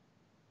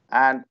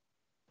 And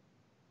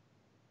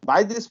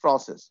by this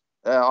process,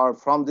 or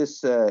from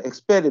this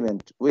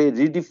experiment, we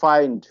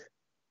redefined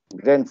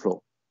grain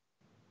flow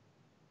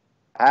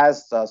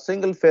as a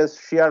single phase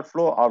shear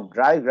flow of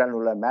dry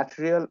granular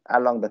material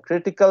along the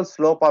critical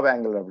slope of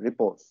angle of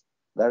repose.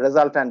 The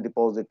resultant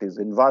deposit is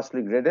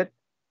inversely graded,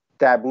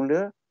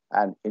 tabular,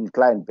 and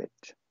inclined bed.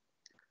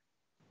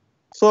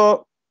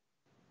 So,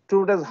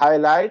 today's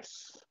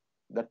highlights: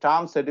 the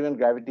term sediment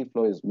gravity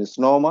flow is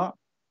misnomer.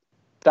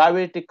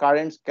 Turbidity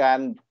currents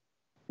can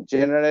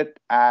generate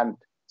and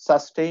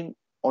sustain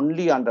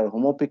only under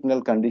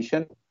homopycnal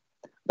condition.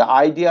 The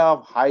idea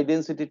of high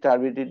density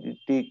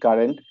turbidity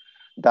current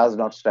does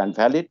not stand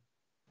valid.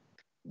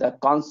 The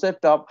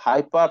concept of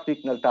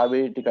hyperpycnal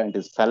turbidity current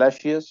is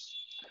fallacious.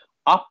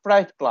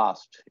 Upright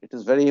clast, it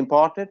is very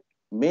important,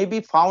 may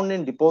be found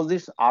in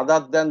deposits other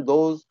than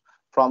those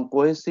from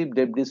cohesive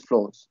debris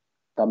flows.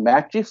 The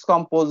matrix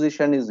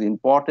composition is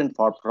important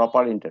for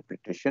proper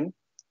interpretation.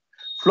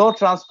 Flow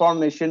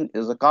transformation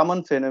is a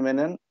common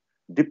phenomenon.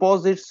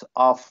 Deposits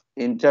of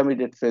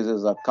intermediate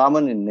phases are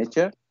common in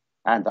nature,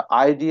 and the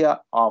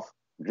idea of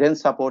grain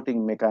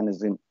supporting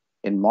mechanism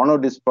in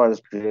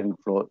monodispersed grain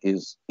flow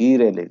is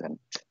irrelevant.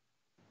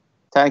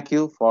 Thank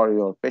you for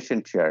your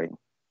patient hearing.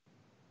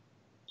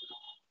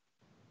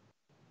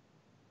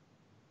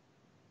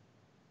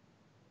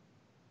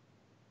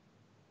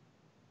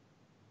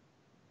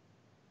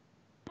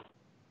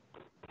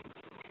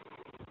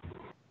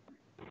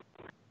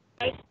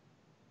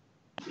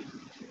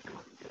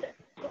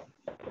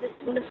 This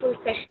wonderful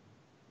session.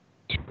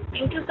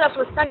 Thank you, sir,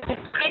 for such a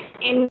great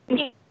and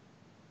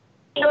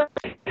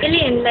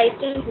really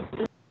enlightening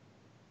system.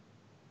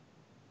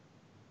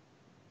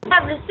 We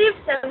have received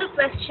several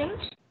questions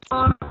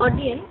from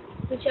audience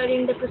which are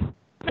in the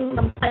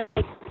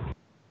process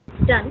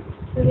done.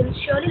 We will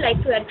surely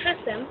like to address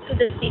them to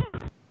the speaker.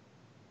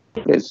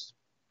 Please.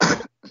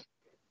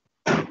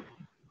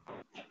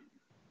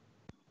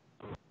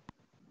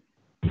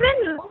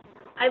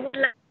 I would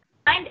like to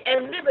remind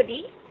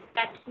everybody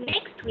that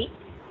next week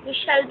we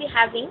shall be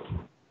having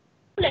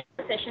two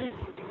lecture sessions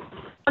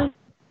on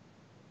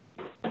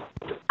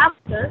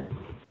after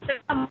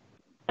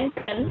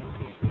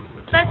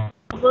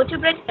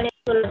vertebrate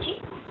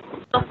paleontology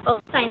of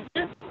Earth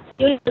Sciences,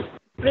 University of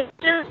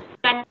Bristol,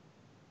 and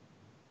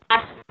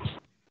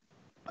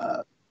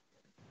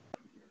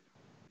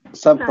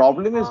some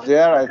problem is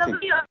there, I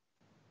think.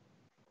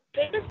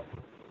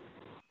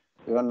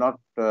 You are not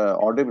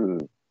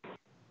audible.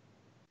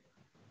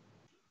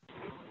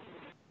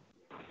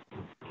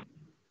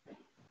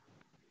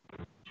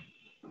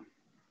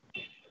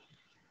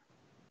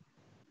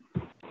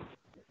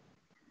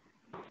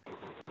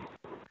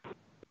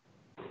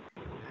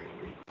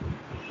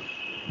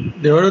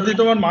 Debarati,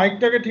 তোমার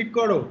মাইকটাকে ঠিক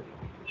করো।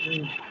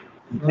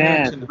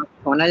 হ্যাঁ,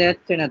 শোনা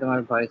যাচ্ছে না তোমার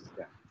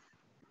ভয়েসটা।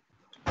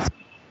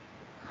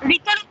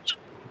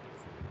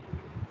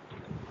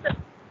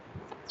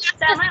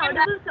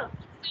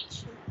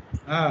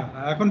 হ্যাঁ,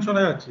 এখন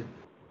শোনা যাচ্ছে।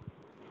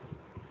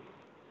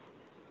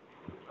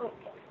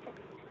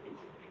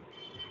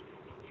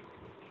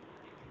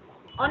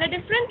 On a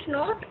different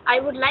note, I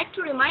would like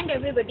to remind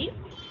everybody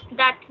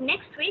that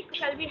next week we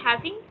shall be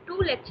having two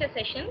lecture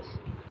sessions.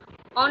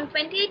 On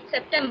 28th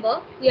September,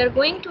 we are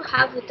going to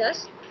have with us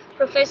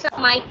Professor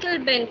Michael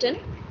Benton,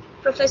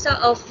 Professor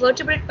of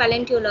Vertebrate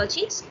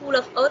Paleontology, School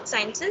of Earth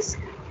Sciences,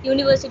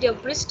 University of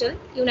Bristol,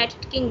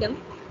 United Kingdom,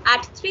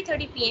 at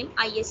 3:30 p.m.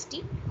 IST.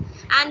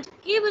 and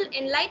he will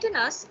enlighten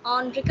us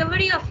on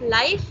recovery of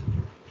life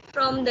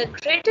from the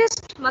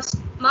greatest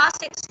mass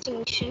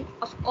extinction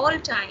of all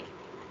time.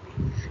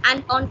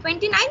 And on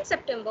 29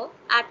 September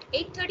at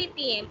 8:30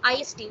 p.m.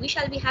 IST, we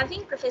shall be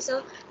having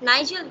Professor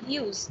Nigel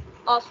Hughes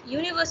of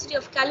University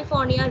of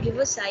California,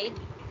 Riverside,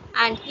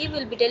 and he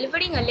will be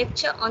delivering a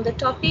lecture on the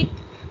topic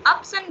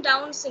Ups and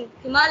Downs in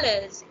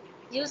Himalayas,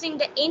 using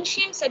the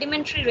ancient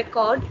sedimentary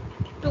record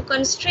to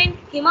constrain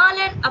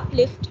Himalayan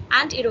uplift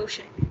and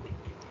erosion.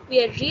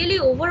 We are really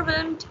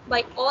overwhelmed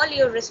by all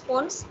your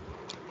response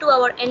to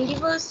our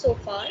endeavors so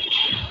far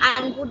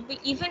and would be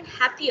even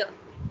happier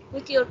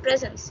with your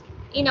presence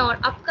in our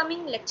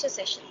upcoming lecture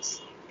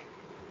sessions.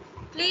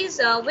 Please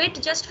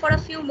wait just for a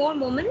few more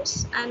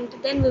moments and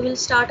then we will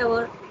start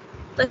our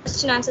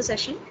question answer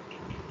session.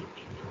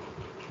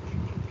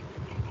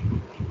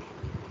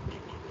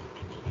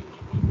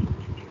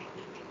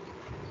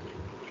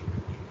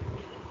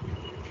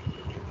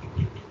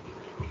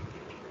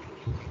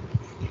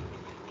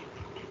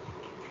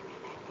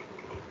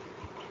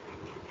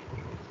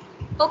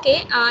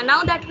 Okay,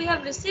 now that we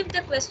have received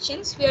the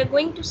questions, we are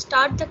going to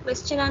start the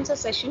question answer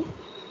session.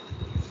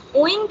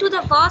 Owing to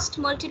the vast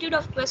multitude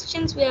of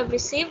questions we have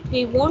received,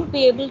 we won't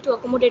be able to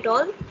accommodate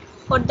all.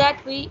 For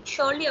that, we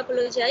surely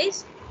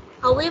apologize.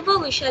 However,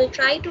 we shall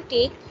try to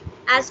take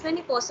as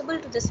many possible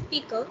to the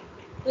speaker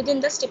within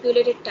the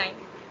stipulated time.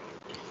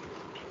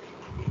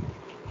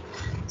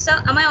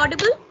 Sir, am I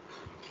audible?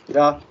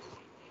 Yeah.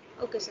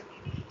 Okay, sir.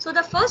 So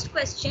the first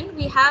question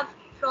we have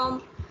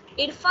from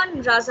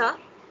Irfan Raza,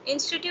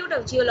 Institute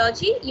of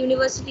Geology,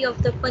 University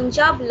of the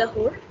Punjab,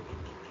 Lahore.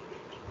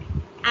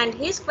 And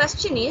his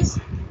question is,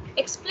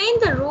 explain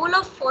the role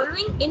of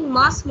following in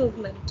mass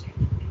movement.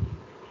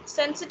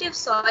 Sensitive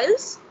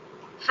soils,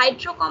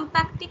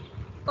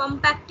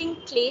 compacting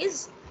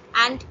clays,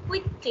 and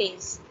quick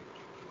clays.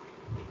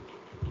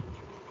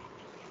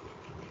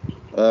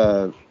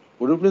 Would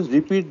you please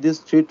repeat these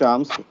three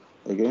terms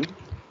again?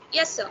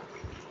 Yes, sir.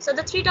 So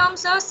the three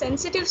terms are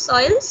sensitive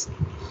soils,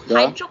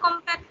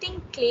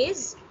 hydrocompacting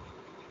clays,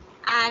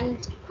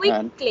 and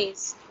quick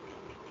clays.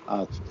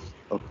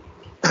 Okay.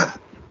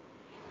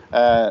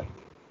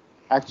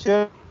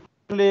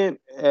 Actually,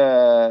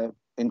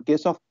 in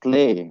case of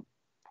clay,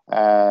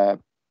 the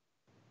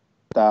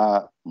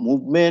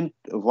movement,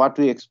 what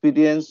we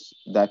experience,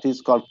 that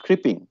is called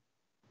creeping.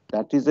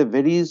 That is a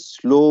very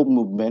slow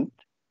movement,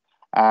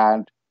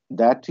 and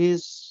that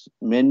is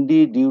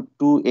mainly due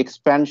to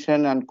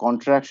expansion and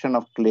contraction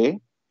of clay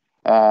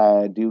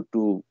due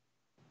to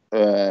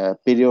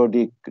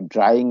periodic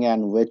drying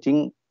and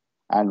wetting.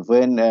 And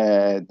when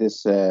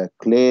this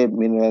clay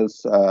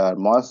minerals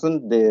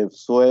moisten the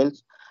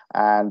soils,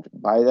 and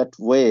by that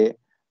way,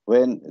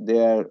 when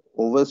they are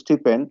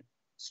overstripped,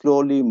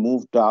 slowly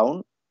move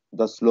down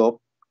the slope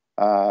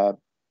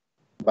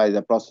by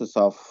the process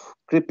of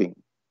creeping.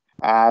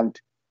 And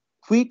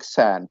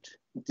quicksand,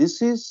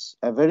 this is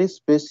a very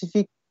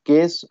specific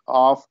case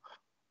of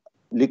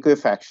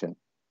liquefaction.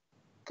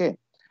 Okay,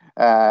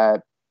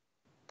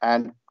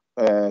 and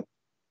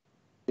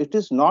it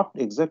is not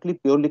exactly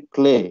purely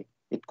clay.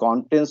 It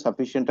contains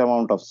sufficient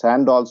amount of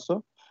sand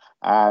also,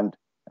 and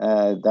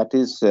that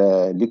is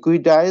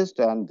liquidized,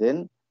 and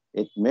then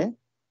it may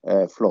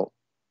flow.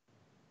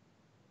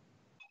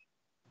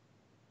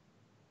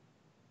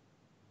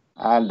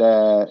 And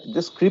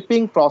this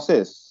creeping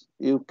process,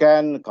 you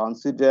can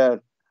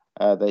consider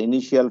the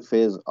initial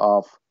phase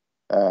of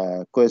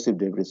cohesive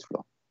debris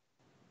flow.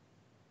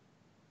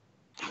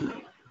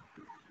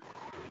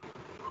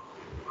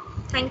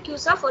 Thank you,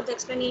 sir, for the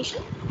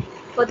explanation.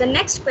 For the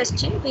next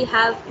question, we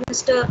have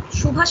Mr.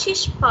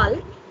 Shubhashish Pal,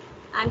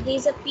 and he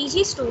is a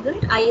PG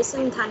student,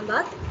 ISM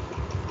Dhanbad.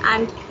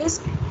 And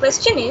his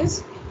question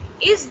is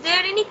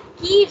there any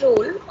key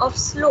role of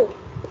slope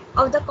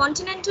of the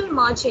continental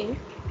margin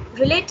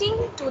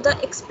relating to the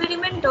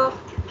experiment of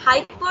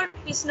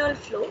hyperpicinal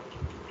flow,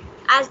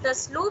 as the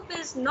slope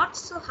is not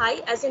so high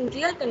as in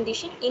real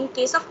condition in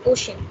case of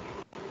ocean?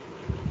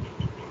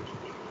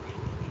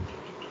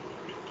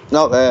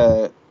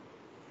 Now,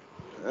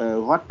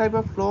 what type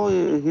of flow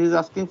he is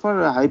asking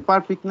for? A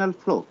hyperpicinal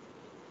flow?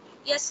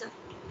 Yes, sir.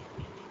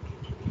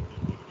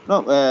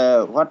 No,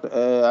 what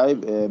I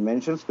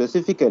mentioned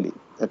specifically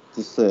that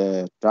this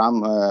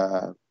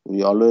term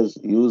we always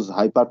use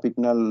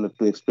hyperpicinal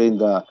to explain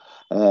the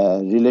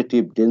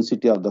relative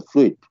density of the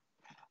fluid.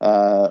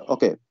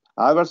 Okay,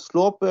 however,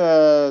 slope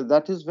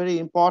that is very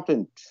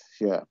important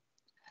here,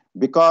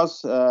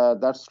 because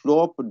that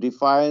slope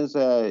defines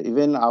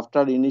even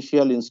after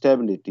initial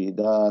instability,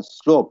 the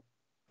slope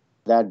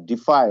that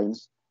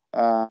defines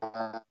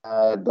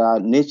the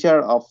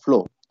nature of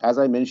flow. As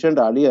I mentioned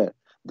earlier,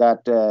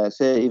 that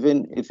say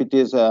even if it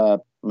is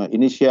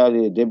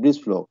initial debris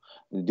flow,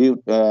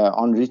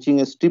 on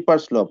reaching a steeper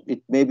slope,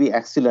 it may be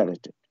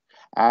accelerated,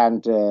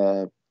 and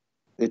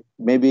it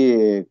may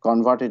be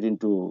converted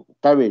into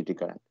turbidity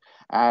current.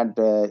 And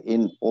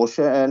in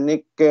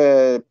oceanic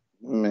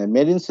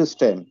marine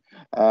system,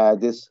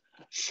 this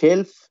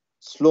shelf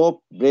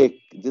slope break.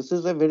 This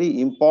is a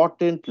very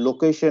important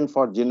location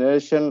for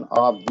generation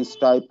of this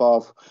type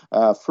of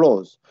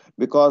flows,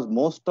 because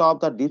most of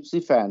the deep sea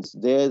fans,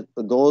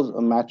 those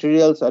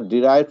materials are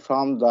derived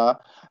from the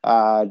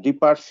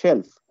deeper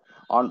shelf.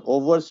 On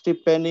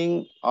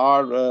oversteepening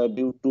or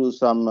due to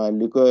some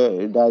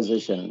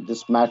liquidization,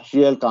 this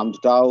material comes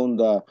down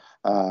the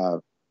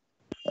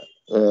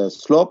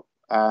slope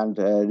and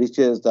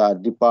reaches the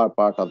deeper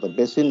part of the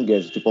basin,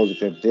 gets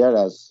deposited there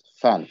as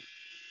fan.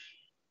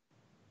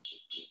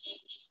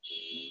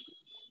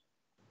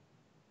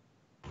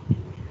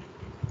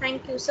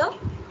 Thank you, sir.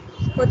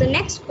 For the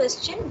next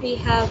question, we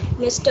have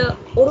Mr.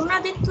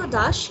 Arunaditya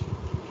Das,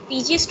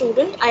 PG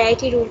student,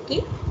 IIT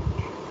Roorkee.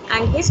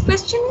 And his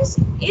question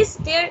is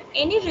there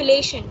any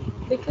relation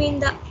between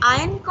the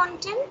iron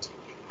content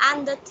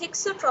and the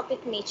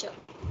thixotropic nature?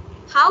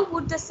 How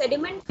would the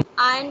sediment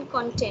iron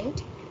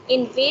content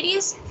in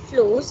various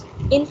flows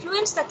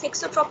influence the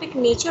thixotropic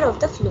nature of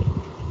the flow?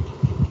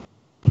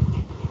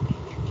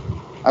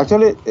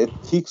 Actually, a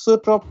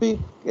thixotropic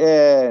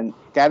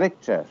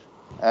character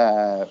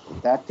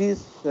that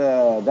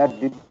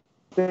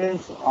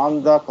depends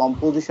on the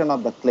composition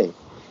of the clay.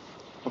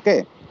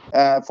 Okay,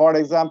 for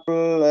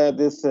example,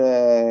 this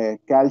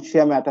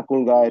calcium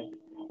attapulgite,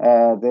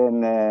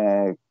 then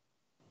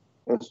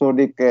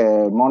sodic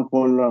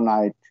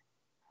montmorillonite.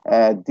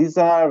 These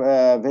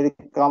are very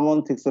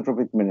common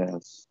thixotropic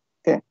minerals.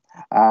 Okay,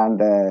 and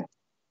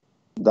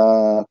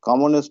the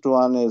commonest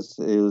one is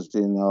used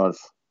in our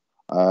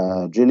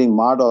drilling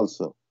mud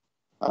also.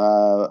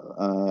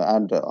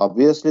 And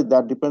obviously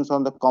that depends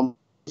on the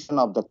composition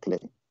of the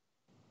clay.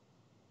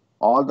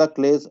 All the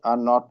clays are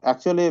not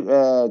actually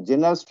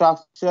general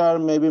structure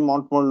may be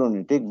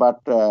montmorillonitic,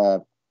 but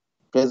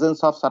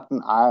presence of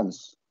certain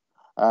ions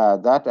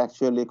that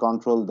actually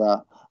control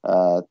the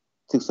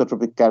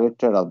thixotropic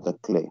character of the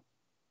clay.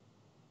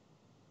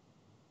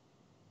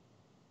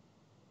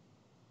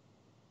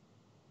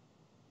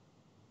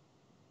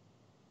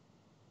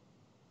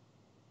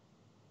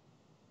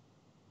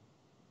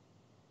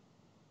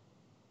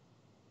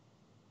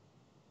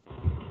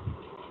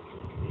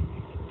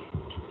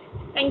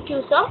 Thank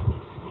you, sir.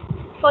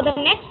 For the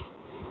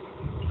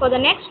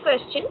next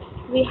question,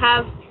 we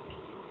have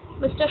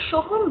Mr.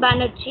 Shoham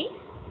Banerjee,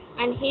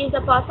 and he is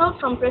a pass out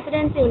from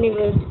Presidency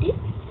University.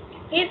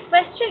 His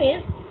question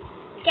is,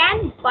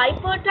 can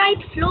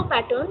bipartite flow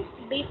patterns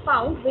be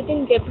found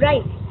within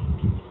debris?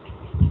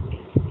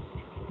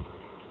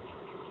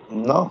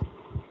 No.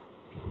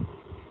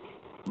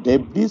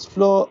 Debris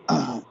flow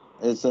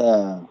is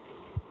where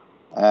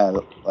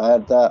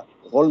the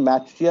whole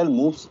material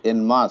moves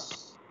in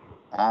mass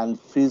and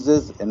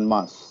freezes in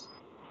mass.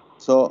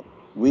 So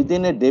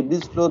within a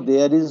debris flow,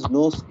 there is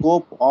no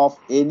scope of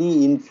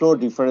any inflow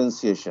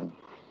differentiation.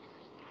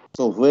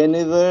 So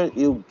whenever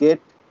you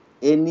get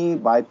any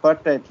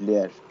bipartite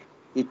layer,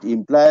 it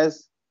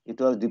implies it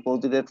was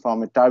deposited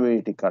from a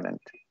turbidity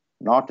current,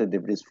 not a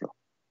debris flow.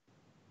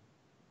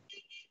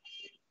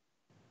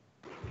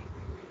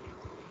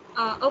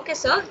 Okay,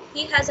 sir.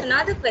 He has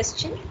another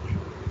question.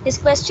 His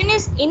question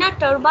is, in a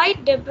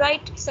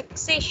turbide-debride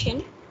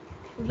succession,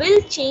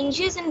 will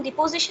changes in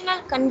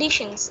depositional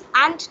conditions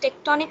and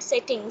tectonic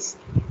settings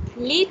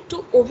lead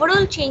to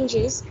overall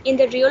changes in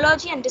the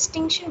rheology and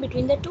distinction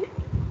between the two?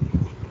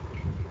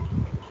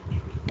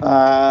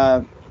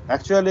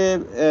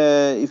 Actually,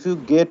 if you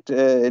get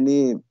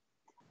any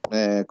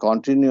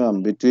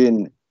continuum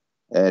between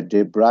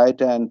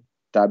debride and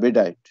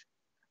turbidite,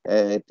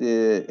 it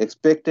is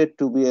expected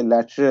to be a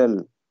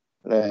lateral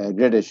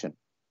gradation.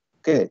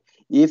 Okay,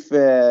 if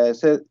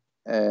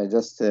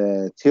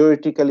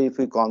theoretically, if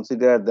we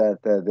consider that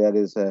there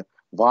is a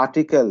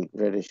vertical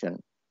gradation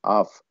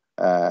of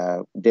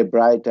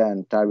debride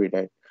and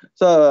turbidite,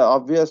 so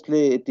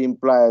obviously it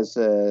implies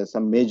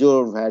some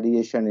major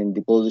variation in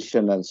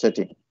depositional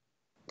setting.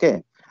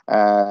 Okay,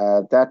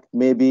 that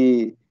may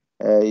be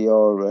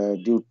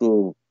due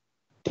to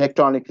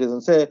tectonic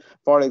reasons. Say,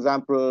 for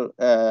example,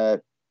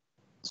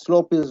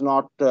 slope is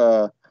not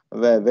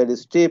very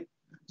steep,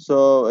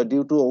 so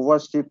due to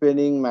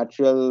oversteepening,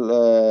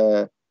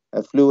 material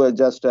flew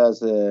just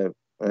as a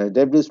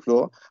debris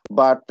flow,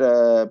 but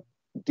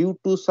due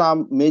to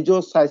some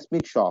major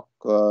seismic shock,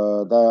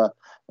 the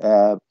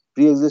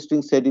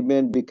pre-existing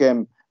sediment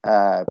became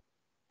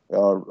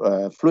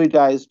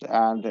fluidized,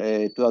 and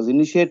it was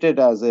initiated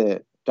as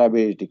a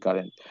turbidity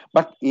current.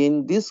 But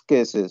in these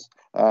cases,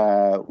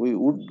 we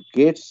would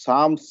get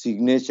some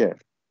signature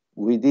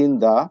within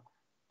the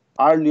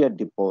earlier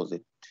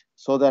deposit,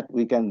 so that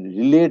we can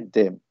relate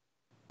them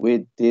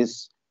with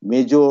this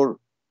major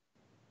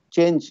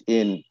change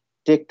in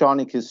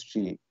tectonic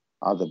history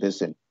of the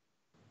basin.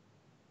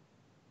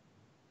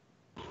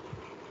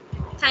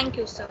 Thank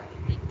you, sir.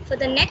 For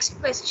the next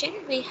question,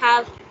 we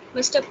have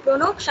Mr.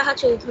 Pranab Shah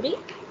Chaudhuri,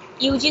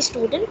 UG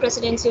student,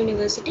 Presidency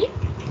University,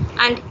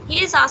 and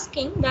he is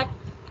asking that,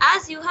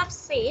 as you have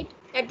said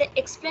that the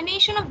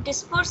explanation of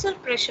dispersal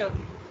pressure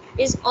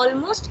is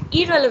almost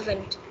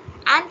irrelevant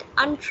and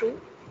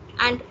untrue,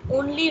 and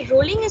only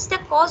rolling is the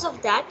cause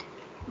of that,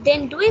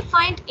 Then do we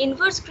find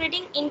inverse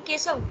grading in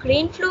case of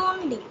grain flow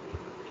only?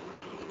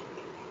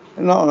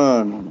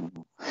 No.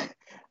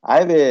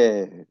 I've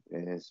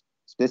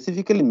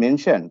specifically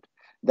mentioned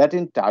that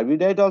in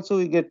turbidite also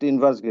we get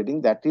inverse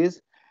grading, that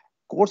is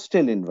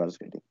coastal inverse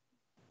grading.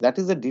 That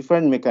is a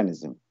different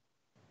mechanism.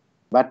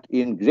 But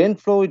in grain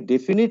flow, we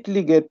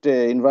definitely get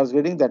inverse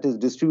grading, that is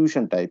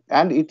distribution type,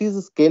 and it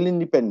is scale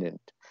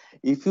independent.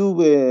 If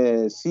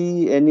you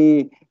see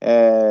any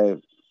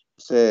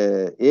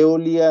say,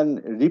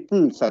 aeolian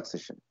ripple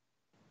succession,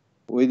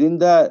 within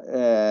the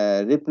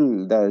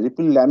ripple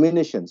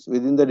laminations,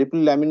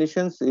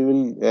 you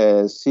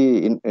will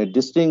see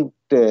distinct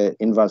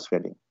inverse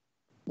grading.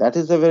 That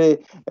is a very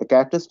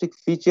characteristic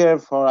feature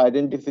for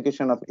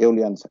identification of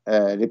aeolian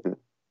ripple.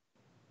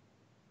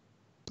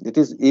 It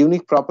is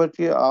unique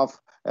property of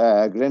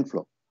grain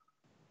flow.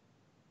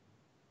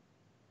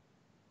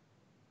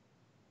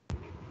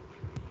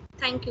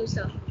 Thank you,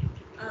 sir.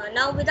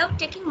 Now, without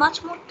taking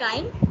much more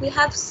time, we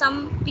have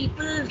some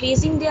people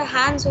raising their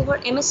hands over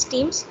MS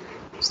Teams.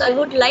 So I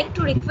would like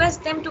to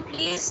request them to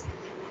please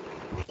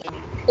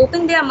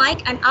open their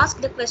mic and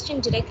ask the question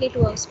directly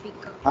to our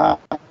speaker.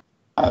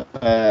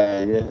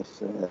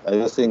 Yes, I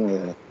was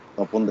saying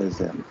Tapun is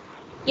there.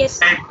 Yes,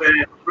 sir.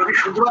 Prabir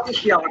শুনতে পাচ্ছিস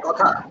কি আমার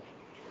কথা?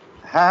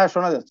 হ্যাঁ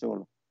শোনা যাচ্ছে,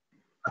 বলো।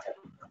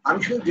 আমি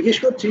শুধু জিজ্ঞেস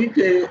করছি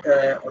যে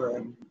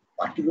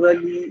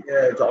পার্টিকুলারলি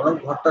জনক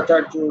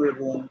ভট্টাচার্য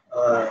এবং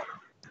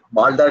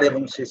মালদার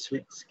এবং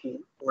সেসভিক্সকি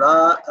ওরা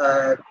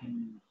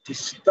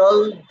ডিস্টাল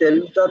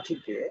ডেল্টা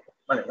থেকে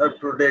মানে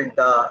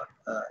প্রোডেল্টা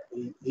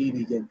এই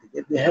রিজন থেকে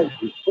they have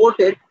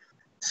reported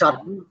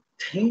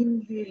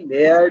subthinly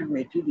layered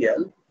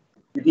material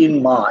within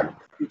mud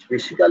which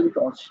basically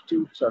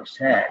constitutes of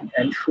sand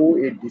and show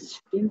a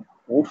distinct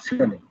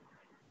portioning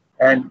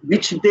and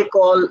which they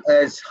call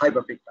as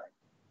hyperpictite.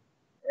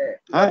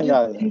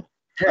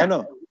 I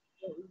know.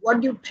 What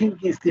do you think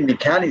is the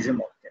mechanism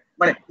of that?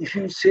 But if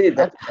you say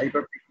that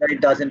hyperpictite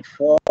doesn't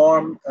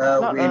form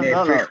when a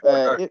fresh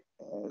water...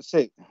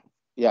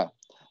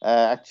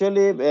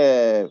 Actually,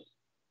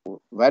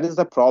 where is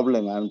the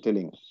problem? I'm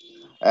telling.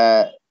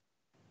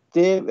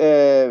 They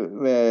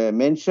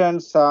mentioned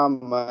some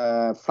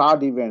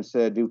flood events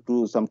due to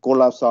some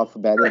collapse of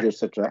barrage,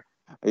 etc.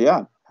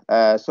 Yeah.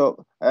 So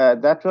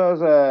that was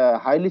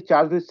highly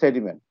charged with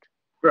sediment.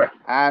 Right.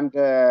 And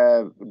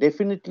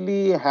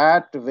definitely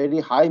had very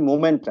high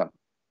momentum.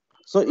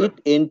 So it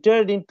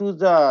entered into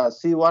the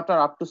seawater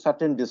up to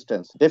certain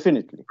distance,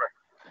 definitely. Right.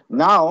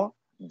 Now,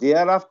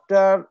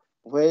 thereafter,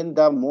 when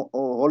the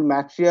whole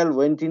material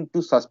went into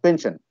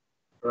suspension,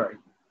 right,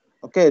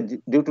 okay,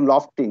 due to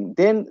lofting,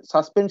 then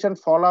suspension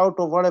fall out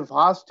over a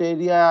vast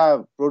area,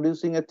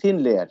 producing a thin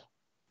layer.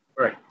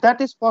 Right. That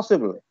is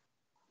possible.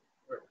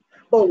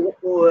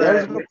 There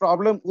is no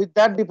problem with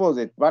that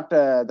deposit, but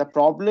the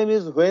problem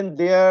is when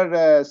they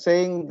are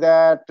saying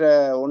that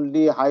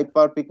only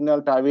hyperpicnal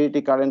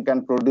turbidity current can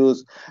produce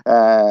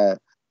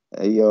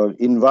your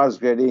inverse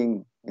grading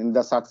in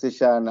the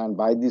succession, and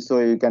by this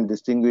way you can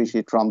distinguish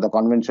it from the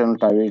conventional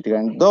turbidity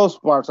current. Those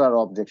parts are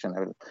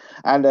objectionable.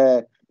 And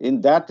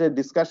in that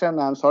discussion,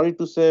 I'm sorry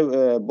to say,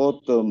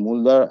 both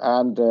Mulder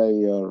and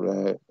your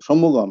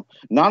Shambhugam,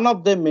 none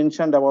of them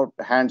mentioned about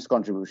Hand's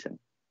contribution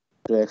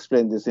to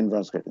explain this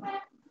inverse grading.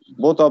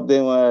 Both of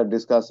them were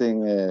discussing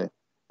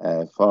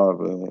for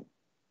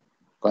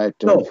quite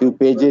a few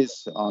pages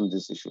on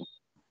this issue.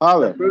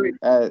 However,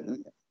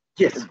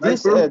 yes,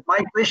 my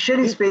question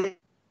is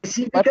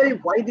specifically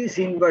why this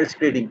inverse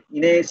grading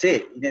in a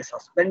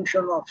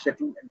suspension of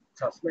settlement,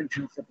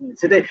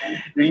 is it a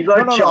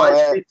river charge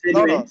with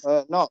elements?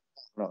 No.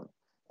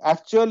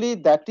 Actually,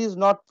 that is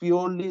not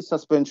purely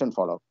suspension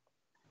fallout.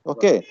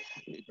 Okay,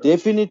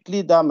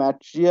 definitely the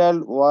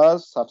material was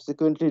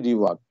subsequently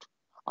reworked.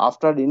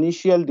 After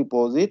initial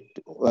deposit,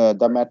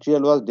 the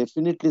material was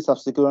definitely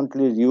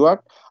subsequently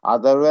reworked.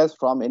 Otherwise,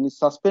 from any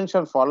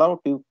suspension fallout,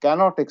 you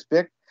cannot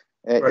expect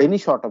any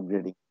sort of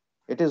grading.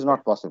 It is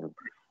not possible.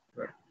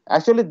 Right.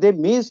 Actually, they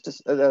missed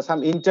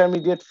some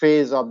intermediate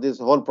phase of this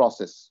whole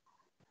process.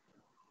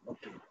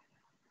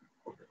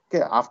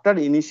 Okay, after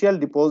initial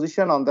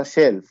deposition on the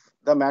shelf,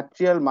 the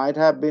material might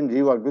have been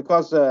reworked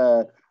because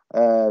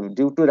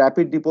due to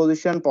rapid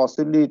deposition,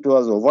 possibly it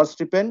was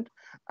overstripped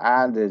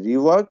and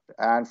reworked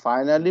and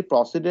finally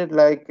proceeded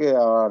like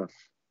our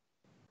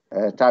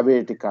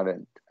turbidity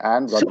current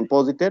and got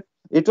deposited.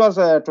 It was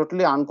a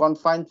totally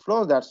unconfined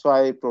flow. That's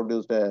why it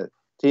produced a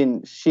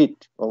thin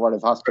sheet over a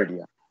vast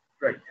area.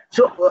 Right.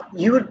 So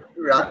you would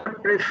rather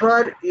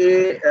prefer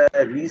a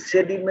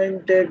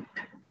resedimented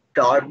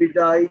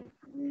turbidite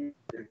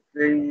with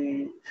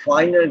very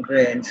finer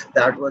grains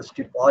that was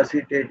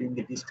deposited in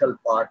the distal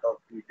part of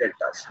the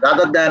deltas,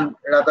 rather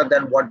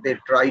than what they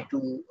try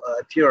to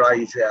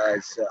theorize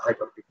as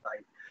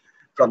hyperpicnite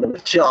from the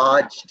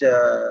charged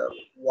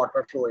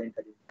water flow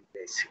entering the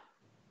basin.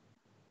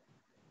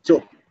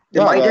 So they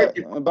might have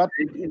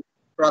in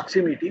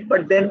proximity,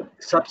 but then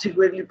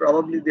subsequently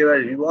probably they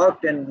were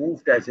reworked and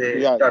moved as a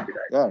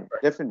turbidite. Yeah,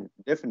 right.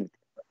 Definitely.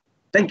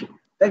 Thank you.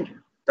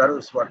 That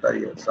was what I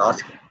was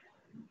asking.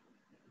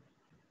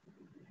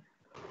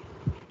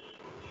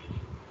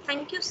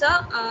 Thank you,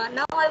 sir.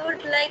 Now I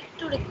would like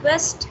to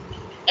request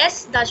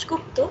S.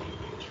 Dasgupta,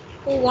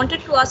 who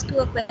wanted to ask you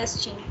a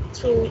question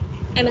through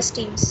MS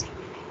Teams.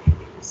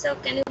 Sir,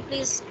 can you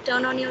please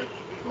turn on your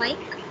mic?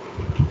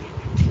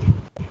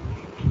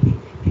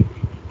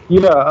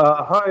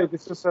 Yeah, hi,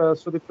 this is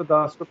Sudipta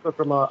Dasgupta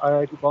from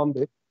IIT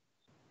Bombay.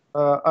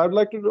 I'd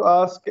like to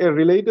ask a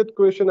related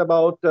question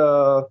about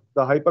the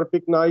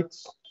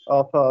hyperpignites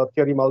of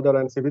Thierry Mulder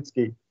and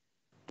Savitsky,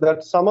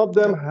 that some of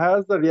them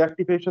has the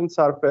reactivation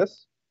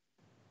surface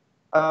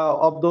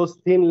of those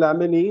thin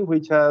laminae,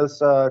 which has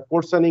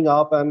coarsening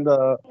up and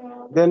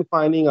then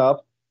fining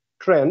up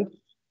trend,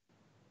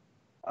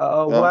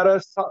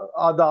 whereas the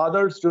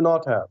others do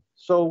not have.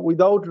 So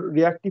without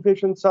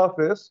reactivation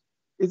surface,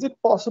 is it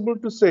possible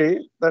to say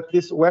that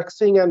this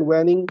waxing and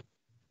waning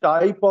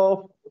type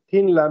of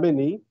thin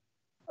laminae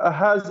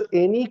has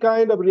any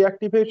kind of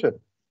reactivation?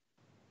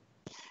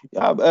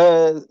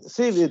 Yeah,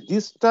 see,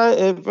 this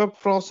type of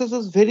process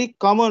is very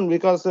common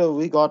because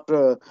we got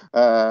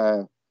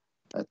a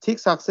thick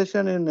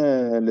succession in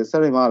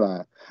Lesser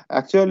Himalaya.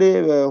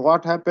 Actually,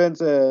 what happens,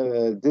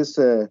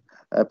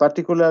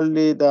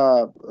 particularly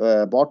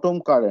the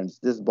bottom currents,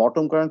 these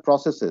bottom current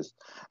processes,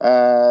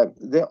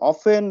 they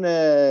often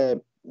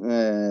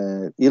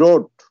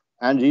erode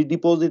and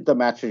redeposit the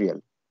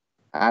material.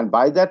 And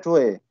by that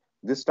way,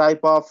 this type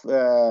of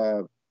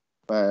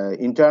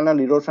internal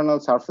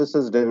erosional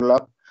surfaces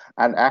develop,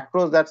 and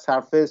across that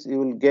surface, you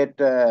will get,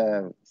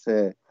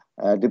 say,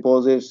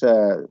 deposits,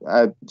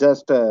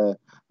 just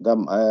the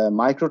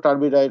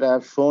microturbidite I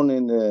have shown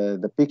in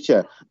the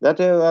picture, that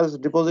was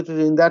deposited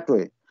in that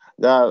way.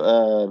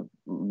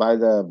 By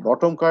the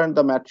bottom current,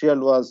 the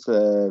material was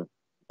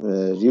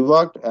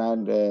reworked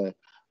and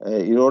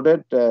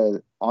eroded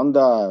on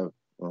the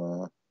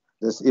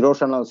this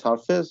erosional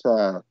surface.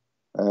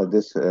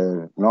 This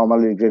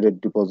normally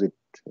graded deposit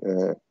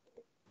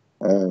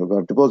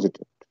got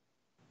deposited.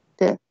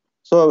 Okay,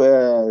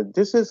 so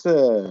this is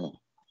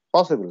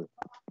possible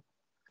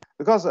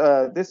because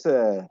this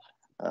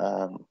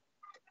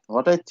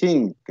what I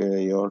think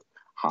your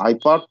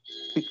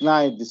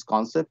hyperpignight, this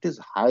concept is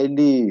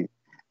highly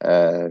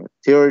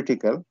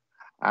theoretical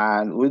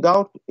and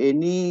without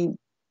any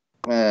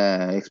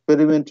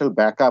experimental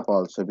backup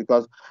also,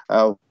 because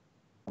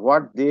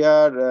what they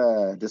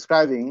are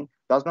describing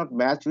does not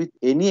match with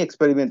any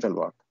experimental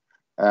work.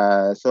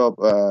 So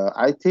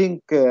I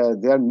think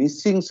they are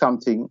missing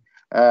something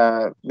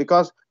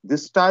because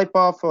this type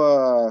of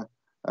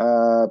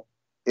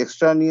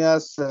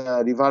extraneous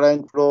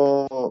riverine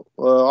flow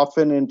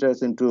often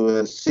enters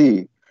into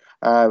sea,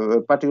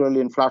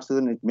 particularly in flood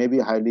season. It may be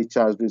highly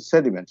charged with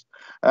sediments.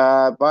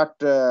 But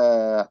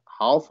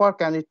how far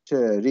can it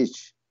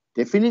reach?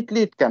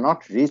 Definitely, it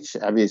cannot reach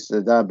abyss.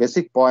 The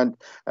basic point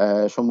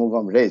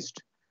Shomugam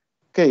raised.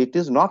 Okay, it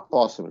is not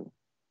possible.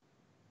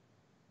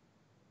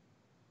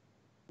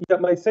 Yeah,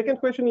 my second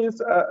question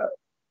is,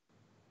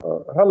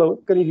 hello,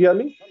 can you hear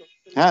me?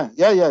 Yeah.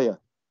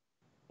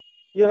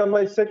 Yeah,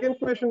 my second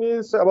question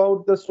is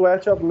about the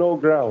swatch of no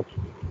ground.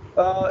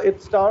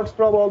 It starts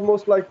from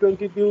almost like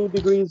 22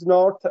 degrees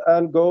north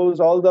and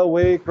goes all the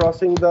way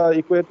crossing the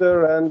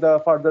equator and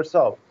further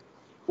south.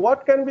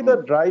 What can be the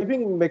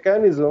driving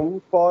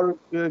mechanism for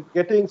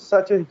getting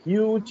such a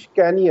huge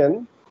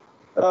canyon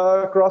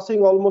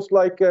crossing almost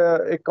like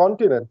a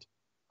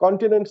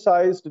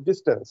continent-sized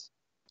distance?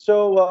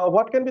 So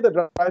what can be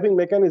the driving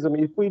mechanism?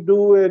 If we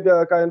do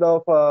a kind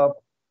of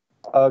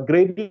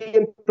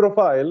gradient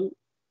profile,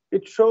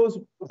 it shows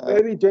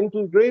very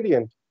gentle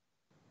gradient.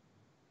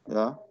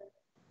 Yeah.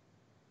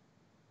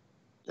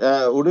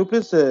 Would you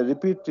please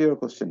repeat your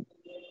question?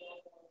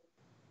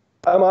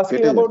 I'm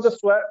asking about the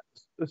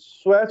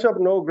swatch of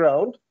no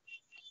ground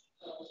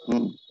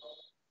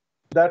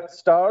that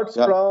starts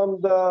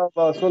from the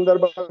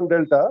Sundarban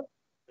Delta,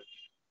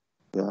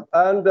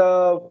 and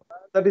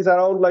that is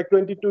around like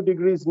 22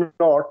 degrees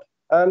north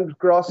and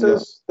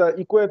crosses the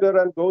equator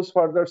and goes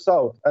further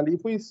south. And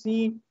if we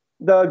see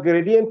the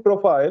gradient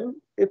profile,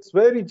 it's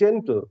very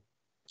gentle.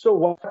 So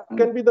what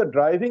can be the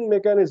driving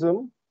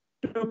mechanism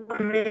to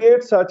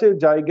create such a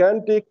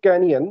gigantic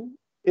canyon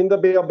in the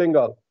Bay of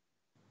Bengal?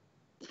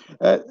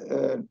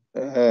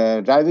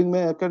 Driving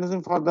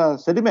mechanism for the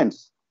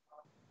sediments?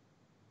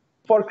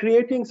 For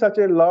creating such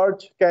a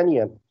large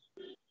canyon.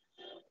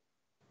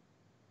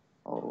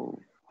 Oh.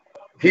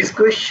 His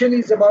question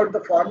is about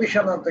the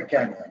formation of the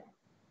canyon.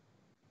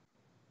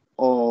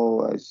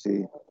 Oh, I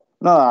see.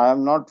 No, I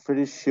am not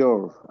very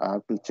sure. I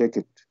have to check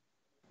it.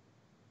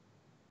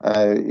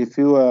 If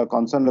you are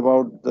concerned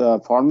about the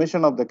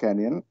formation of the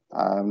canyon,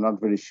 I am not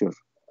very sure.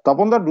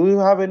 Tapanda, do you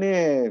have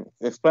any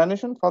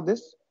explanation for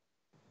this?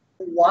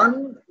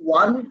 One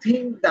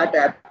thing that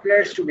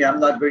appears to me, I'm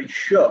not very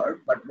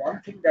sure, but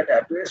one thing that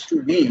appears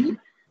to me,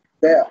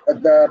 the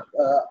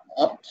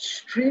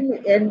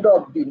upstream end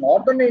of the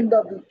northern end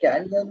of the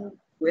canyon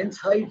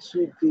coincides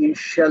with the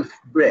shelf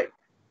break.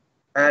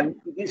 And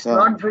it is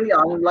not very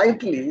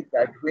unlikely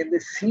that when the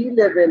sea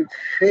level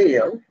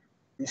fell,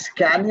 this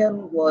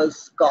canyon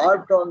was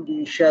carved on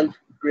the shelf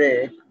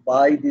break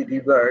by the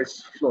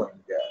rivers flowing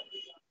there.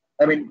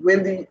 I mean,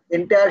 when the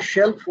entire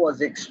shelf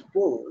was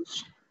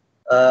exposed,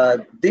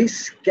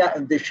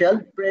 the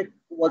shelf break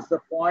was the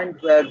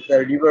point where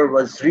the river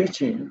was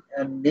reaching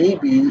and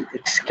maybe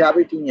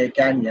excavating a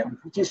canyon,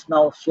 which is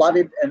now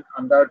flooded and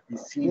under the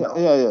sea now.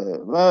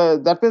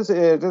 That means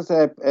it is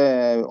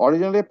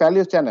originally a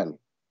paleo channel.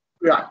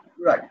 Right,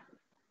 right.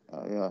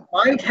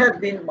 Might have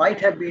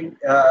been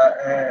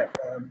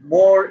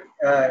more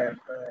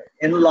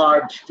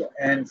enlarged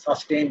and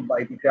sustained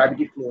by the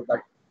gravity flow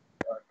that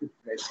took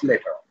place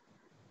later on.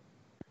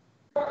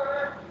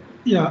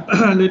 Yeah,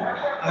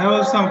 I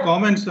have some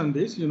comments on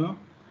this.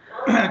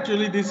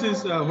 Actually, this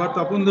is what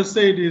Tapunda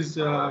said is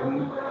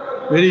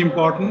very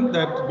important,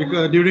 that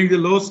because during the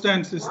low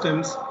stand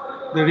systems,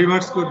 the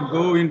rivers could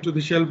go into the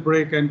shelf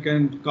break and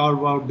can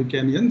carve out the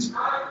canyons,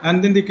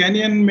 and then the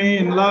canyon may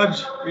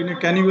enlarge in a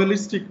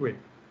cannibalistic way,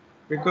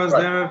 because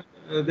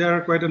there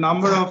are quite a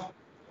number of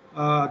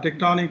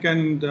tectonic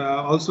and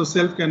also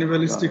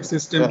self-cannibalistic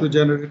system to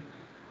generate,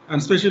 and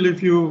especially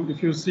if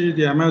you see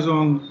the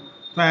Amazon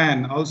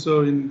fan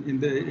also in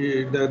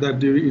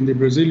the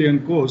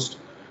Brazilian coast,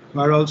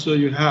 where also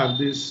you have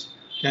these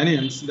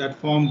canyons that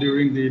form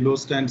during the low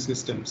stand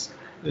systems,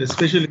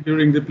 especially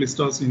during the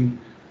Pleistocene,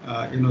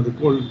 the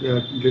cold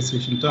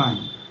glaciation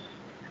time.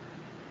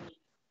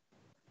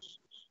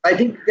 I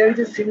think there is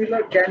a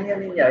similar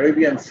canyon in the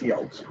Arabian Sea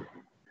also.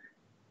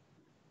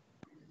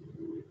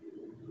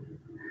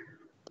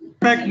 In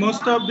fact,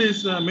 most of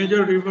these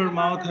major river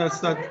mouth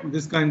has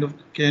this kind of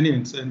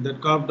canyons, and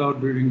that carved out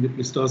during the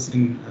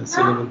Pleistocene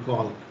sea level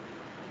fall.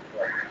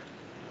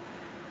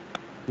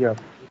 Yeah.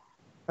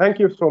 Thank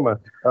you so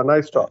much. A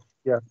nice talk.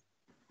 Yeah.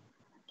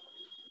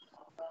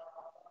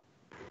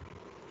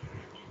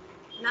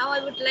 Now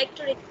I would like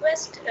to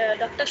request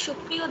Dr.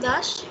 Supriyo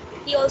Das.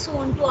 He also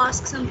want to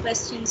ask some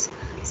questions.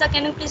 Sir,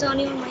 can you please on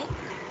your mic?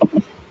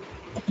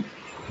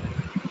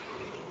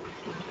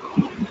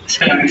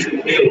 Sir, I'm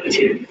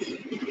Supriyo.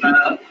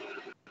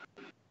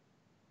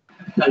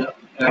 Hello.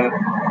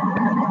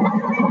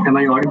 Am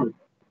I audible?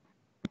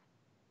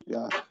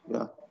 Yeah.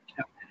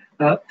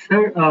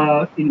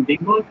 Sir, in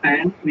Bengal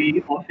fan,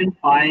 we often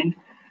find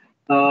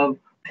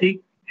thick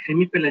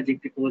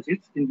hemipelagic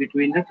deposits in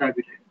between the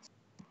turbidines.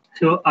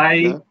 So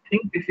I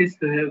think this is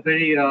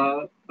very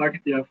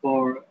particular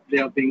for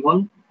their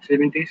Bengal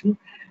sedimentation.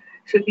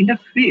 So in the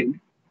field,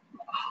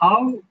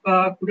 how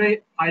could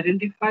I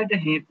identify the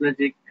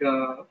hemipelagic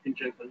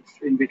intervals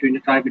in between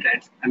the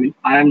turbidines? I mean,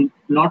 I am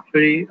not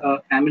very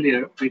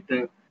familiar with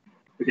the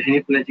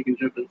hemipelagic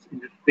intervals in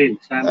the field.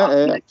 So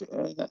I'm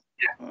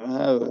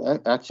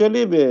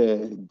actually,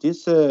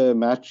 this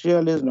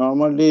material is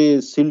normally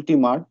silty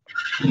mud.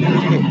 You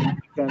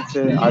can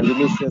say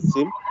argillaceous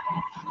silt,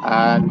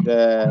 and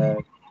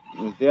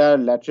they are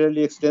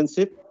laterally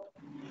extensive,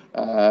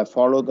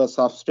 follow the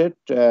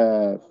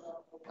substrate,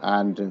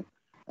 and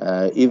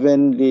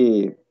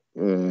evenly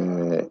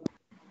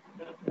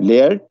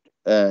layered,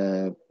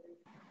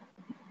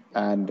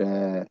 and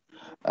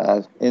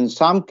in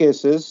some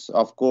cases,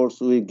 of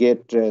course, we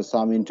get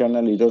some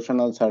internal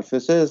erosional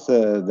surfaces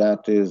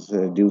that is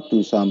due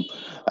to some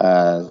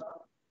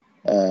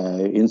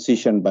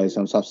incision by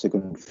some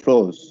subsequent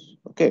flows.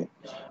 Okay,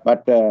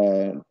 but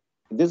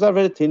these are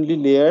very thinly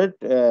layered,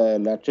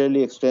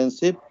 laterally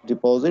extensive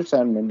deposits,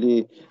 and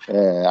mainly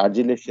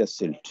argillaceous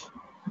silt.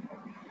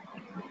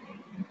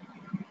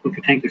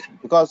 Okay, thank you, sir.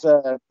 Because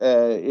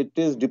it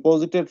is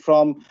deposited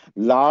from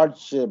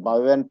large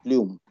buoyant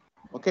plume.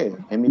 Okay,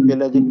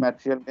 hemipelagic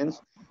material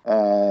means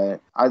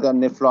either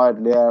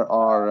nephloid layer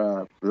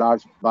or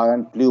large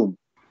buoyant plume.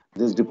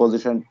 This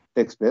deposition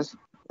takes place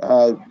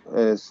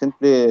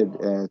simply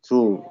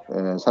through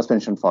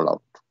suspension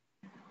fallout.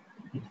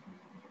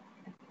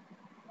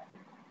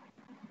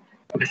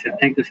 Okay, sir.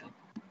 Thank you, sir.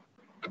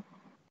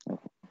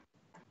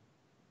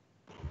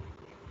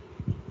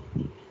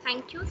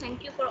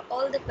 Thank you for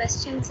all the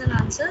questions and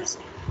answers.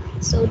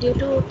 So due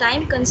to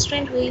time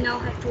constraint, we now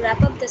have to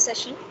wrap up the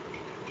session.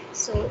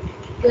 So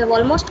we have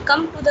almost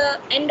come to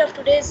the end of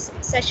today's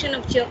session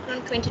of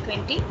GEOCHRON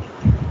 2020.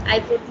 I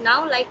would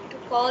now like to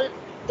call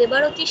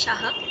Debarati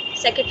Shaha,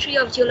 Secretary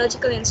of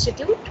Geological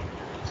Institute,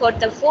 for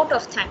the vote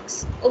of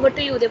thanks. Over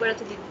to you,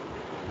 Debarati.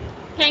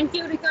 Thank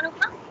you,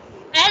 Rikanuka.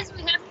 As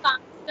we have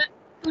come to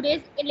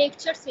today's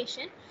lecture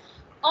session,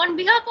 on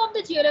behalf of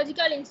the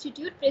Geological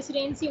Institute,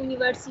 Presidency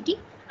University,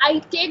 I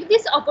take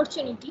this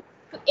opportunity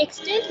to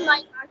extend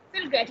my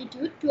heartfelt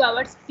gratitude to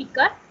our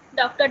speaker,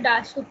 Dr.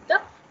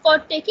 Dasgupta, for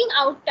taking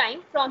out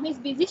time from his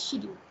busy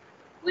schedule.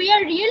 We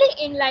are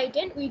really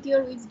enlightened with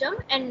your wisdom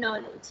and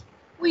knowledge.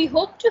 We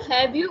hope to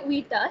have you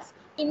with us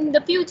in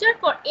the future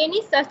for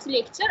any such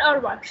lecture or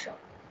workshop.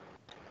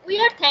 We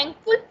are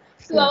thankful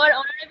to our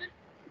Honorable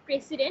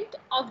President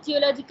of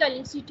Geological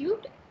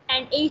Institute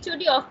and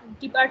HOD of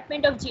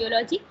Department of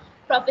Geology,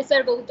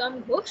 Professor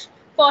Gautam Ghosh,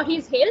 for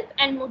his help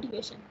and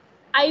motivation.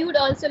 I would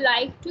also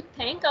like to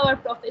thank our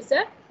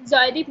Professor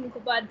Joydeep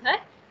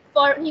Mukhopadhyay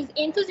for his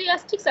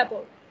enthusiastic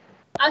support.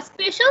 A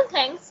special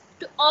thanks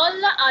to all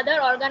the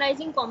other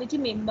organizing committee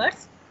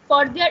members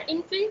for their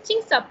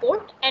unflinching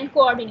support and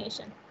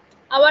coordination.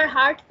 Our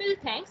heartfelt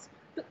thanks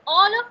to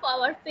all of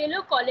our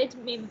fellow college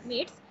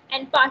mates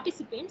and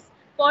participants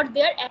for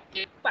their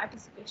active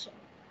participation.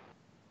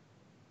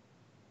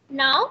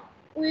 Now,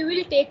 we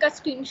will take a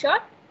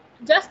screenshot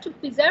just to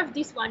preserve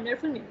this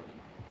wonderful memory.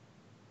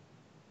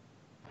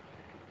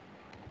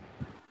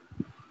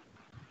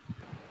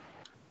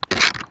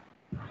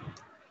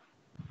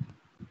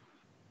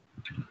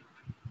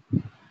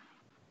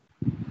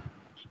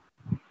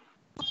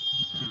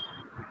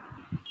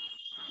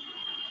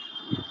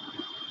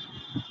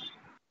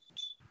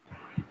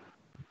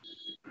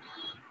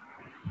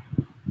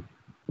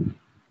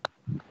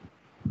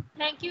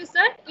 Thank you,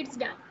 sir. It's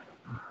done.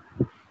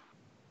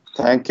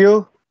 Thank you.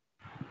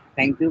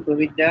 Thank you,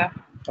 Prabir,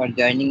 for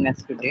joining us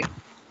today.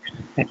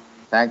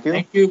 Thank you.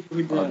 Thank you, For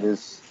Prabir.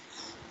 this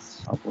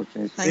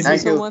opportunity.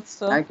 Thank you so much,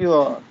 sir. Thank you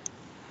all.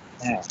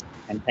 Yeah,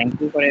 and thank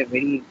you for a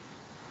very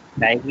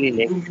lively 2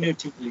 lecture.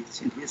 minutes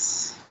lecture, yes.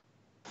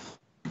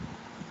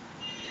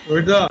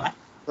 Rohitda,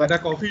 একটা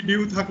coffee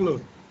due থাকলো.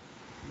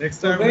 Next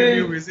time when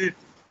you visit,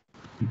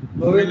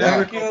 we'll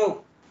have a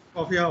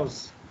coffee house.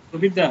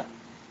 Prabir,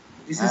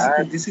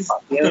 this is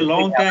after a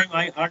long time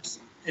I heard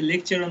a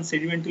lecture on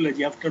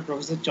sedimentology after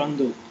Professor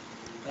Chando.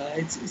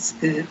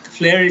 The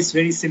flair is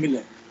very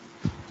similar.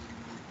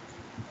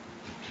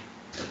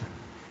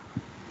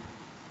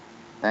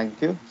 Thank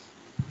you.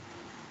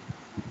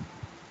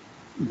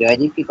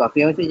 Joydeep কি coffee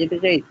হাউসে যেতে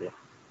চাইছে?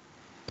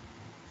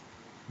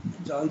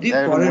 জয়দীপ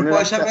পরের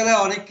পয়সা পেলে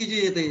অনেক কিছু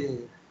যেতে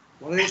যাবে,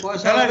 পরের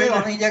পয়সা পেলে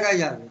অনেক জায়গায়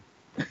যাবে।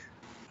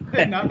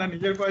 না না,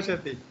 নিজের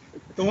পয়সাতেই,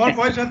 তোমার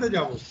পয়সাতে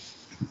যাবো।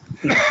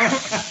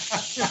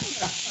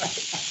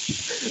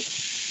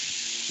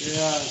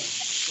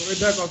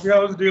 Coffee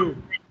house due.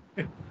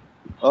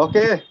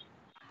 Okay.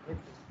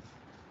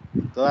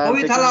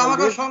 তাহলে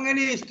আমাকে সঙ্গে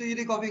নিস, তুই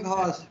যদি কফি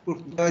খাওয়াস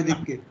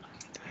জয়দীপকে।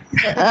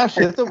 হ্যাঁ,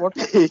 সে তো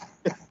বটেই।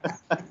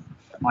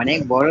 অনেক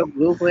বড়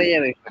গ্রুপ হয়ে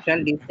যাবে, সোশ্যাল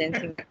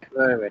ডিস্টেন্সিং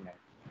করবে না।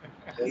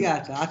 ঠিক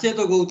আছে, আছে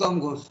তো গৌতম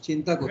ঘোষ,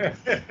 চিন্তা কর।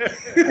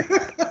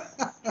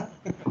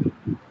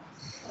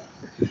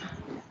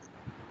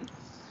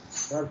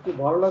 খুব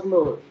ভালো লাগলো,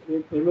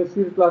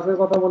 এমএসসির ক্লাসের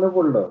কথা মনে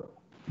পড়লো।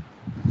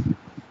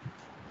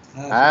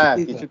 হ্যাঁ,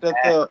 কিছুটা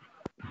তো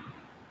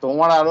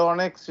তোমার আরো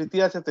অনেক স্মৃতি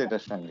আছে তো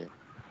এটার সঙ্গে।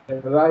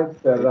 Right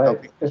sir,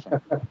 right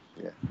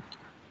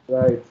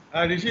right.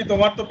 আর ঋষি,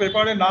 তোমার তো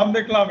পেপারে নাম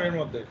দেখলাম এর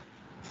মধ্যে।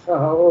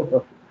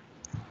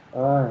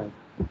 হ্যাঁ,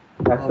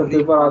 একটা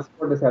পেপার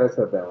আসবে স্যারের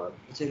সাথে আমার।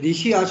 আচ্ছা,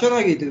 ঋষি আছো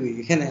নাকি তুমি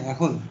এখানে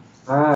এখন? হ্যাঁ।